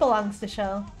 What belongs to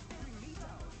show?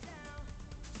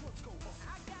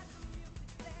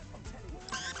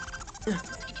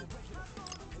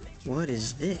 What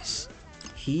is this?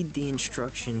 Heed the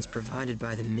instructions provided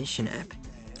by the mission app.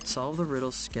 Solve the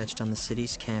riddles sketched on the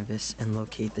city's canvas and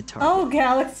locate the target. Oh,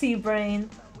 Galaxy Brain.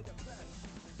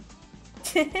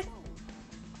 Oh,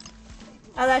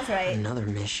 that's right. Another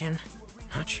mission?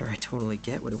 Not sure I totally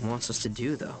get what it wants us to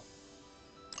do, though.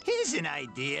 Here's an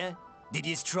idea. Did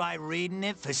you try reading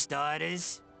it for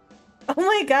starters? Oh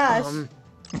my gosh.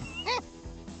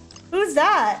 Who's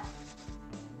that?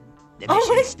 The Oh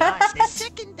mission my starts the gosh.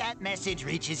 second that message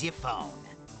reaches your phone.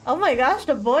 Oh my gosh,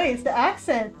 the voice, the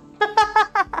accent.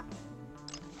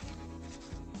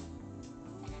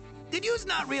 Did you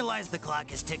not realize the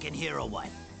clock is ticking here or what?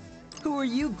 Who are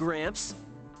you, Gramps?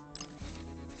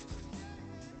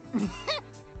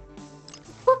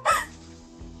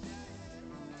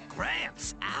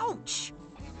 Gramps, ouch!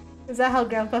 Is that how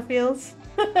Grandpa feels?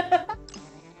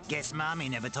 Guess Mommy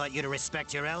never taught you to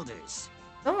respect your elders.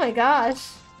 Oh my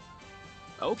gosh.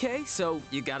 Okay, so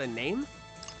you got a name?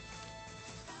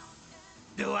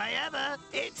 Do I ever?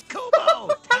 It's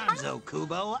Kubo! Tanzo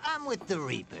Kubo, I'm with the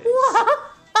Reapers.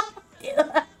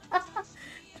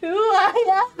 Do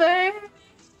I ever?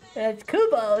 It's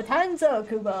Kubo, Tanzo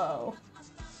Kubo.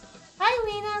 Hi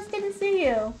Lena, it's good to see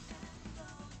you.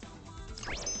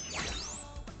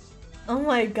 Oh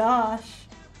my gosh.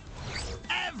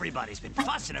 Everybody's been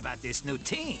fussing about this new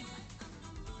team.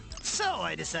 So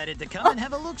I decided to come and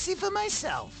have a look-see for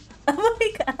myself. Oh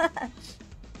my gosh.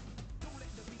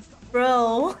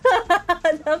 Bro,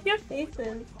 I love your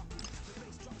faces.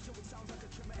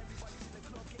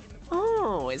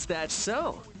 Oh, is that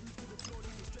so?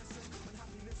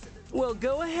 Well,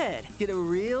 go ahead. Get a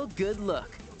real good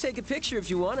look. Take a picture if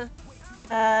you wanna.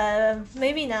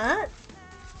 Maybe not.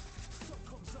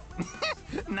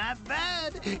 Not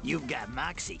bad. You've got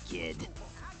moxie, kid.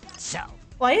 So,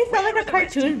 Why do you sound like a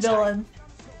cartoon villain?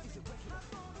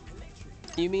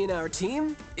 You mean our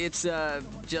team? It's,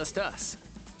 just us.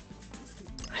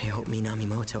 I hope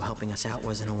Minamimoto helping us out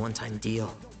wasn't a one-time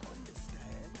deal.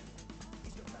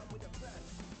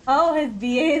 Oh, his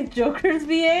VA is Joker's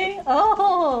VA?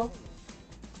 Oh!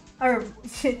 Or...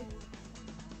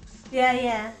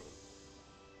 yeah.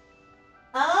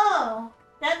 Oh!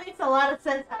 That makes a lot of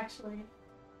sense, actually.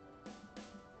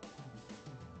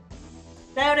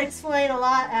 That would explain a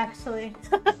lot, actually.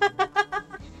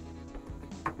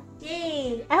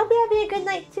 Yay! I hope you're having a good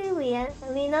night too,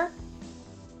 Lena.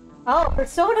 Oh,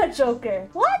 Persona Joker.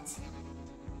 What?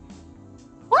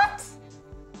 What?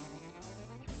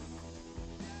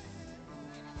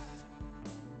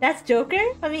 That's Joker?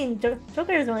 I mean, Joker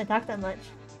doesn't really talk that much.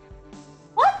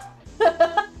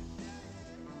 What?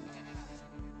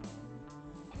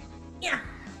 Yeah.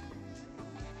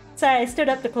 Sorry, I stood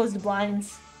up to close the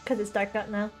blinds because it's dark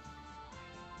out now.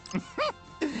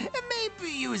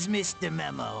 maybe you missed the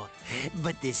memo,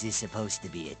 but this is supposed to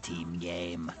be a team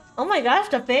game. Oh my gosh,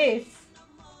 the face.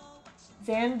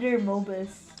 Xander Mobus.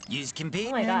 Use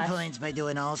competing endpoints by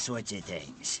doing all sorts of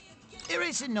things.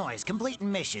 Erasing noise,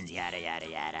 completing missions, yada yada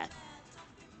yada.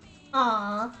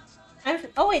 Aww.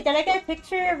 Oh wait, did I get a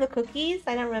picture of the cookies?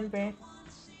 I don't remember.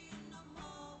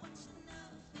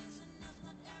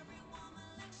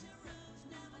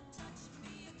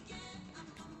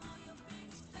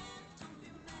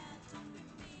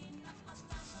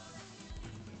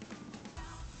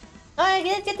 Oh, I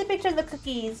did get the picture of the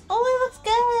cookies. Oh, it looks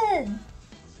good.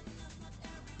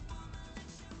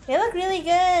 They look really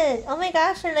good. Oh my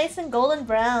gosh, they're nice and golden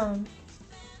brown.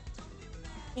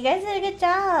 You guys did a good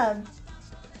job.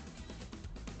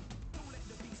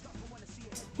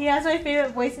 He has my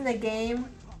favorite voice in the game.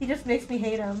 He just makes me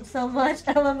hate him so much.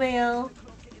 LMAO.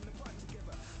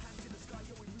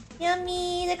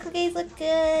 Yummy, the cookies look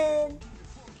good.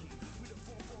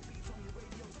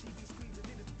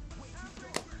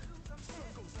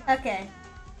 Okay.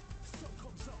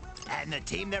 And the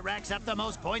team that racks up the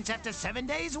most points after 7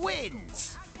 days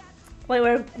wins. Wait,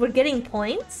 we're getting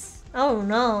points? Oh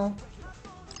no.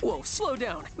 Whoa, slow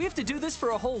down. We have to do this for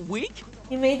a whole week?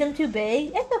 You made them too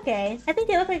big? It's okay. I think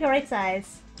they look like the right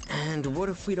size. And what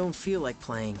if we don't feel like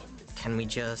playing? Can we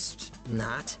just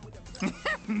not?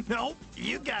 Nope,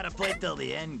 you gotta play till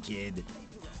the end, kid.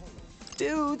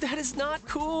 Dude, that is not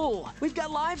cool. We've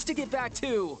got lives to get back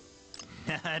to.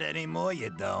 Not anymore,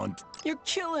 you don't. You're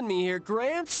killing me here,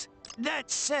 Gramps.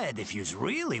 That said, if yous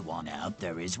really want out,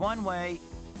 there is one way.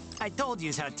 I told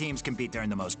yous how teams compete to earn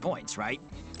the most points, right?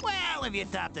 Well, if you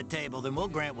top the table, then we'll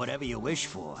grant whatever you wish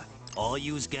for. All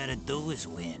yous gotta do is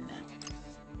win.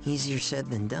 Easier said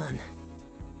than done.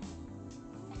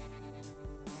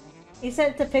 You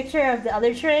sent the picture of the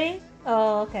other tray?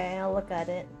 Oh, okay. I'll look at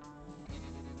it.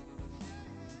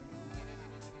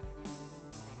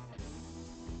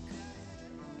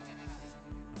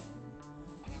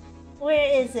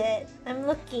 Where is it? I'm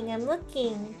looking, I'm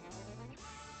looking.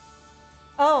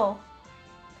 Oh.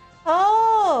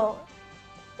 Oh!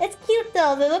 It's cute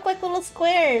though, they look like little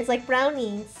squares, like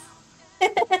brownies.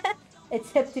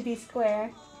 It's hip to be square.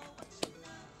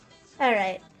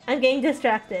 Alright, I'm getting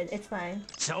distracted. It's fine.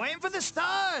 So aim for the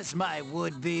stars, my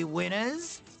would-be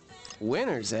winners.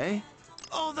 Winners, eh?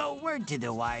 Although, word to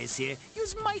the wise here, you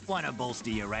might want to bolster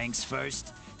your ranks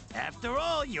first. After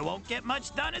all, you won't get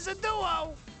much done as a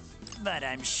duo. But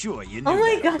I'm sure you knew Oh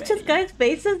my that gosh, this already. guy's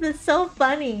faces is so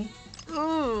funny.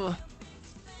 Ooh.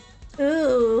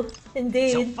 Ooh,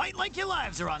 indeed. So fight like your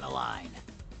lives are on the line.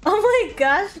 Oh my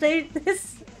gosh,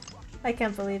 I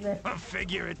can't believe it.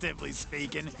 Figuratively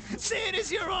speaking, seeing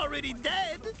as you're already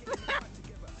dead.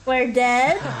 We're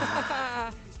dead?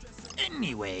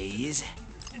 Anyways,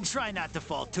 try not to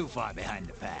fall too far behind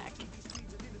the pack.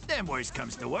 Then worst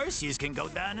comes to worst, you can go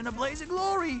down in a blaze of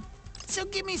glory. So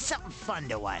give me something fun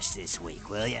to watch this week,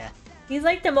 will ya? He's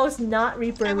like the most not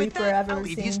Reaper And with Reaper that, I've I'll ever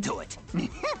leave seen. yous to it.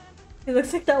 He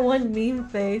looks like that one meme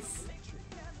face.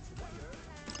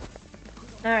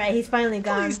 Alright, he's finally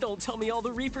gone. Please don't tell me all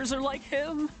the Reapers are like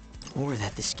him. Or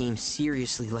that this game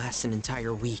seriously lasts an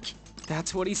entire week.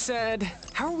 That's what he said.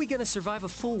 How are we gonna survive a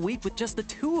full week with just the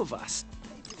two of us?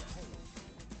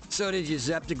 So did your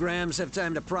Zeptograms have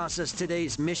time to process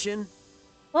today's mission?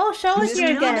 Well, show us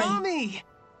your again. Nami!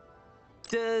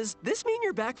 Does this mean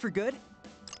you're back for good?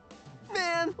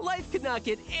 Man, life could not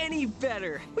get any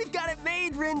better. We've got it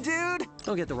made, Rin dude.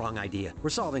 Don't get the wrong idea. We're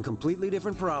solving completely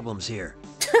different problems here.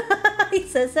 He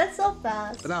says that so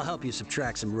fast. But I'll help you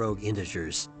subtract some rogue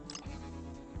integers.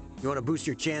 You want to boost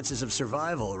your chances of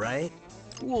survival, right?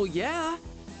 Well, yeah.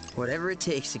 Whatever it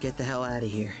takes to get the hell out of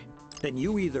here. Then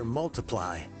you either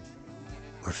multiply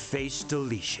or face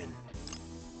deletion.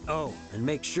 Oh, and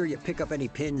make sure you pick up any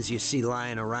pins you see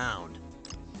lying around.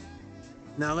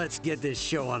 Now let's get this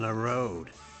show on the road.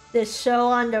 This show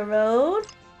on the road?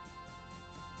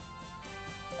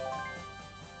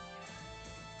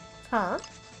 Huh?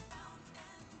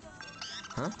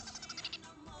 Huh?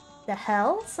 The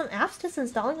hell? Some app's just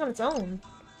installing on its own.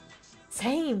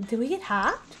 Same. Did we get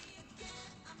hacked?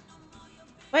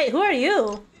 Wait, who are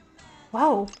you?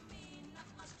 Whoa.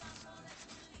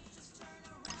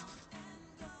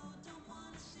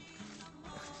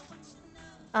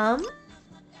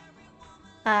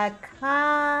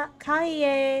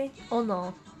 Kaie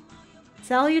Ono.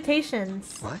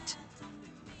 Salutations. What?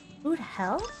 Who the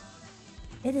hell?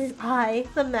 It is I,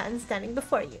 the man standing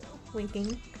before you.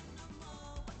 Winking.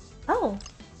 Oh.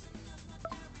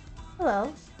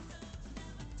 Hello.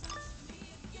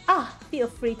 Ah, feel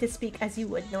free to speak as you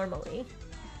would normally.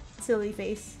 Silly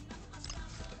face.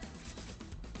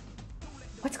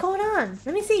 What's going on?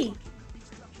 Let me see.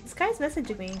 This guy's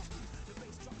messaging me.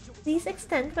 Please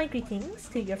extend my greetings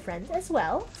to your friend as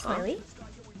well. Smiley.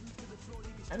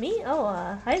 Me? Oh,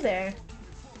 hi there.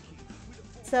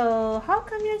 So, how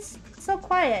come you're so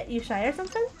quiet? You shy or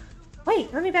something?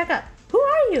 Wait, let me back up. Who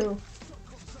are you?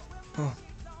 Oh.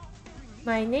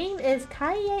 My name is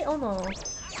Kaie Ono.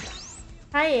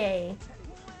 Kaie.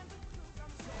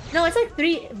 No, it's like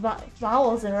 3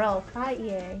 vowels in a row.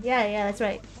 Kaie. Yeah, that's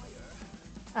right.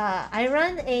 I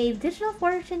run a digital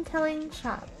fortune-telling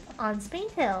shop on Spain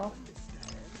Hill.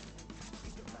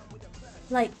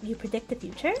 Like, you predict the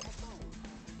future?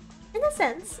 In a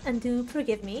sense, and do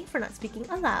forgive me for not speaking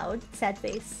aloud, sad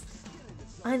face.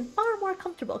 I'm far more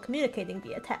comfortable communicating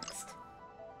via text.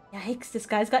 Yikes, this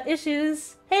guy's got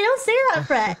issues. Hey, don't say that,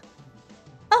 Fred!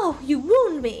 Oh, you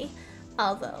wound me!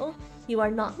 Although, you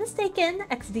are not mistaken,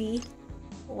 XD.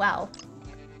 Wow.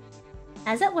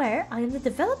 As it were, I am the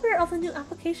developer of the new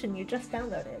application you just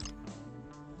downloaded.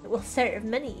 It will serve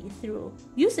many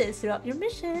uses throughout your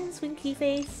missions, winky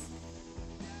face.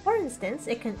 For instance,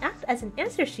 it can act as an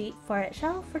answer sheet for a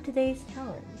shell for today's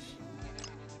challenge.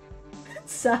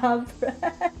 Sob,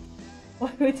 Brett.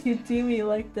 Why would you do me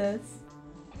like this?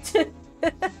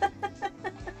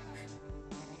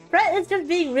 Brett is just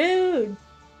being rude!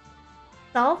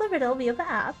 Solve the riddle via the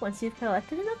app once you've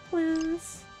collected enough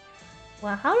clues.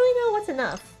 Well, how do we know what's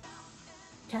enough?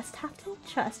 Just have to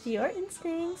trust your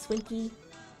instincts, Winky.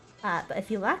 But if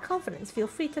you lack confidence, feel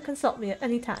free to consult me at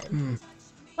any time.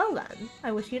 Well then,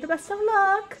 I wish you the best of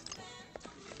luck!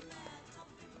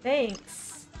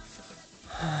 Thanks.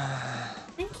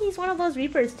 Think he's one of those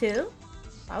Reapers too?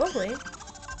 Probably.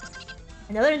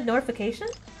 Another notification?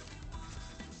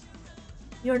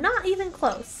 You're not even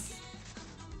close.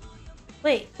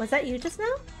 Wait, was that you just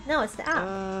now? No, it's the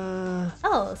app.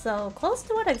 Oh, so close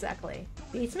to what exactly?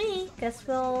 Beats me. Guess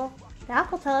the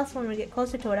app will tell us when we get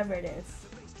closer to whatever it is.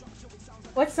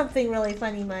 What's something really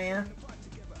funny, Maya?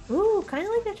 Ooh, kind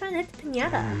of like they're trying to hit the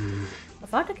piñata.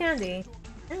 Without the candy.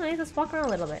 Anyways, let's walk around a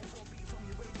little bit.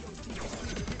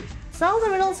 Solve the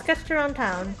riddle sketched around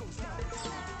town.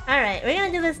 Alright, we're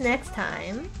gonna do this next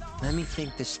time. Let me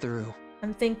think this through.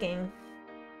 I'm thinking.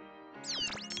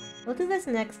 We'll do this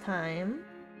next time.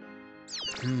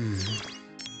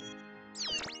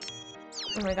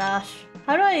 Oh my gosh.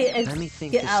 How do I Let me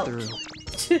think get this out? through.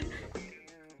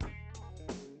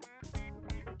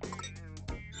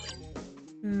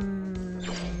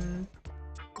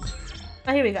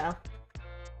 Oh, here we go.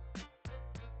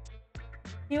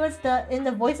 He was in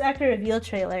the voice actor reveal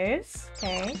trailers.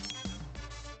 Okay.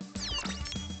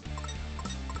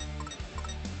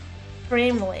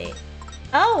 Frame rate.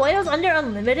 Oh, it was under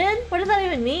unlimited? What does that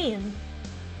even mean?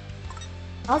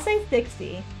 I'll say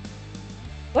 60.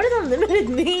 What does unlimited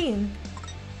mean?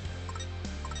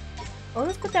 Well,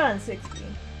 let's put that on 60.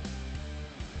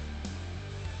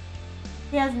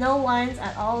 He has no lines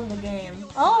at all in the game.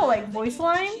 Oh, like voice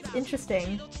lines?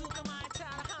 Interesting.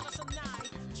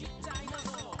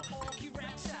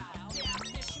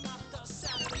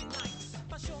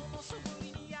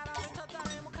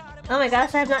 Oh my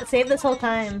gosh, I have not saved this whole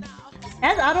time. It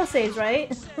has autosaves, right?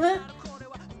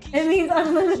 It means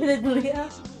unlimited, Leah.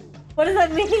 What does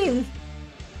that mean?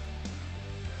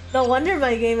 No wonder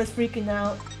my game is freaking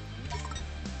out.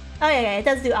 Oh yeah, it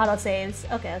does do autosaves.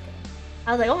 Okay, okay.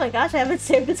 I was like, oh my gosh, I haven't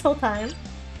saved this whole time.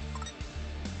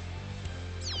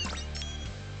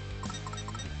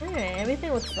 Alright,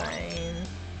 everything looks fine.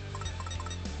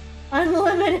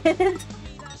 Unlimited!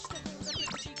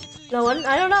 No one,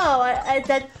 I don't know,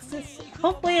 that's just,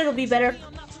 hopefully it'll be better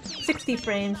 60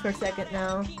 frames per second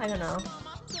now. I don't know.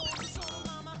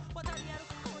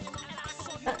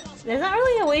 There's not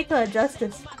really a way to adjust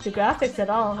the graphics at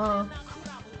all, huh?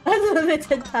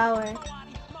 Unlimited power.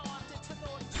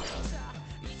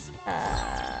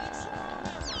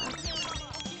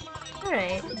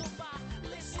 Alright.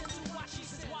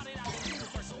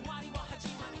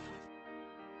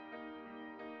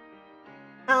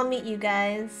 I'll meet you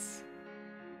guys.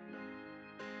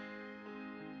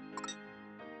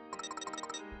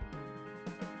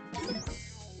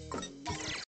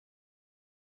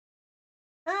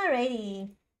 Alrighty.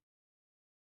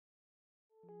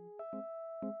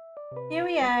 Here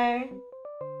we are.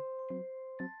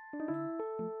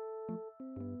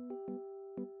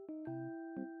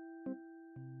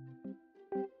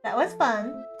 That was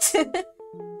fun.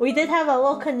 We did have a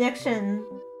little connection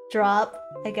drop,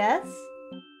 I guess.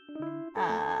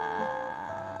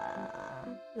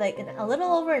 Like a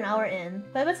little over an hour in.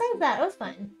 But besides that, it was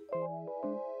fine.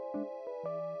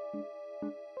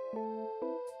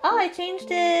 Oh, I changed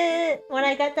it when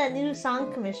I got that new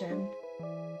song commission.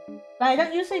 But I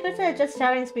don't usually go to the just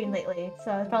shouting screen lately, so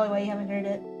that's probably why you haven't heard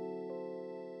it.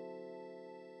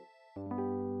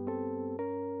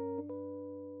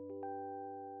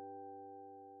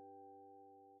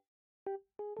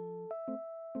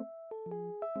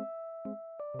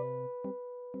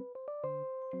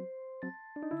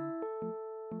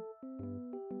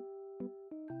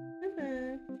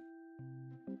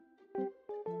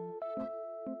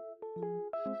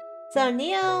 So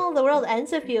Neo, the world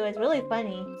ends with you is really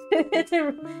funny. It's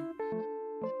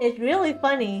really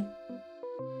funny.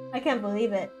 I can't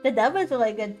believe it. The dub is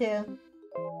really good too.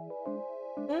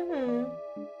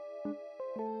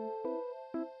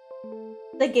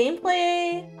 The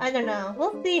gameplay, I don't know.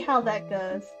 We'll see how that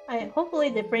goes. Hopefully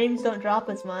the frames don't drop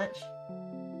as much.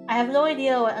 I have no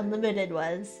idea what unlimited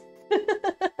was.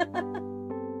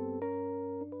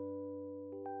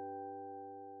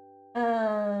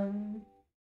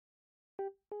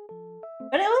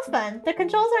 But it was fun. The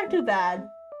controls aren't too bad.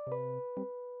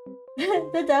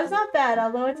 The dub's not bad,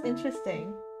 although it's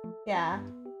interesting. Yeah.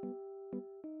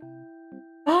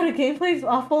 Oh, the gameplay's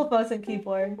awful with mouse and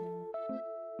keyboard.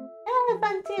 Yeah,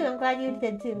 fun too. I'm glad you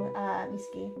did too,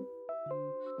 Miski.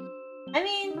 I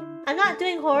mean, I'm not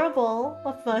doing horrible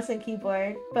with mouse and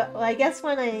keyboard, but I guess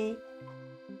when I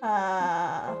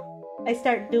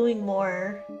start doing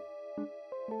more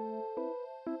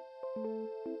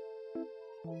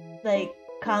like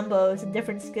combos and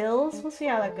different skills, we'll see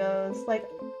how that goes. Like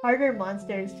harder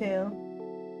monsters too.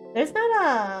 There's not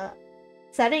a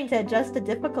setting to adjust the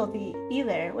difficulty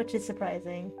either, which is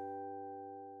surprising.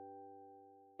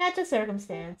 Yeah, just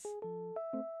circumstance.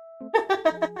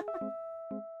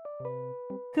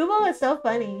 Kubo is so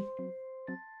funny.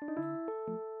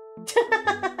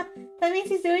 That means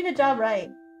he's doing the job right.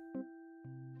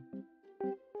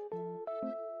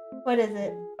 What is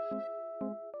it?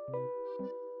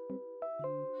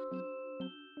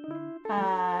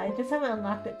 I just haven't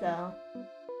unlocked it though.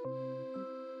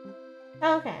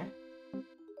 Oh, okay.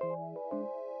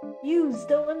 Yous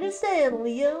don't understand,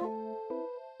 Leo.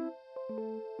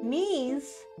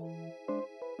 Me's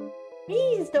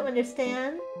don't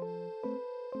understand.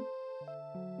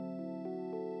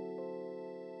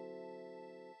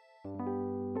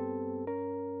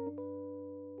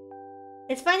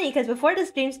 It's funny because before the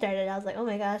stream started, I was like, oh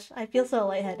my gosh, I feel so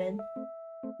lightheaded.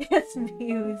 Yes,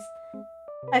 Muse.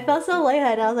 I felt so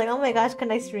lightheaded. I was like, oh my gosh,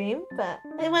 can I stream? But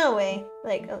it went away.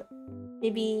 Like,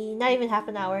 maybe not even half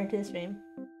an hour into the stream.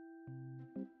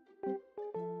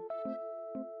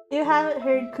 You haven't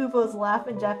heard Kubo's laugh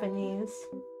in Japanese.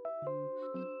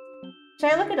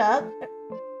 Should I look it up?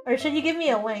 Or should you give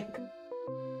me a link?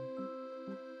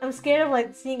 I'm scared of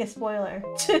like seeing a spoiler.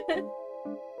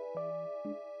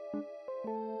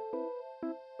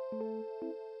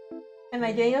 Am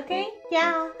I doing okay?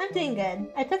 Yeah, I'm doing good.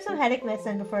 I took some headache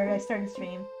medicine before I started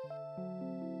stream.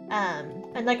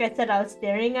 And like I said, I was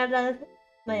staring at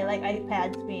my like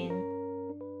iPad screen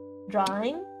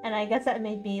drawing, and I guess that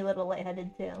made me a little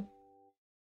lightheaded too.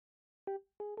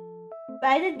 But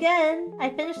I did good! I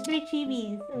finished 3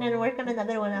 chibis, and then work on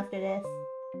another one after this.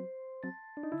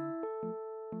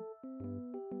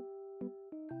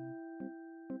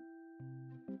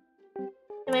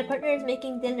 And my partner is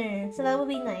making dinner, so that will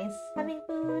be nice. Having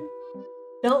food.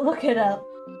 Don't look it up.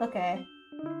 Okay.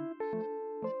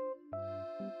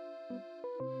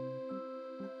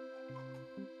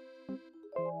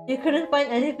 You couldn't find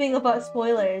anything about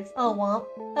spoilers. Oh, womp.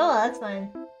 Oh, that's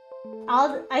fine.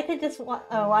 I could just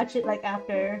watch it like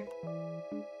after.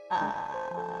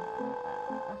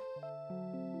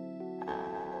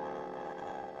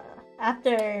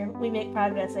 After we make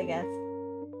progress, I guess.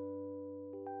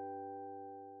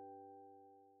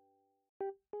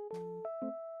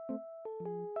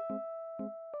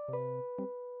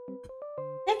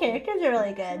 The characters are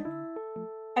really good.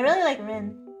 I really like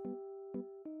Rin.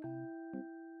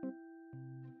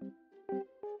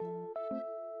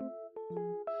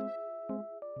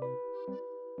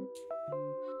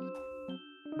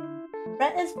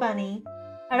 Brett is funny.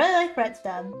 I really like Brett's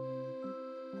dub.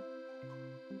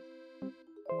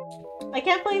 I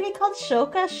can't believe he called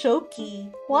Shoka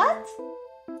Shoki. What?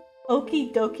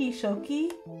 Okie dokie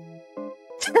Shoki?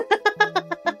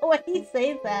 When he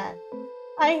says that,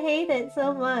 I hate it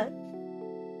so much.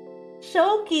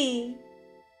 Shoki!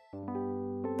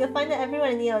 You'll find that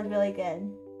everyone in Neo is really good.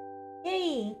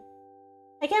 Yay!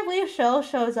 I can't believe Sho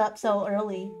shows up so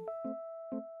early.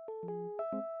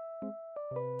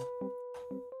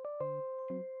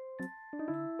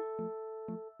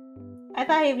 I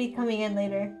thought he'd be coming in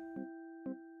later.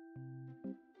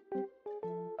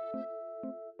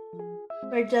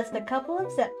 We're just a couple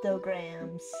of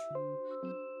septograms.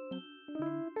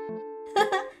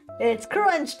 It's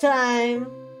crunch time!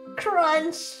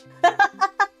 Crunch!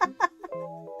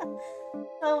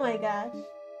 Oh my gosh.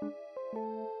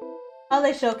 Oh,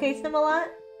 they showcased him a lot?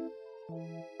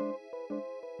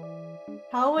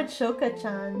 How would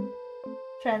Shoka-chan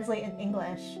translate in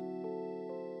English?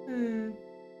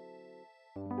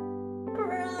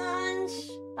 Crunch!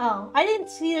 Oh, I didn't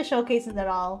see the showcases at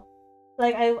all.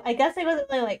 Like, I guess I wasn't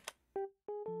really, like,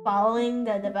 following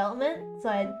the development, so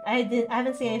I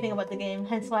haven't seen anything about the game,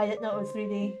 hence why I didn't know it was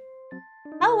 3D.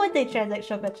 How would they translate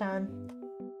Shoka-chan?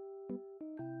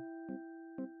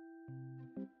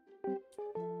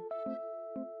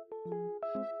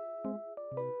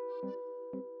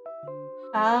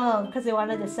 Oh, because they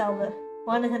wanted him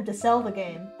to sell the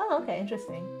game. Oh, okay,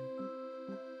 interesting.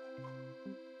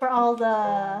 For all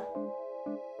the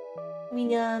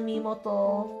Minya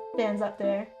Mimoto fans out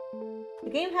there. The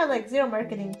game had like 0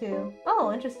 marketing too.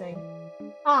 Oh, interesting.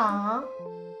 Aww.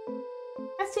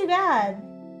 That's too bad.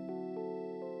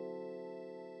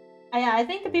 Yeah, I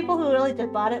think the people who really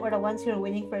just bought it were the ones who were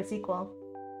waiting for a sequel.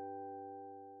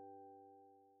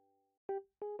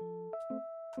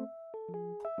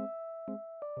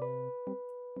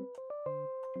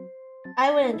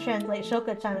 I wouldn't translate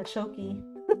Shoka-chan as Shoki.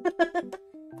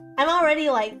 I'm already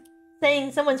like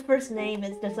saying someone's first name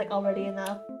is just like already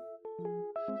enough.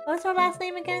 What's her last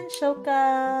name again?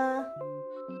 Shoka...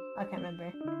 I can't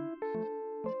remember.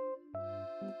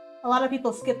 A lot of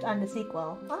people skipped on the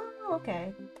sequel. Oh,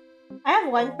 okay. I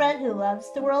have one friend who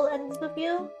loves The World Ends With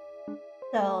You.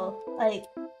 So, like,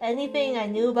 anything I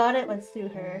knew about it was through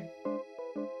her.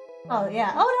 Oh,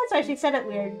 yeah. Oh, that's right. She said it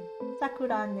weird.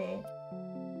 Sakurane.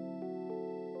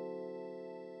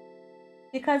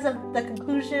 Because of the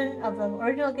conclusion of the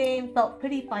original game felt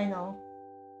pretty final.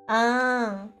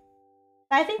 Ah.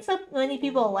 I think so many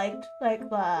people liked like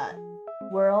the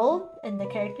world and the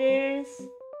characters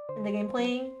and the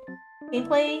gameplay.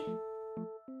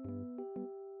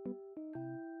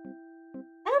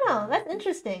 I don't know, that's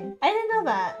interesting. I didn't know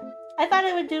that. I thought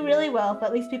it would do really well for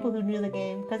at least people who knew the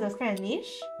game because it was kind of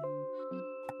niche.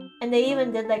 And they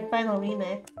even did like final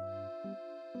remix.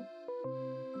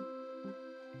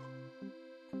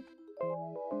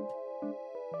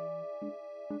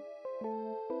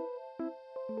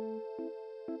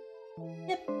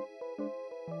 Yep.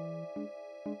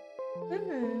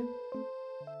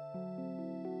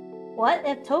 What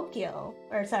if Tokyo,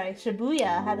 or sorry,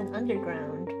 Shibuya had an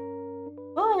underground?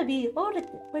 What would it be? What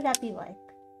would that be like?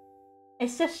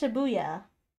 It's just Shibuya,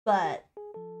 but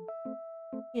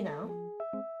you know.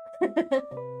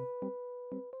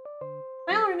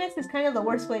 Final Remix is kind of the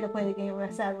worst way to play the game,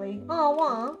 sadly. Oh,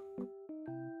 wow.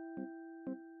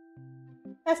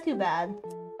 That's too bad.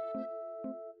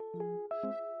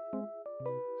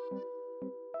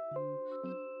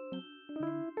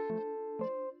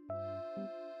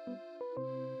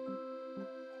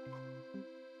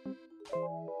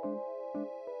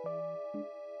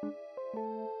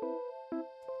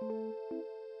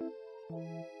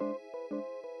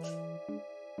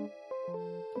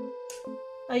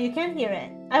 Oh, you can hear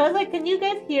it. I was like, can you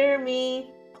guys hear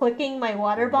me clicking my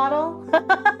water bottle?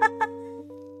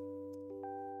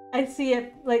 I see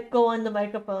it like go on the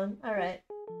microphone. Alright.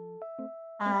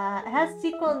 It has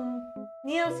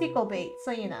Neo sequel bait,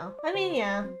 so you know. I mean,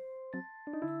 yeah.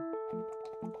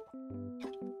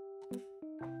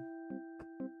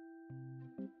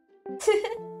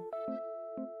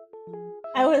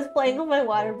 I was playing with my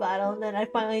water bottle and then I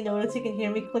finally noticed you can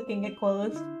hear me clicking it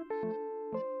closed.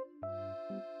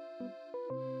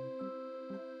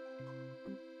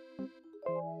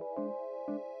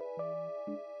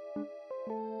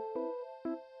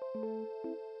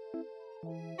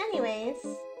 Anyways,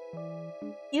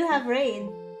 you have raid.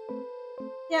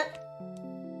 Yep.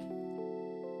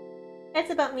 It's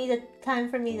about time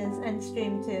for me to end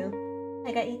stream too.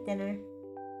 I gotta eat dinner.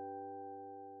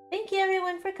 Thank you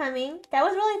everyone for coming. That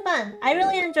was really fun. I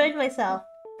really enjoyed myself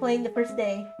playing the first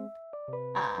day.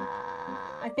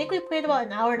 I think we played about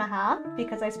an hour and a half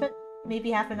because I spent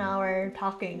maybe half an hour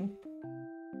talking.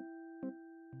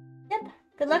 Yep.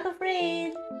 Good luck with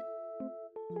raid.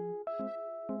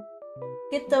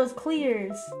 Get those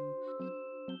clears.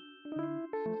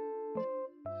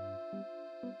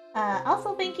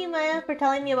 Also thank you Maya for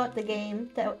telling me about the game.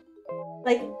 That,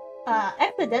 like,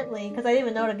 accidentally, because I didn't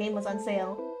even know the game was on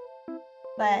sale.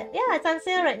 But yeah, it's on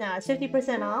sale right now. It's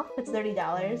 50% off. It's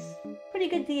 $30. Pretty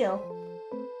good deal.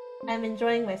 I'm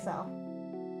enjoying myself.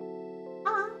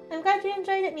 I'm glad you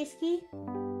enjoyed it, Miski.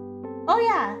 Oh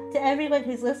yeah, to everyone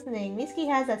who's listening, Miski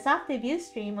has a soft debut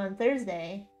stream on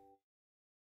Thursday.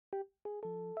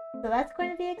 So that's going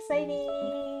to be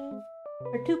exciting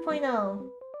for 2.0.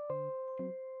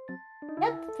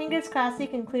 Yep, fingers crossed you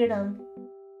can clear them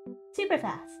super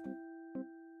fast.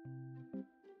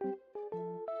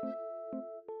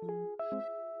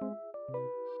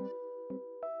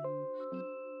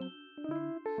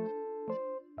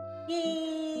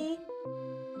 Yay!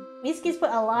 Miski's put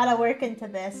a lot of work into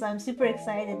this, so I'm super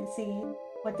excited to see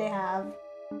what they have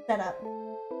set up.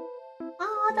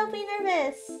 Oh, don't be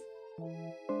nervous!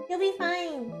 You'll be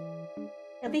fine.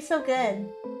 You'll be so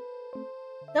good.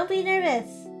 Don't be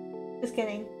nervous. Just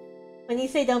kidding. When you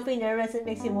say don't be nervous, it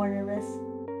makes you more nervous.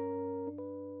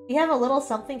 You have a little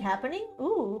something happening?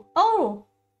 Ooh. Oh!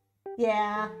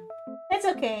 Yeah. It's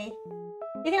okay.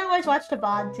 You can always watch the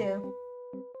VOD too.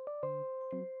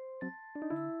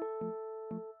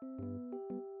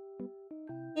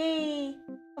 Yay!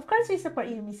 Of course we support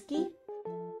you, Miski.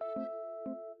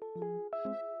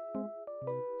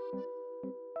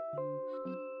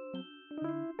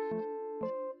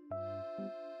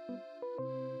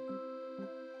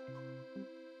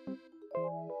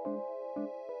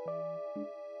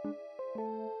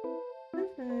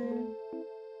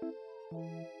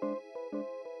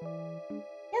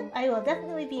 Yep, I will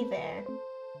definitely be there.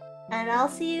 And I'll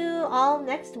see you all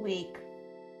next week.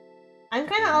 I'm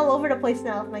kind of all over the place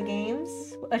now with my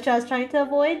games, which I was trying to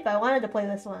avoid, but I wanted to play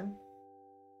this one.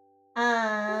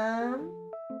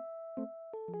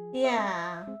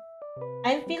 Yeah.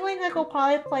 I'm feeling like we'll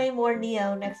probably play more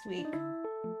Neo next week.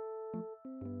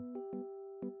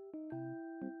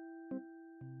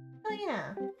 Oh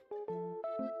yeah.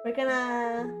 We're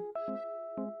gonna...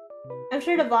 I'm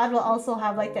sure the VOD will also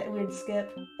have like that weird skip.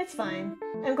 It's fine.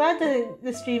 I'm glad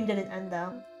the stream didn't end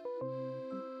though.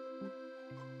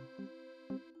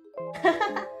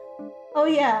 Oh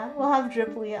yeah, we'll have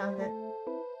Driply on it.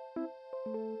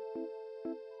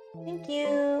 Thank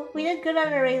you. We did good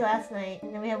on Array last night,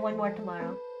 and then we have one more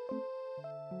tomorrow.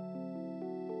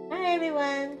 Alright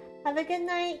everyone, have a good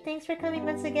night. Thanks for coming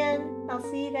once again. I'll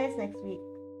see you guys next week.